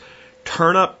mix.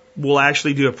 Turnip will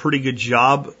actually do a pretty good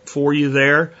job for you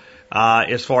there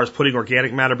as far as putting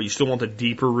organic matter, but you still want the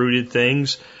deeper rooted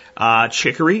things.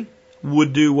 Chicory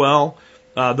would do well.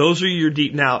 Those are your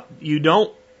deep. Now, you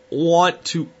don't want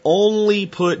to only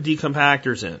put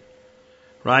decompactors in,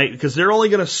 right? Because they're only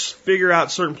going to figure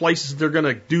out certain places that they're going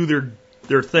to do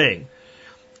their thing.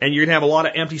 And you're going to have a lot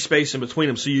of empty space in between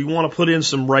them. So you want to put in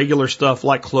some regular stuff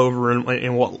like clover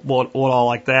and what all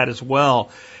like that as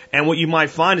well. And what you might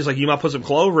find is like you might put some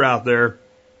clover out there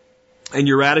and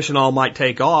your radish and all might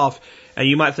take off. And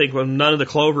you might think, well, none of the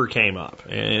clover came up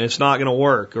and it's not going to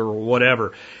work or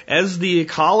whatever. As the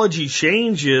ecology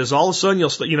changes, all of a sudden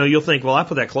you'll think, well, I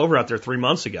put that clover out there 3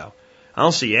 months ago. I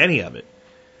don't see any of it.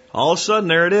 All of a sudden,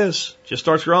 there it is. Just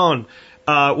starts growing.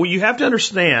 What you have to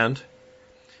understand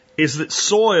is that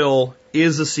soil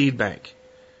is a seed bank.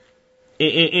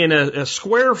 In a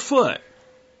square foot,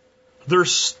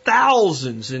 there's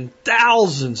thousands and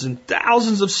thousands and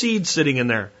thousands of seeds sitting in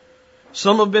there.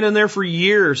 Some have been in there for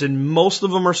years, and most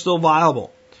of them are still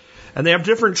viable. And they have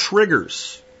different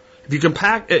triggers. If you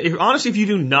compact, honestly, if you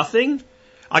do nothing,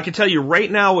 I can tell you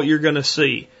right now what you're going to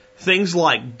see. Things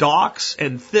like docks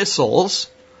and thistles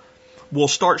will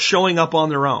start showing up on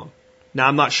their own. Now,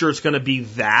 I'm not sure it's going to be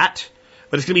that,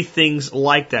 But it's going to be things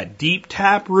like that. Deep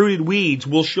tap-rooted weeds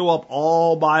will show up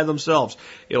all by themselves.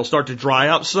 It'll start to dry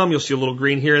up some. You'll see a little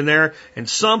green here and there. And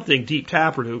something deep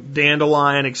tap-rooted,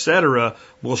 dandelion, etc.,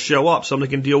 will show up. Something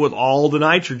can deal with all the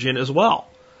nitrogen as well.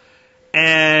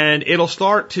 And it'll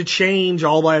start to change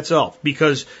all by itself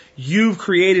because you've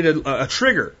created a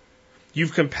trigger.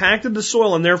 You've compacted the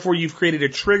soil, and therefore you've created a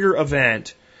trigger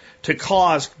event to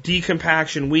cause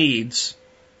decompaction weeds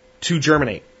to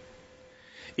germinate.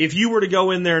 If you were to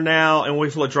go in there now and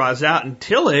wait till it dries out and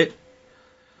till it,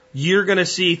 you're going to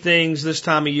see things this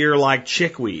time of year like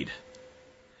chickweed,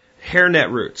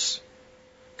 hairnet roots,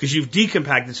 because you've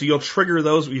decompacted, so you'll trigger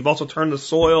those. You've also turned the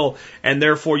soil, and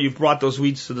therefore you've brought those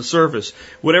weeds to the surface.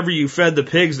 Whatever you fed the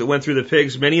pigs that went through the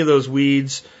pigs, many of those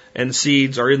weeds and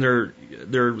seeds are in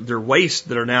their waste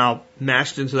that are now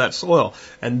mashed into that soil,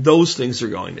 and those things are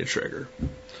going to trigger.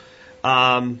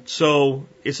 So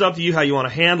it's up to you how you want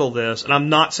to handle this, and I'm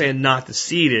not saying not to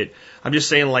seed it. I'm just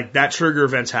saying like that trigger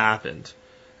event's happened.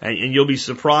 And you'll be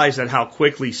surprised at how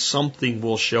quickly something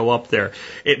will show up there.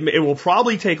 It will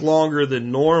probably take longer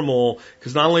than normal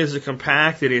because not only is it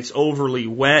compacted, it's overly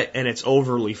wet and it's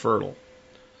overly fertile.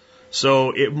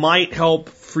 So it might help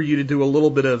for you to do a little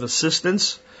bit of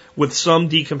assistance with some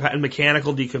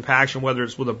mechanical decompaction, whether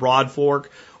it's with a broad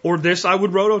fork or this. I would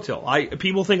rototill.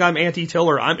 People think I'm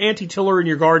anti-tiller. I'm anti-tiller in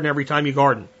your garden every time you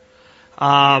garden.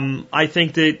 I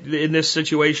think that in this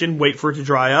situation, wait for it to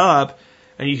dry up.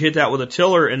 And you hit that with a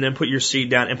tiller and then put your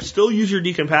seed down and still use your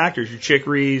decompactors, your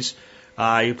chicories,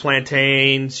 your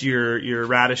plantains, your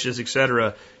radishes,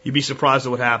 etc. You'd be surprised at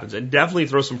what happens. And definitely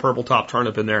throw some purple top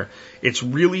turnip in there. It's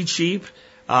really cheap.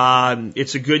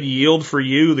 It's a good yield for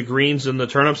you, the greens and the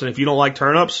turnips. And if you don't like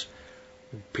turnips,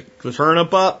 pick the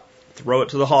turnip up, throw it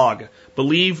to the hog. But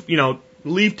leave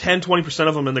 10-20%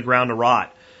 of them in the ground to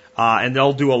rot. And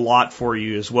they'll do a lot for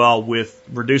you as well with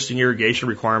reducing irrigation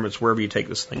requirements wherever you take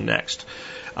this thing next.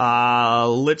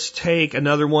 Let's take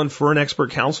another one for an expert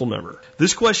council member.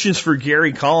 This question is for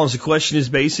Gary Collins. The question is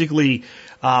basically,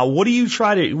 what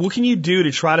can you do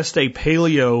to try to stay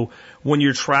paleo when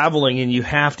you're traveling and you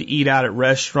have to eat out at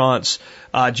restaurants,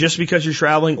 just because you're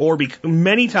traveling or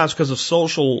many times because of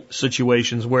social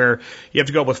situations where you have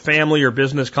to go with family or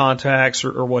business contacts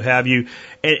or what have you,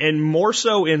 and more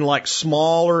so in like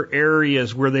smaller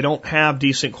areas where they don't have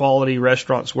decent quality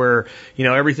restaurants where,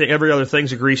 every other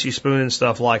thing's a greasy spoon and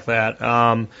stuff like that.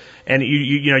 And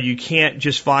you can't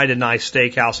just find a nice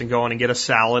steakhouse and go in and get a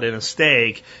salad and a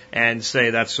steak and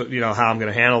say that's, how I'm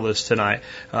going to handle this tonight.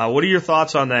 What are your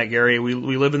thoughts on that, Gary? We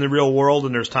live in the real world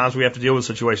and there's times we have to deal with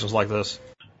situations like this.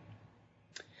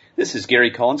 This is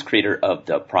Gary Collins, creator of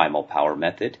the Primal Power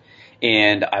Method,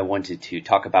 and I wanted to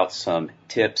talk about some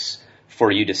tips for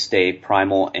you to stay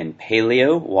primal and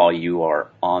paleo while you are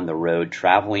on the road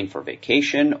traveling for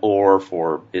vacation or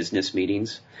for business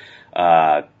meetings.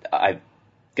 I've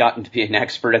gotten to be an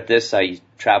expert at this. I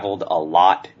traveled a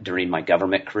lot during my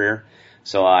government career,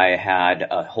 so I had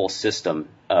a whole system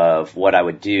of what I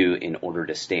would do in order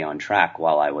to stay on track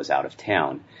while I was out of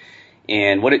town.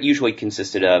 And what it usually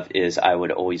consisted of is I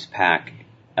would always pack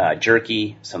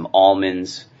jerky, some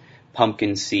almonds,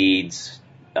 pumpkin seeds,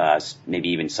 maybe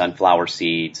even sunflower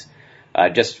seeds,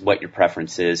 just what your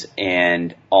preference is,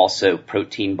 and also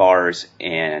protein bars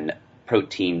and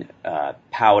protein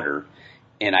powder.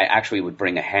 And I actually would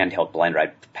bring a handheld blender.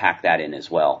 I'd pack that in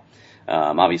as well.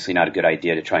 Obviously not a good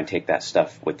idea to try and take that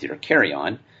stuff with your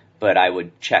carry-on, but I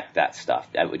would check that stuff.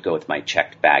 I would go with my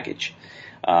checked baggage.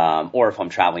 Or if I'm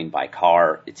traveling by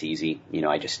car, it's easy.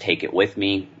 I just take it with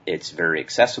me. It's very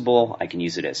accessible. I can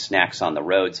use it as snacks on the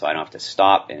road, so I don't have to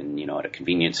stop and, at a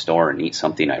convenience store and eat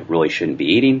something I really shouldn't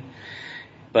be eating.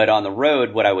 But on the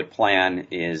road, what I would plan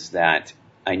is that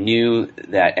I knew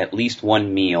that at least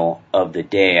one meal of the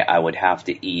day I would have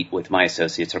to eat with my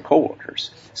associates or coworkers.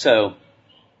 So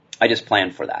I just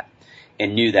planned for that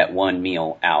and knew that one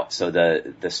meal out. So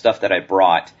the stuff that I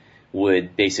brought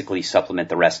would basically supplement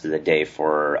the rest of the day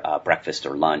for breakfast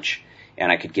or lunch,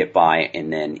 and I could get by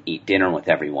and then eat dinner with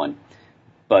everyone.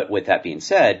 But with that being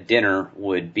said, dinner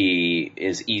would be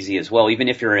as easy as well. Even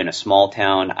if you're in a small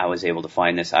town, I was able to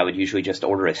find this. I would usually just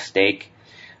order a steak,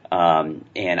 and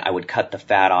I would cut the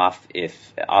fat off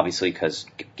obviously, because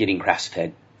getting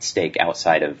grass-fed steak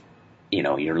outside of,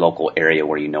 your local area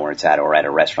where where it's at or at a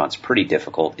restaurant's pretty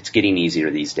difficult. It's getting easier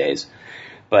these days.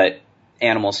 But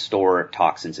animals store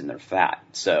toxins in their fat.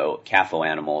 So CAFO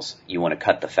animals, you want to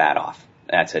cut the fat off.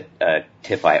 That's a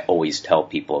tip I always tell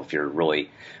people if you're really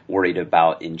worried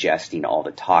about ingesting all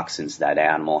the toxins that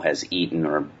animal has eaten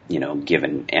or,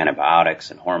 given antibiotics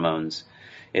and hormones.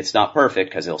 It's not perfect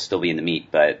because it'll still be in the meat,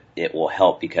 but it will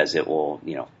help because it will,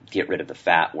 get rid of the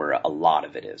fat where a lot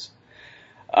of it is.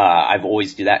 I've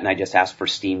always do that, and I just ask for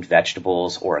steamed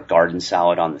vegetables or a garden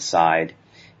salad on the side,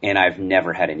 and I've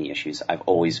never had any issues. I've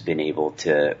always been able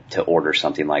to order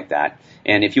something like that.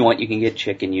 And if you want, you can get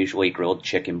chicken, usually grilled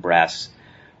chicken breasts,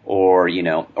 or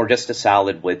just a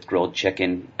salad with grilled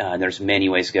chicken. There's many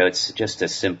ways to go. It's just a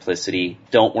simplicity.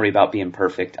 Don't worry about being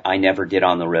perfect. I never did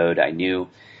on the road. I knew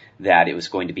that it was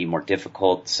going to be more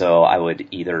difficult, so I would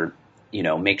either,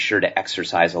 make sure to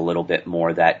exercise a little bit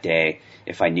more that day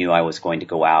if I knew I was going to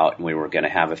go out and we were going to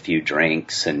have a few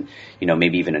drinks and,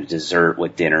 maybe even a dessert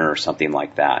with dinner or something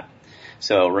like that.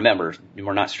 So remember,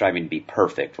 we're not striving to be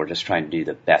perfect. We're just trying to do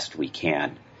the best we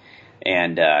can.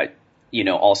 And,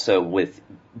 also with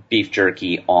beef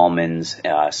jerky, almonds,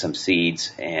 some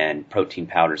seeds, and protein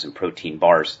powders and protein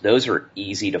bars, those are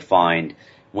easy to find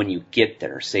when you get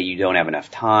there. Say you don't have enough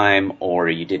time, or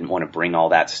you didn't want to bring all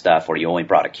that stuff, or you only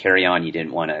brought a carry-on, you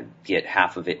didn't want to get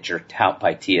half of it jerked out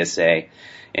by TSA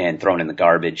and thrown in the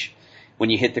garbage. When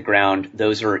you hit the ground,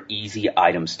 those are easy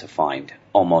items to find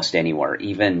almost anywhere.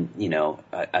 Even,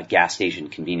 a gas station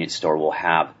convenience store will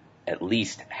have at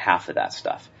least half of that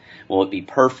stuff. Will it be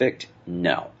perfect?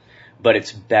 No. But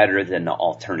it's better than the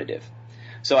alternative.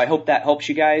 So I hope that helps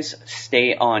you guys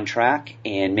stay on track,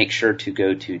 and make sure to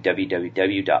go to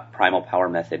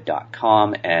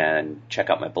www.primalpowermethod.com and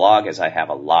check out my blog, as I have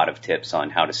a lot of tips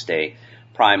on how to stay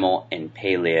primal and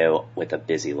paleo with a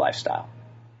busy lifestyle.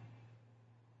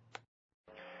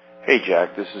 Hey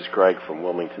Jack, this is Greg from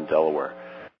Wilmington, Delaware.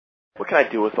 What can I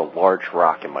do with a large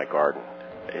rock in my garden?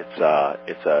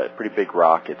 It's a pretty big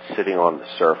rock. It's sitting on the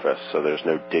surface, so there's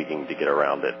no digging to get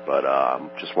around it. But I'm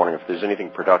just wondering if there's anything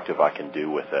productive I can do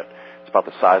with it. It's about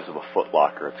the size of a foot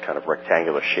locker. It's kind of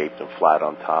rectangular shaped and flat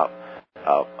on top.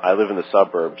 I live in the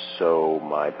suburbs, so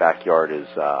my backyard is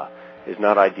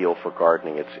not ideal for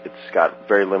gardening. It's got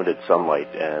very limited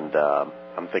sunlight, and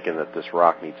I'm thinking that this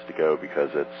rock needs to go because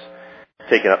it's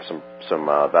taking up some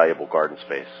valuable garden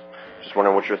space. Just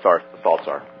wondering what your thoughts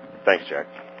are. Thanks, Jack.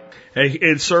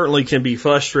 It certainly can be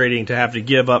frustrating to have to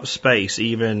give up space,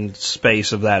 even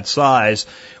space of that size,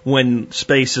 when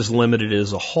space is limited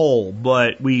as a whole,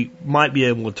 but we might be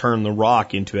able to turn the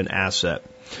rock into an asset.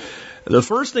 The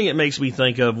first thing it makes me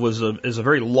think of is a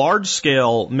very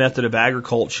large-scale method of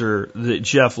agriculture that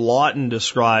Jeff Lawton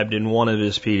described in one of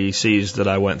his PDCs that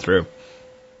I went through.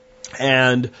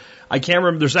 And I can't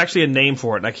remember, there's actually a name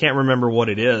for it, and I can't remember what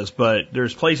it is, but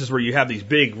there's places where you have these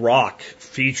big rock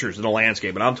features in the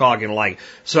landscape, and I'm talking like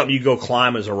something you go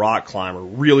climb as a rock climber,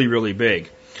 really, really big.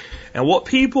 And what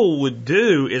people would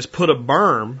do is put a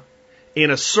berm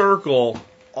in a circle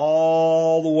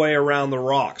all the way around the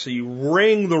rock. So you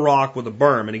ring the rock with a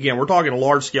berm, and again, we're talking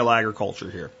large-scale agriculture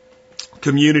here,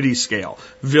 community scale,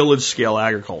 village scale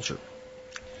agriculture.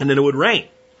 And then it would rain.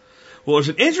 Well, there's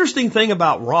an interesting thing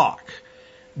about rock.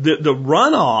 The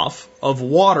runoff of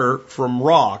water from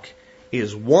rock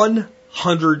is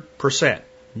 100%.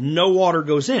 No water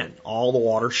goes in. All the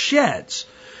water sheds.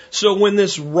 So when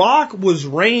this rock was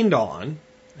rained on,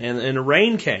 and the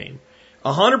rain came,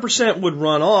 100% would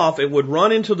run off, it would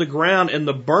run into the ground, and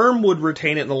the berm would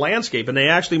retain it in the landscape. And they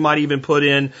actually might even put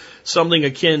in something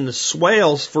akin to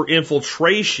swales for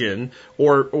infiltration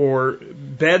or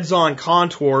beds on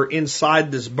contour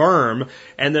inside this berm,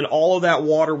 and then all of that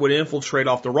water would infiltrate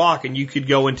off the rock, and you could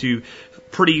go into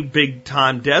pretty big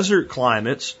time desert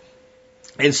climates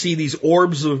and see these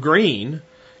orbs of green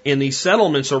in these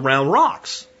settlements around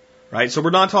rocks. Right, so we're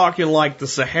not talking like the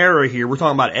Sahara here. We're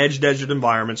talking about edge desert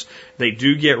environments. They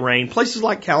do get rain. Places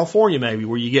like California, maybe,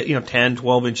 where you get 10,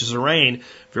 12 inches of rain,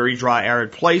 very dry,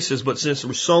 arid places. But since there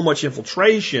was so much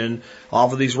infiltration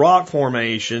off of these rock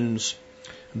formations,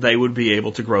 they would be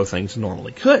able to grow things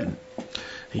normally couldn't.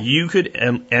 You could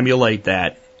emulate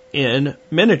that in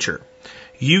miniature.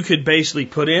 You could basically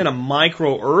put in a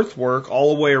micro earthwork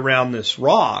all the way around this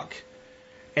rock,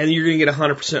 and you're going to get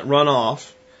 100%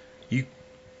 runoff.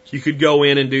 You could go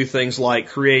in and do things like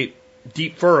create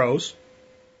deep furrows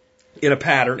in a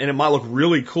pattern, and it might look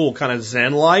really cool, kind of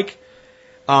zen-like,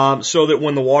 so that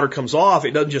when the water comes off,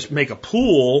 it doesn't just make a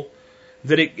pool,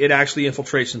 that it actually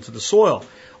infiltrates into the soil.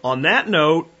 On that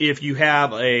note, if you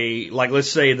have let's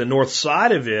say the north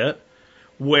side of it,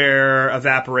 where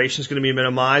evaporation is going to be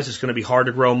minimized, it's going to be hard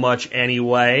to grow much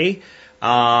anyway,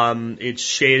 it's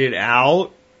shaded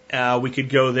out, we could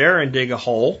go there and dig a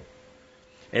hole.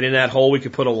 And in that hole, we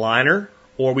could put a liner,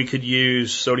 or we could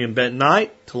use sodium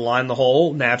bentonite to line the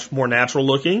hole, more natural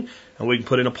looking, and we can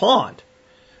put in a pond.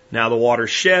 Now the water's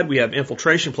shed, we have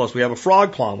infiltration, plus we have a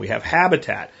frog pond, we have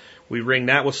habitat. We ring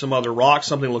that with some other rocks,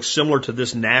 something that looks similar to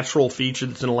this natural feature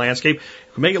that's in the landscape.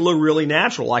 We make it look really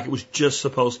natural, like it was just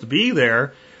supposed to be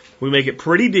there. We make it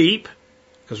pretty deep,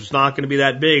 because it's not going to be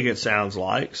that big, it sounds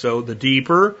like. So the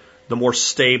deeper, the more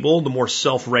stable, the more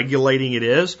self-regulating it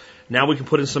is. Now we can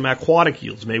put in some aquatic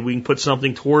yields. Maybe we can put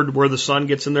something toward where the sun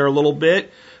gets in there a little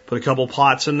bit, put a couple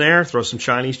pots in there, throw some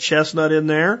Chinese chestnut in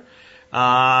there.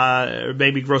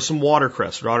 Maybe grow some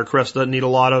watercress. Watercress doesn't need a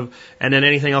lot of, and then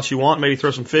anything else you want. Maybe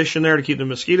throw some fish in there to keep the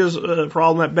mosquitoes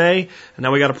problem at bay. And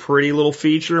now we got a pretty little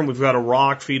feature, and we've got a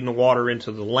rock feeding the water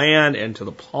into the land and to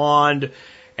the pond.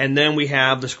 And then we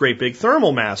have this great big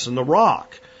thermal mass in the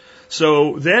rock.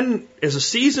 So then, as a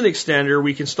season extender,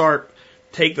 we can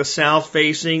take the south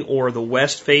facing or the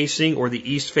west facing or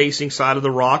the east facing side of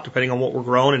the rock, depending on what we're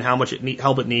growing and how much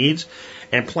help it needs,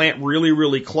 and plant really,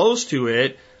 really close to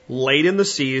it. Late in the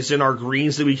season are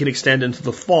greens that we can extend into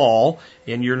the fall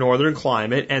in your northern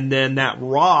climate, and then that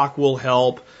rock will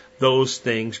help those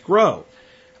things grow.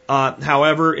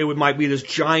 However, it might be this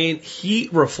giant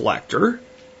heat reflector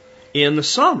in the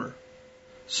summer.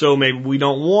 So maybe we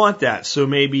don't want that. So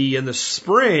maybe in the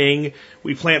spring,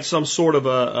 we plant some sort of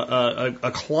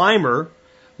a climber,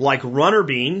 like runner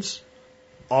beans,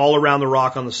 all around the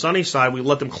rock on the sunny side. We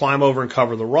let them climb over and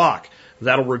cover the rock.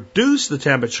 That'll reduce the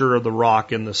temperature of the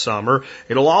rock in the summer.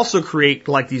 It'll also create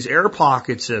like these air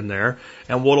pockets in there.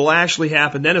 And what'll actually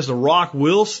happen then is the rock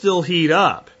will still heat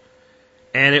up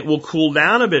and it will cool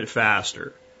down a bit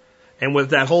faster. And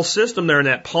with that whole system there and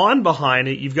that pond behind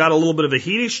it, you've got a little bit of a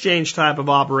heat exchange type of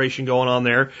operation going on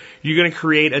there. You're going to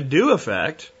create a dew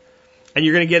effect, and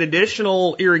you're going to get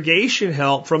additional irrigation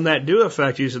help from that dew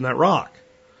effect using that rock.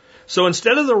 So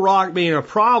instead of the rock being a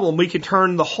problem, we can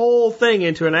turn the whole thing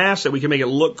into an asset. We can make it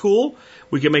look cool.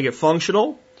 We can make it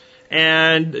functional.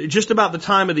 And just about the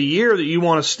time of the year that you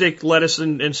want to stick lettuce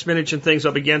and spinach and things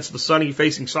up against the sunny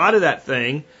facing side of that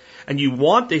thing, and you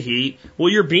want the heat, well,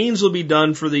 your beans will be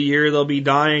done for the year. They'll be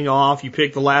dying off. You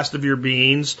pick the last of your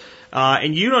beans,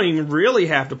 and you don't even really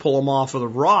have to pull them off of the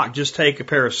rock. Just take a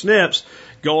pair of snips,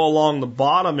 go along the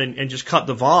bottom and just cut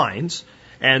the vines.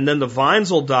 And then the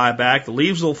vines will die back, the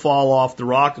leaves will fall off the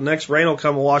rock, the next rain will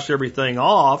come and wash everything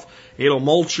off, it'll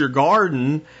mulch your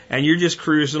garden, and you're just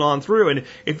cruising on through. And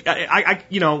if I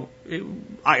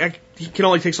can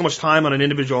only take so much time on an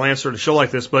individual answer at a show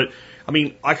like this, but I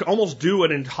mean, I could almost do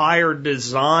an entire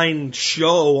design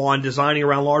show on designing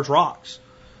around large rocks.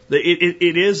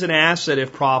 It is an asset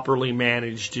if properly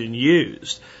managed and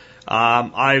used.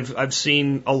 I've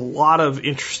seen a lot of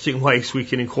interesting ways we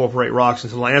can incorporate rocks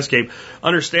into the landscape.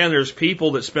 Understand there's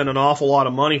people that spend an awful lot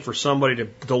of money for somebody to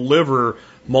deliver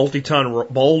multi-ton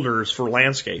boulders for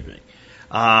landscaping.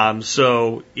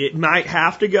 So it might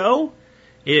have to go.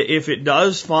 If it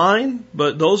does, fine.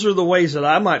 But those are the ways that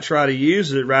I might try to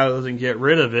use it rather than get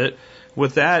rid of it.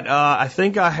 With that, I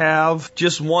think I have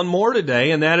just one more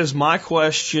today, and that is my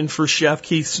question for Chef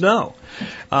Keith Snow.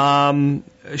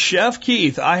 Chef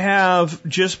Keith, I have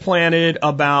just planted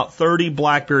about 30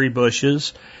 blackberry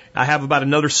bushes. I have about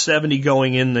another 70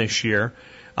 going in this year.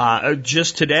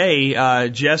 Just today,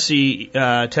 Jesse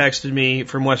texted me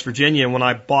from West Virginia. When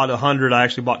I bought 100, I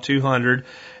actually bought 200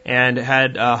 and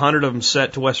had 100 of them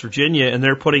set to West Virginia, and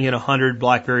they're putting in 100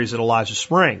 blackberries at Elijah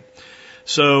Spring.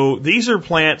 So these are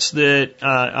plants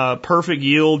that perfect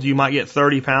yield. You might get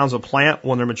 30 pounds of plant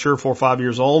when they're mature, 4 or 5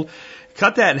 years old.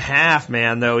 Cut that in half,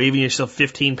 man, though. Even if you still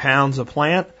 15 pounds of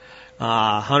plant,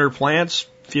 100 plants,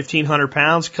 1,500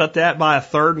 pounds. Cut that by a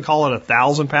third and call it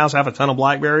 1,000 pounds, half a ton of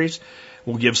blackberries.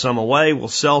 We'll give some away. We'll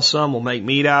sell some. We'll make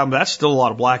meat out of them. That's still a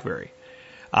lot of blackberry.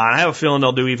 I have a feeling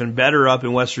they'll do even better up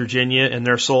in West Virginia in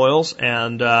their soils,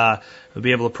 and they'll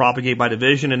be able to propagate by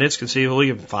division, and it's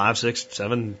conceivably 5, 6,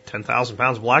 7, 10,000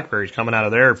 pounds of blackberries coming out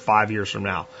of there 5 years from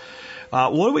now.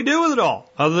 What do we do with it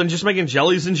all, other than just making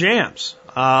jellies and jams?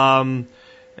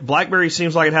 Blackberry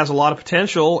seems like it has a lot of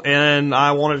potential, and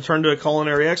I wanted to turn to a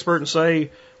culinary expert and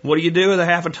say, what do you do with a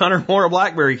half a ton or more of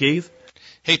blackberry, Keith?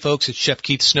 Hey folks, it's Chef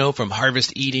Keith Snow from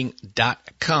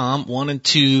HarvestEating.com. Wanted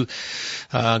to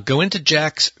go into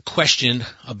Jack's question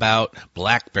about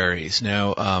blackberries.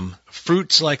 Now,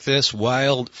 fruits like this,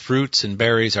 wild fruits and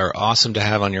berries, are awesome to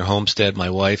have on your homestead.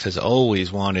 My wife has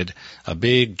always wanted a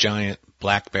big, giant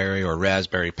blackberry or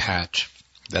raspberry patch.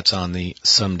 That's on the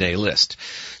someday list.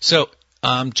 So,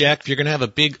 Jack, if you're going to have a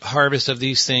big harvest of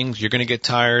these things, you're going to get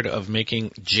tired of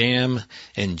making jam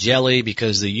and jelly,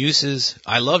 because the uses,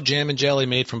 I love jam and jelly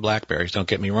made from blackberries, don't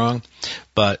get me wrong,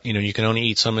 but, you can only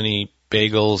eat so many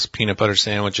bagels, peanut butter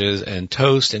sandwiches, and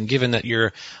toast, and given that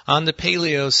you're on the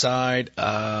paleo side,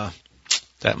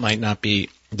 that might not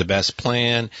be the best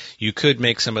plan. You could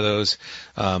make some of those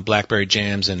blackberry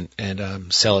jams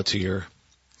and sell it to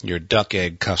your duck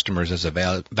egg customers as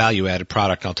a value-added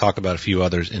product. I'll talk about a few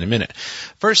others in a minute.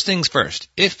 First things first,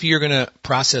 if you're going to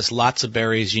process lots of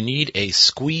berries, you need a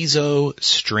squeezo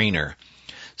strainer.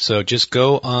 So just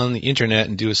go on the internet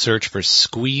and do a search for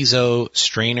squeezo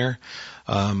strainer.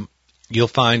 You'll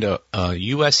find a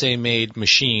USA-made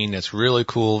machine that's really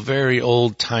cool, very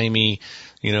old-timey,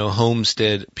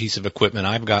 homestead piece of equipment.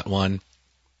 I've got one.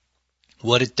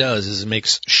 What it does is it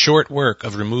makes short work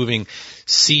of removing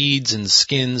seeds and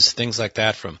skins, things like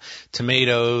that, from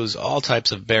tomatoes, all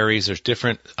types of berries. There's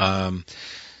different,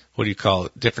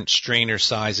 different strainer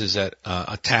sizes that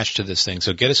attach to this thing.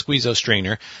 So get a squeezo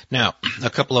strainer. Now, a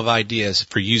couple of ideas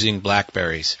for using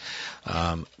blackberries.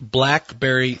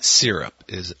 Blackberry syrup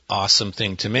is an awesome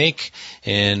thing to make.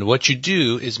 And what you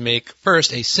do is make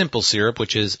first a simple syrup,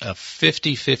 which is a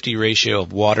 50-50 ratio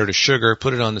of water to sugar.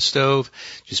 Put it on the stove.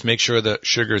 Just make sure the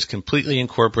sugar is completely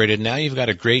incorporated. Now you've got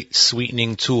a great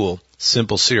sweetening tool,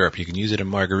 simple syrup. You can use it in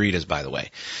margaritas, by the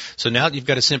way. So now that you've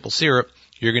got a simple syrup,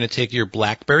 you're going to take your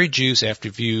blackberry juice after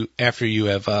you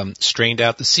have strained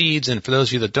out the seeds. And for those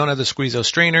of you that don't have the squeezo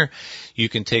strainer, you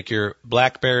can take your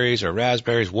blackberries or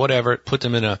raspberries, whatever, put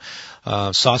them in a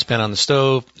saucepan on the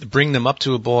stove, bring them up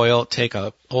to a boil, take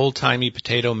a old-timey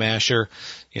potato masher,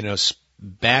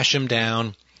 bash them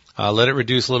down, let it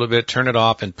reduce a little bit, turn it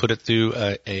off, and put it through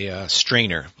a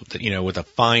strainer, with a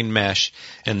fine mesh.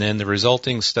 And then the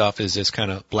resulting stuff is this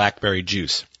kind of blackberry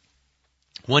juice.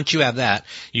 Once you have that,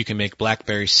 you can make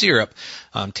blackberry syrup.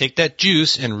 Take that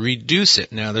juice and reduce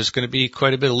it. Now, there's going to be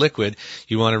quite a bit of liquid.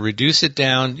 You want to reduce it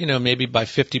down, maybe by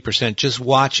 50%. Just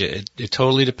watch it. It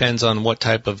totally depends on what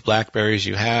type of blackberries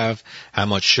you have, how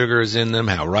much sugar is in them,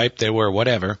 how ripe they were,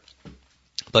 whatever.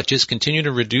 But just continue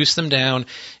to reduce them down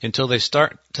until they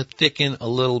start to thicken a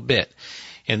little bit.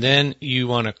 And then you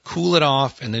want to cool it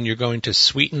off, and then you're going to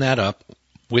sweeten that up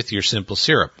with your simple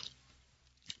syrup.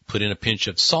 Put in a pinch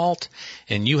of salt,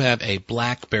 and you have a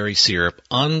blackberry syrup.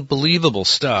 Unbelievable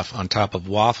stuff on top of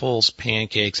waffles,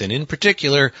 pancakes, and in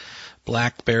particular,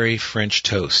 blackberry French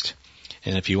toast.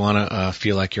 And if you want to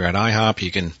feel like you're at IHOP,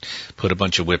 you can put a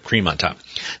bunch of whipped cream on top.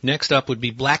 Next up would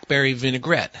be blackberry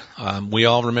vinaigrette. We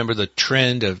all remember the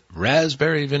trend of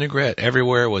raspberry vinaigrette.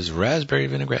 Everywhere was raspberry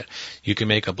vinaigrette. You can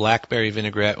make a blackberry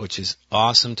vinaigrette, which is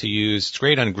awesome to use. It's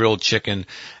great on grilled chicken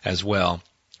as well.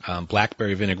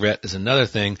 Blackberry vinaigrette is another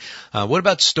thing. What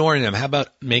about storing them? How about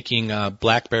making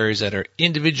blackberries that are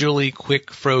individually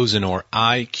quick frozen, or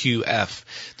IQF?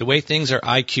 The way things are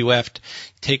IQF'd,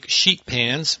 take sheet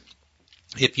pans.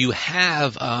 If you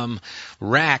have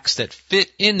racks that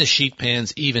fit in the sheet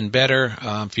pans, even better.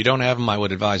 If you don't have them, I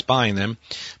would advise buying them.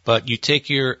 But you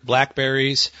take your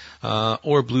blackberries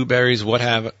or blueberries, what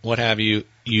have you,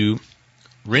 you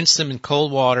rinse them in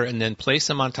cold water and then place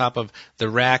them on top of the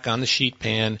rack on the sheet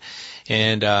pan.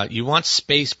 And you want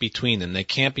space between them. They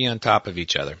can't be on top of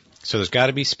each other. So there's got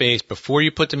to be space. Before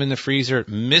you put them in the freezer,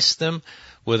 mist them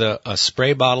with a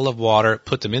spray bottle of water.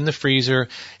 Put them in the freezer.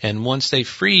 And once they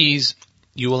freeze,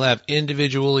 you will have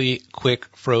individually quick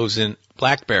frozen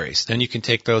blackberries. Then you can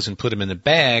take those and put them in a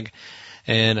bag,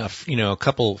 and a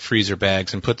couple freezer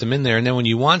bags, and put them in there. And then when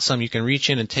you want some, you can reach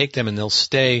in and take them, and they'll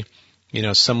stay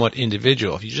somewhat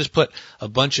individual. If you just put a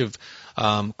bunch of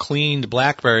cleaned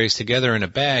blackberries together in a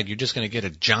bag, you're just going to get a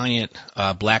giant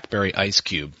blackberry ice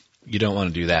cube. You don't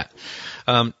want to do that.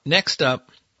 Next up,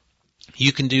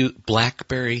 you can do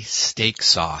blackberry steak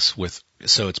sauce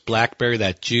so it's blackberry,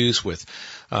 that juice, with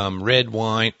red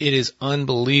wine. It is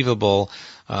unbelievable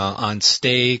on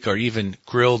steak or even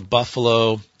grilled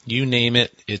buffalo. You name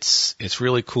it, it's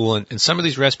really cool. And some of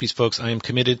these recipes, folks, I am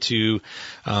committed to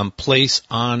place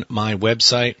on my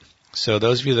website. So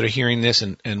those of you that are hearing this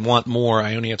and want more,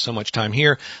 I only have so much time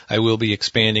here. I will be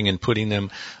expanding and putting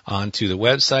them onto the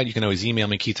website. You can always email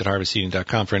me,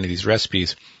 keith@harvesteating.com, for any of these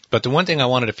recipes. But the one thing I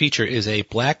wanted to feature is a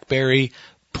blackberry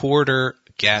porter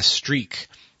gastrique.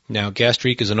 Now,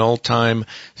 gastrique is an old-time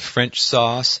French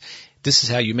sauce. This is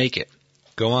how you make it.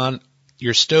 Go on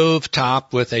your stove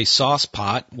top with a sauce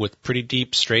pot with pretty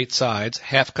deep straight sides,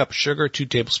 half cup of sugar, 2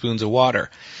 tablespoons of water.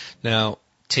 Now,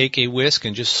 take a whisk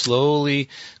and just slowly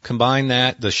combine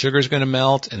that. The sugar is going to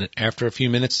melt, and after a few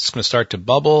minutes, it's going to start to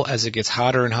bubble. As it gets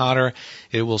hotter and hotter,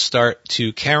 it will start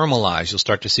to caramelize. You'll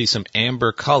start to see some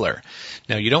amber color.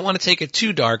 Now, you don't want to take it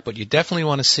too dark, but you definitely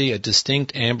want to see a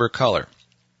distinct amber color.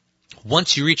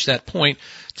 Once you reach that point,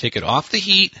 take it off the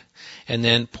heat, and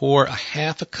then pour a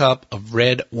half a cup of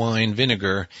red wine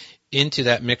vinegar into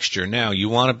that mixture. Now, you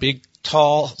want a big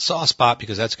tall sauce pot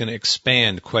because that's going to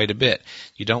expand quite a bit.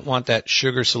 You don't want that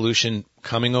sugar solution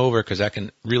coming over because that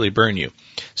can really burn you.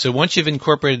 So once you've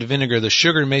incorporated the vinegar, the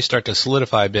sugar may start to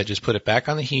solidify a bit. Just put it back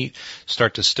on the heat,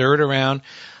 start to stir it around.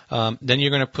 Then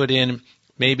you're going to put in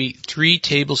maybe 3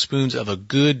 tablespoons of a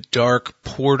good dark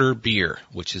porter beer,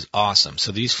 which is awesome.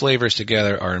 So these flavors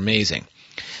together are amazing.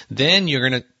 Then you're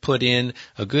going to put in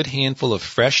a good handful of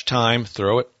fresh thyme,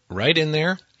 throw it right in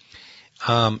there.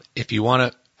 If you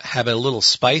want to have it a little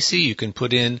spicy, you can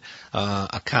put in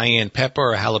a cayenne pepper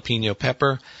or a jalapeno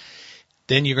pepper.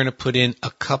 Then you're going to put in a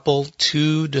couple,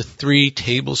 2 to 3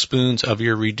 tablespoons of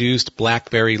your reduced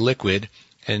blackberry liquid.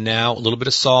 And now a little bit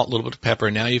of salt, a little bit of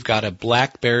pepper. Now you've got a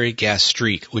blackberry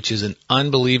gastrique, which is an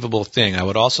unbelievable thing. I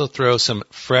would also throw some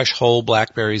fresh whole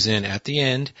blackberries in at the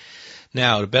end.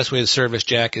 Now, the best way to serve this,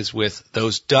 Jack, is with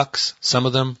those ducks. Some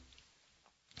of them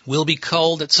will be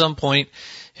culled at some point,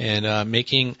 and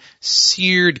making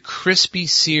crispy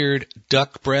seared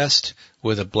duck breast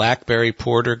with a blackberry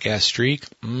porter gastrique.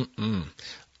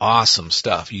 Awesome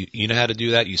stuff. You know how to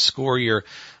do that. You score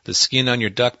the skin on your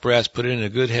duck breast, put it in a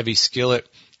good heavy skillet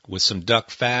with some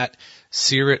duck fat,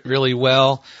 sear it really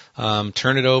well,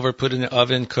 turn it over, put it in the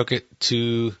oven, cook it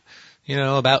to,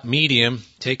 about medium.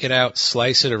 Take it out,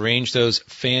 slice it, arrange those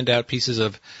fanned out pieces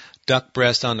of duck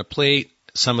breast on the plate,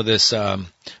 some of this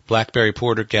blackberry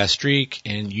porter gastrique,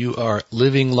 and you are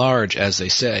living large, as they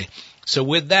say. So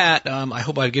with that, I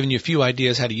hope I've given you a few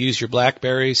ideas how to use your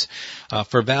blackberries.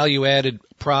 For value-added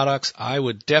products, I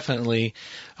would definitely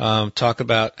talk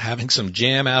about having some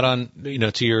jam out on,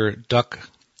 to your duck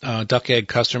egg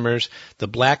customers. The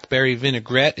blackberry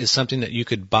vinaigrette is something that you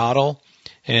could bottle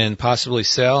and possibly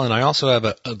sell. And I also have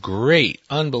a great,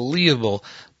 unbelievable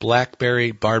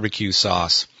blackberry barbecue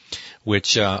sauce,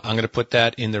 which I'm going to put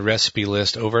that in the recipe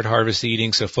list over at Harvest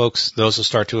Eating. So folks, those will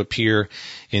start to appear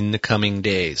in the coming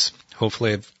days.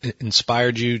 Hopefully I've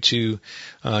inspired you to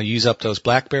use up those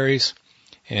blackberries.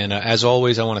 And as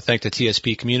always, I want to thank the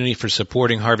TSP community for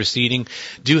supporting Harvest Eating.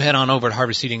 Do head on over to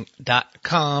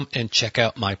harvesteating.com and check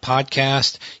out my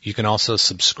podcast. You can also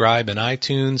subscribe in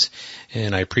iTunes.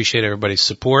 And I appreciate everybody's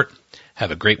support.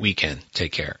 Have a great weekend.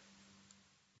 Take care.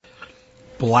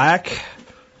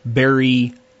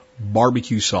 Blackberry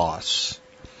barbecue sauce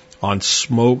on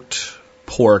smoked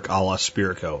pork a la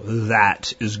Spirico.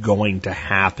 That is going to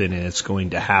happen, and it's going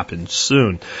to happen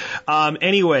soon.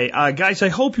 Anyway, guys, I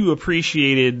hope you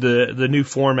appreciated the new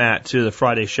format to the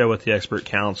Friday show with the Expert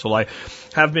Council. I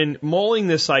have been mulling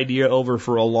this idea over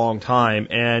for a long time,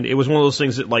 and it was one of those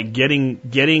things that, like, getting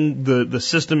the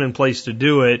system in place to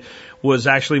do it was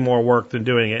actually more work than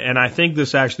doing it. And I think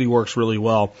this actually works really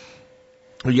well.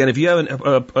 Again, if you have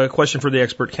a question for the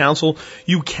Expert Council,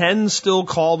 you can still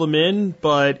call them in,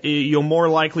 but you'll more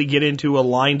likely get into a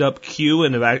lined-up queue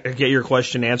and get your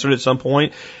question answered at some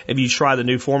point if you try the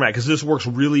new format, because this works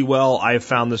really well, I have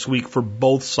found this week, for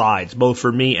both sides, both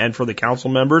for me and for the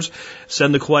council members.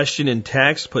 Send the question in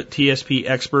text, put TSP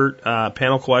Expert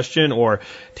panel question or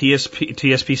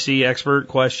TSPC Expert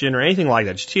question or anything like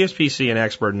that. Just TSPC and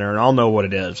Expert in there, and I'll know what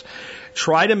it is.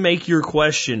 Try to make your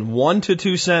question 1 to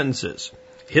 2 sentences.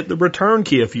 Hit the return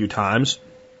key a few times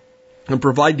and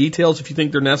provide details if you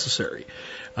think they're necessary.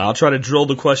 I'll try to drill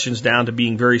the questions down to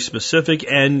being very specific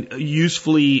and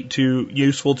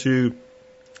useful to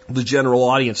the general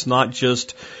audience, not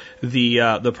just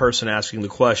the person asking the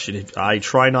question. I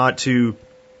try not to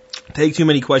take too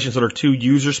many questions that are too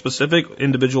user specific,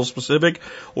 individual specific,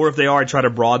 or if they are, I try to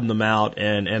broaden them out,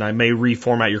 and I may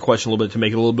reformat your question a little bit to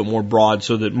make it a little bit more broad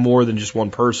so that more than just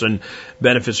one person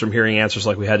benefits from hearing answers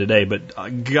like we had today.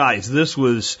 But guys, this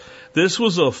was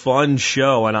a fun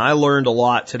show, and I learned a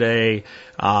lot today.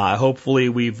 Hopefully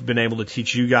we've been able to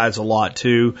teach you guys a lot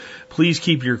too. Please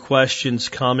keep your questions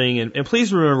coming, and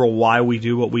please remember why we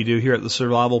do what we do here at the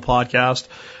Survival Podcast.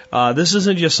 This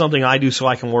isn't just something I do so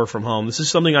I can work from home. This is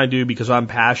something I do because I'm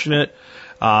passionate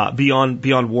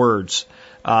beyond words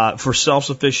for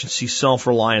self-sufficiency,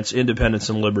 self-reliance, independence,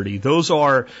 and liberty. Those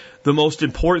are the most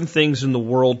important things in the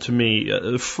world to me.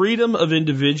 The freedom of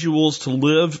individuals to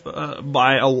live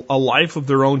by a life of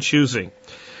their own choosing.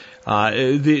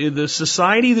 The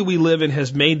society that we live in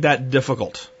has made that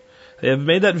difficult. They have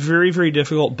made that very, very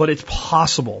difficult, but it's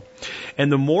possible.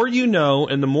 And the more you know,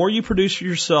 and the more you produce for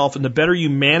yourself, and the better you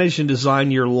manage and design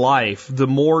your life, the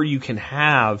more you can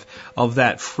have of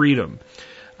that freedom.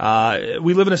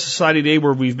 We live in a society today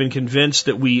where we've been convinced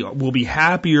that we will be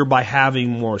happier by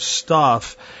having more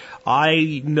stuff.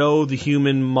 I know the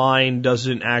human mind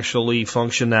doesn't actually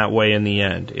function that way in the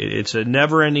end. It's a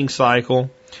never-ending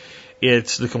cycle.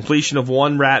 It's the completion of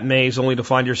one rat maze only to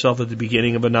find yourself at the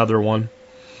beginning of another one.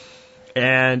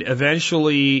 And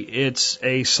eventually it's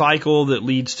a cycle that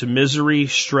leads to misery,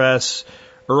 stress,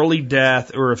 early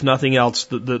death, or if nothing else,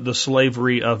 the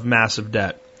slavery of massive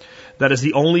debt. That is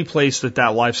the only place that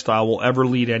lifestyle will ever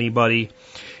lead anybody.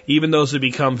 Even those that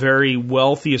become very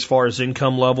wealthy as far as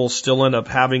income levels still end up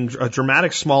having a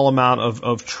dramatic small amount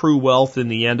of true wealth in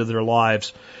the end of their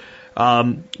lives.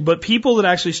 But people that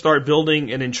actually start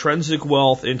building an intrinsic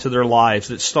wealth into their lives,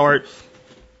 that start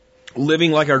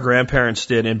living like our grandparents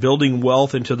did and building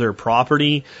wealth into their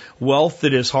property, wealth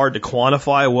that is hard to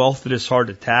quantify, wealth that is hard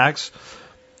to tax.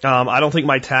 I don't think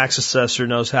my tax assessor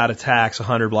knows how to tax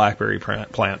 100 blackberry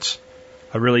plants.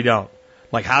 I really don't.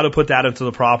 Like how to put that into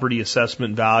the property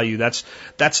assessment value.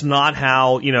 That's not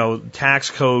how,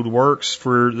 tax code works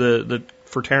for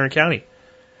for Tarrant County.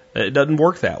 It doesn't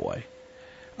work that way.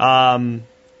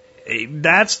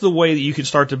 That's the way that you can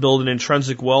start to build an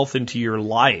intrinsic wealth into your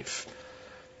life.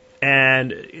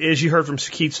 And as you heard from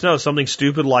Keith Snow, something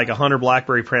stupid like 100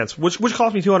 blackberry plants, which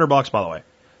cost me $200, by the way.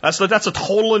 That's a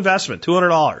total investment,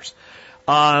 $200.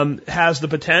 Has the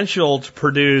potential to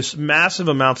produce massive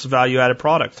amounts of value-added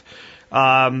product.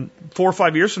 4 or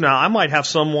 5 years from now, I might have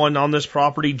someone on this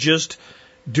property just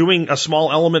doing a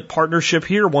small element partnership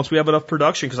here once we have enough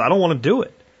production, because I don't want to do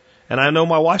it. And I know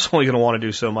my wife's only going to want to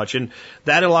do so much. And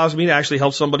that allows me to actually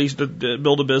help somebody to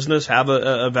build a business, have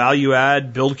a value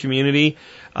add, build community.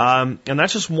 And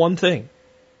that's just one thing.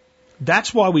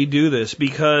 That's why we do this,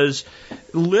 because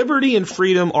liberty and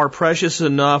freedom are precious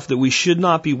enough that we should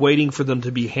not be waiting for them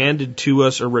to be handed to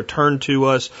us or returned to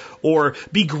us, or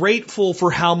be grateful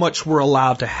for how much we're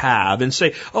allowed to have and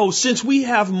say, oh, since we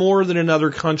have more than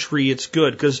another country, it's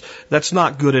good, because that's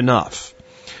not good enough.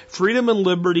 Freedom and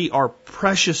liberty are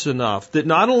precious enough that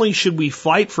not only should we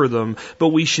fight for them, but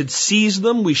we should seize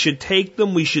them, we should take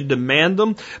them, we should demand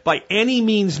them by any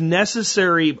means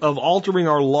necessary of altering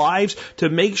our lives to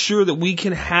make sure that we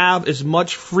can have as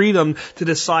much freedom to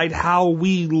decide how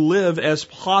we live as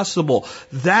possible.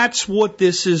 That's what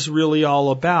this is really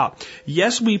all about.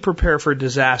 Yes, we prepare for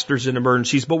disasters and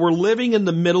emergencies, but we're living in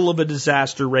the middle of a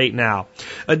disaster right now.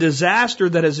 A disaster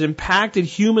that has impacted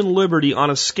human liberty on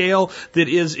a scale that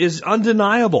is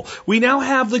undeniable. We now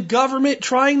have the government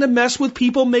trying to mess with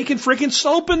people making freaking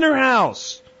soap in their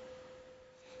house.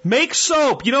 Make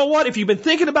soap. You know what? If you've been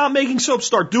thinking about making soap,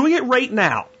 start doing it right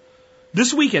now.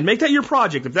 This weekend. Make that your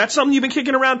project. If that's something you've been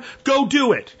kicking around, go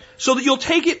do it. So that you'll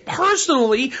take it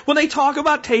personally when they talk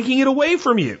about taking it away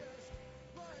from you.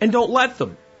 And don't let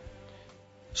them.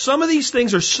 Some of these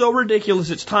things are so ridiculous,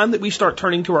 it's time that we start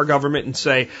turning to our government and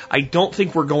say, I don't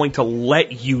think we're going to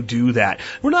let you do that.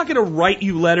 We're not going to write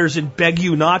you letters and beg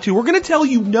you not to. We're going to tell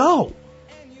you no.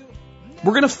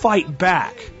 We're going to fight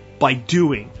back by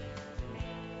doing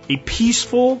a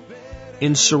peaceful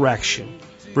insurrection.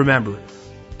 Remember,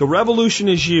 the revolution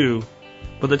is you,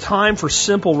 but the time for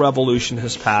simple revolution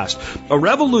has passed. A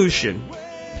revolution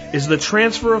is the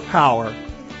transfer of power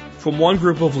from one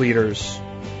group of leaders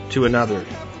to another.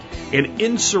 An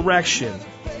insurrection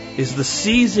is the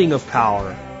seizing of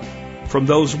power from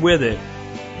those with it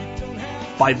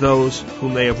by those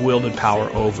whom they have wielded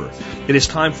power over. It is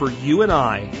time for you and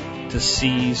I to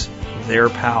seize their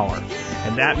power.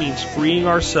 And that means freeing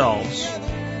ourselves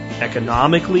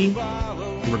economically,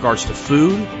 in regards to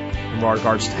food, in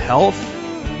regards to health,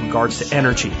 in regards to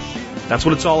energy. That's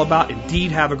what it's all about.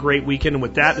 Indeed, have a great weekend. And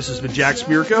with that, this has been Jack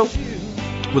Spirko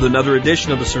with another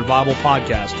edition of the Survival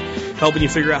Podcast, helping you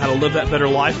figure out how to live that better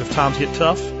life if times get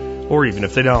tough, or even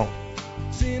if they don't.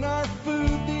 It's in our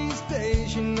food these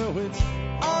days, you know it's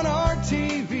on our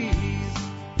TVs.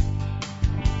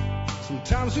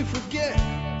 Sometimes we forget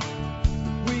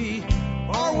we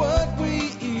are what we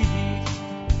eat.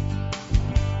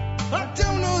 I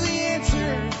don't know the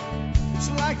answer.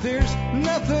 It's like there's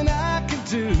nothing I can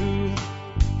do.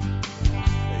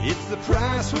 It's the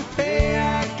price we pay,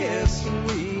 I guess, when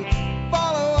we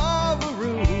follow all the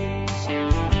rules.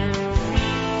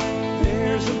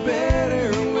 There's a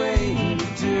better way to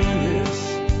do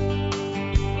this.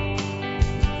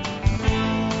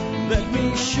 Let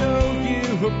me show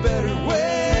you a better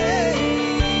way.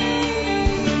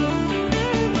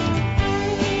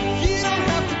 You don't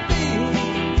have to be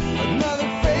another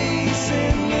face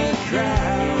in the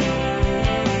crowd.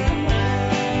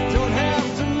 Don't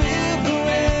have to live the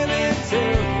way they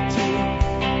tell you to.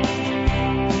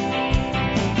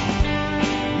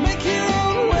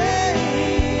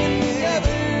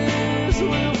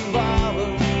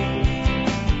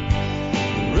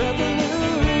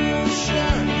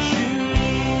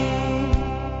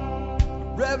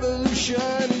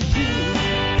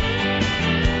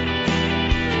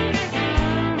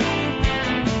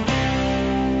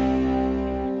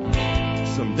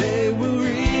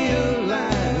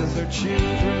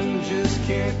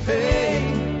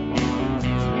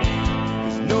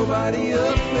 tidy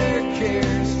up their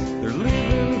cares. They're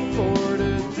living for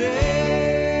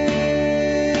today.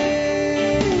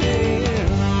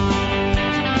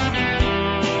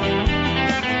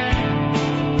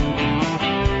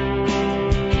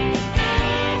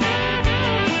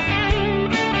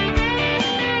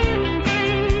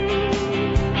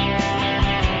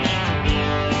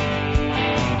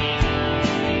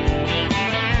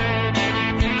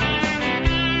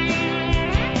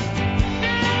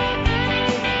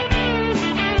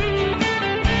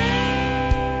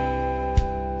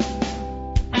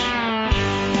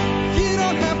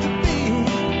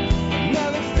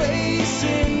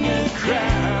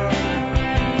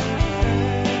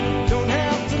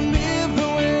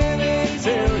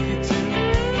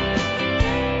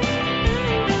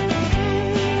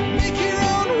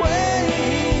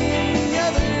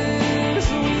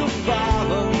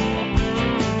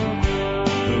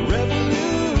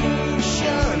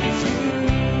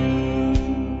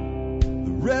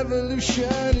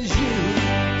 Revolution is you.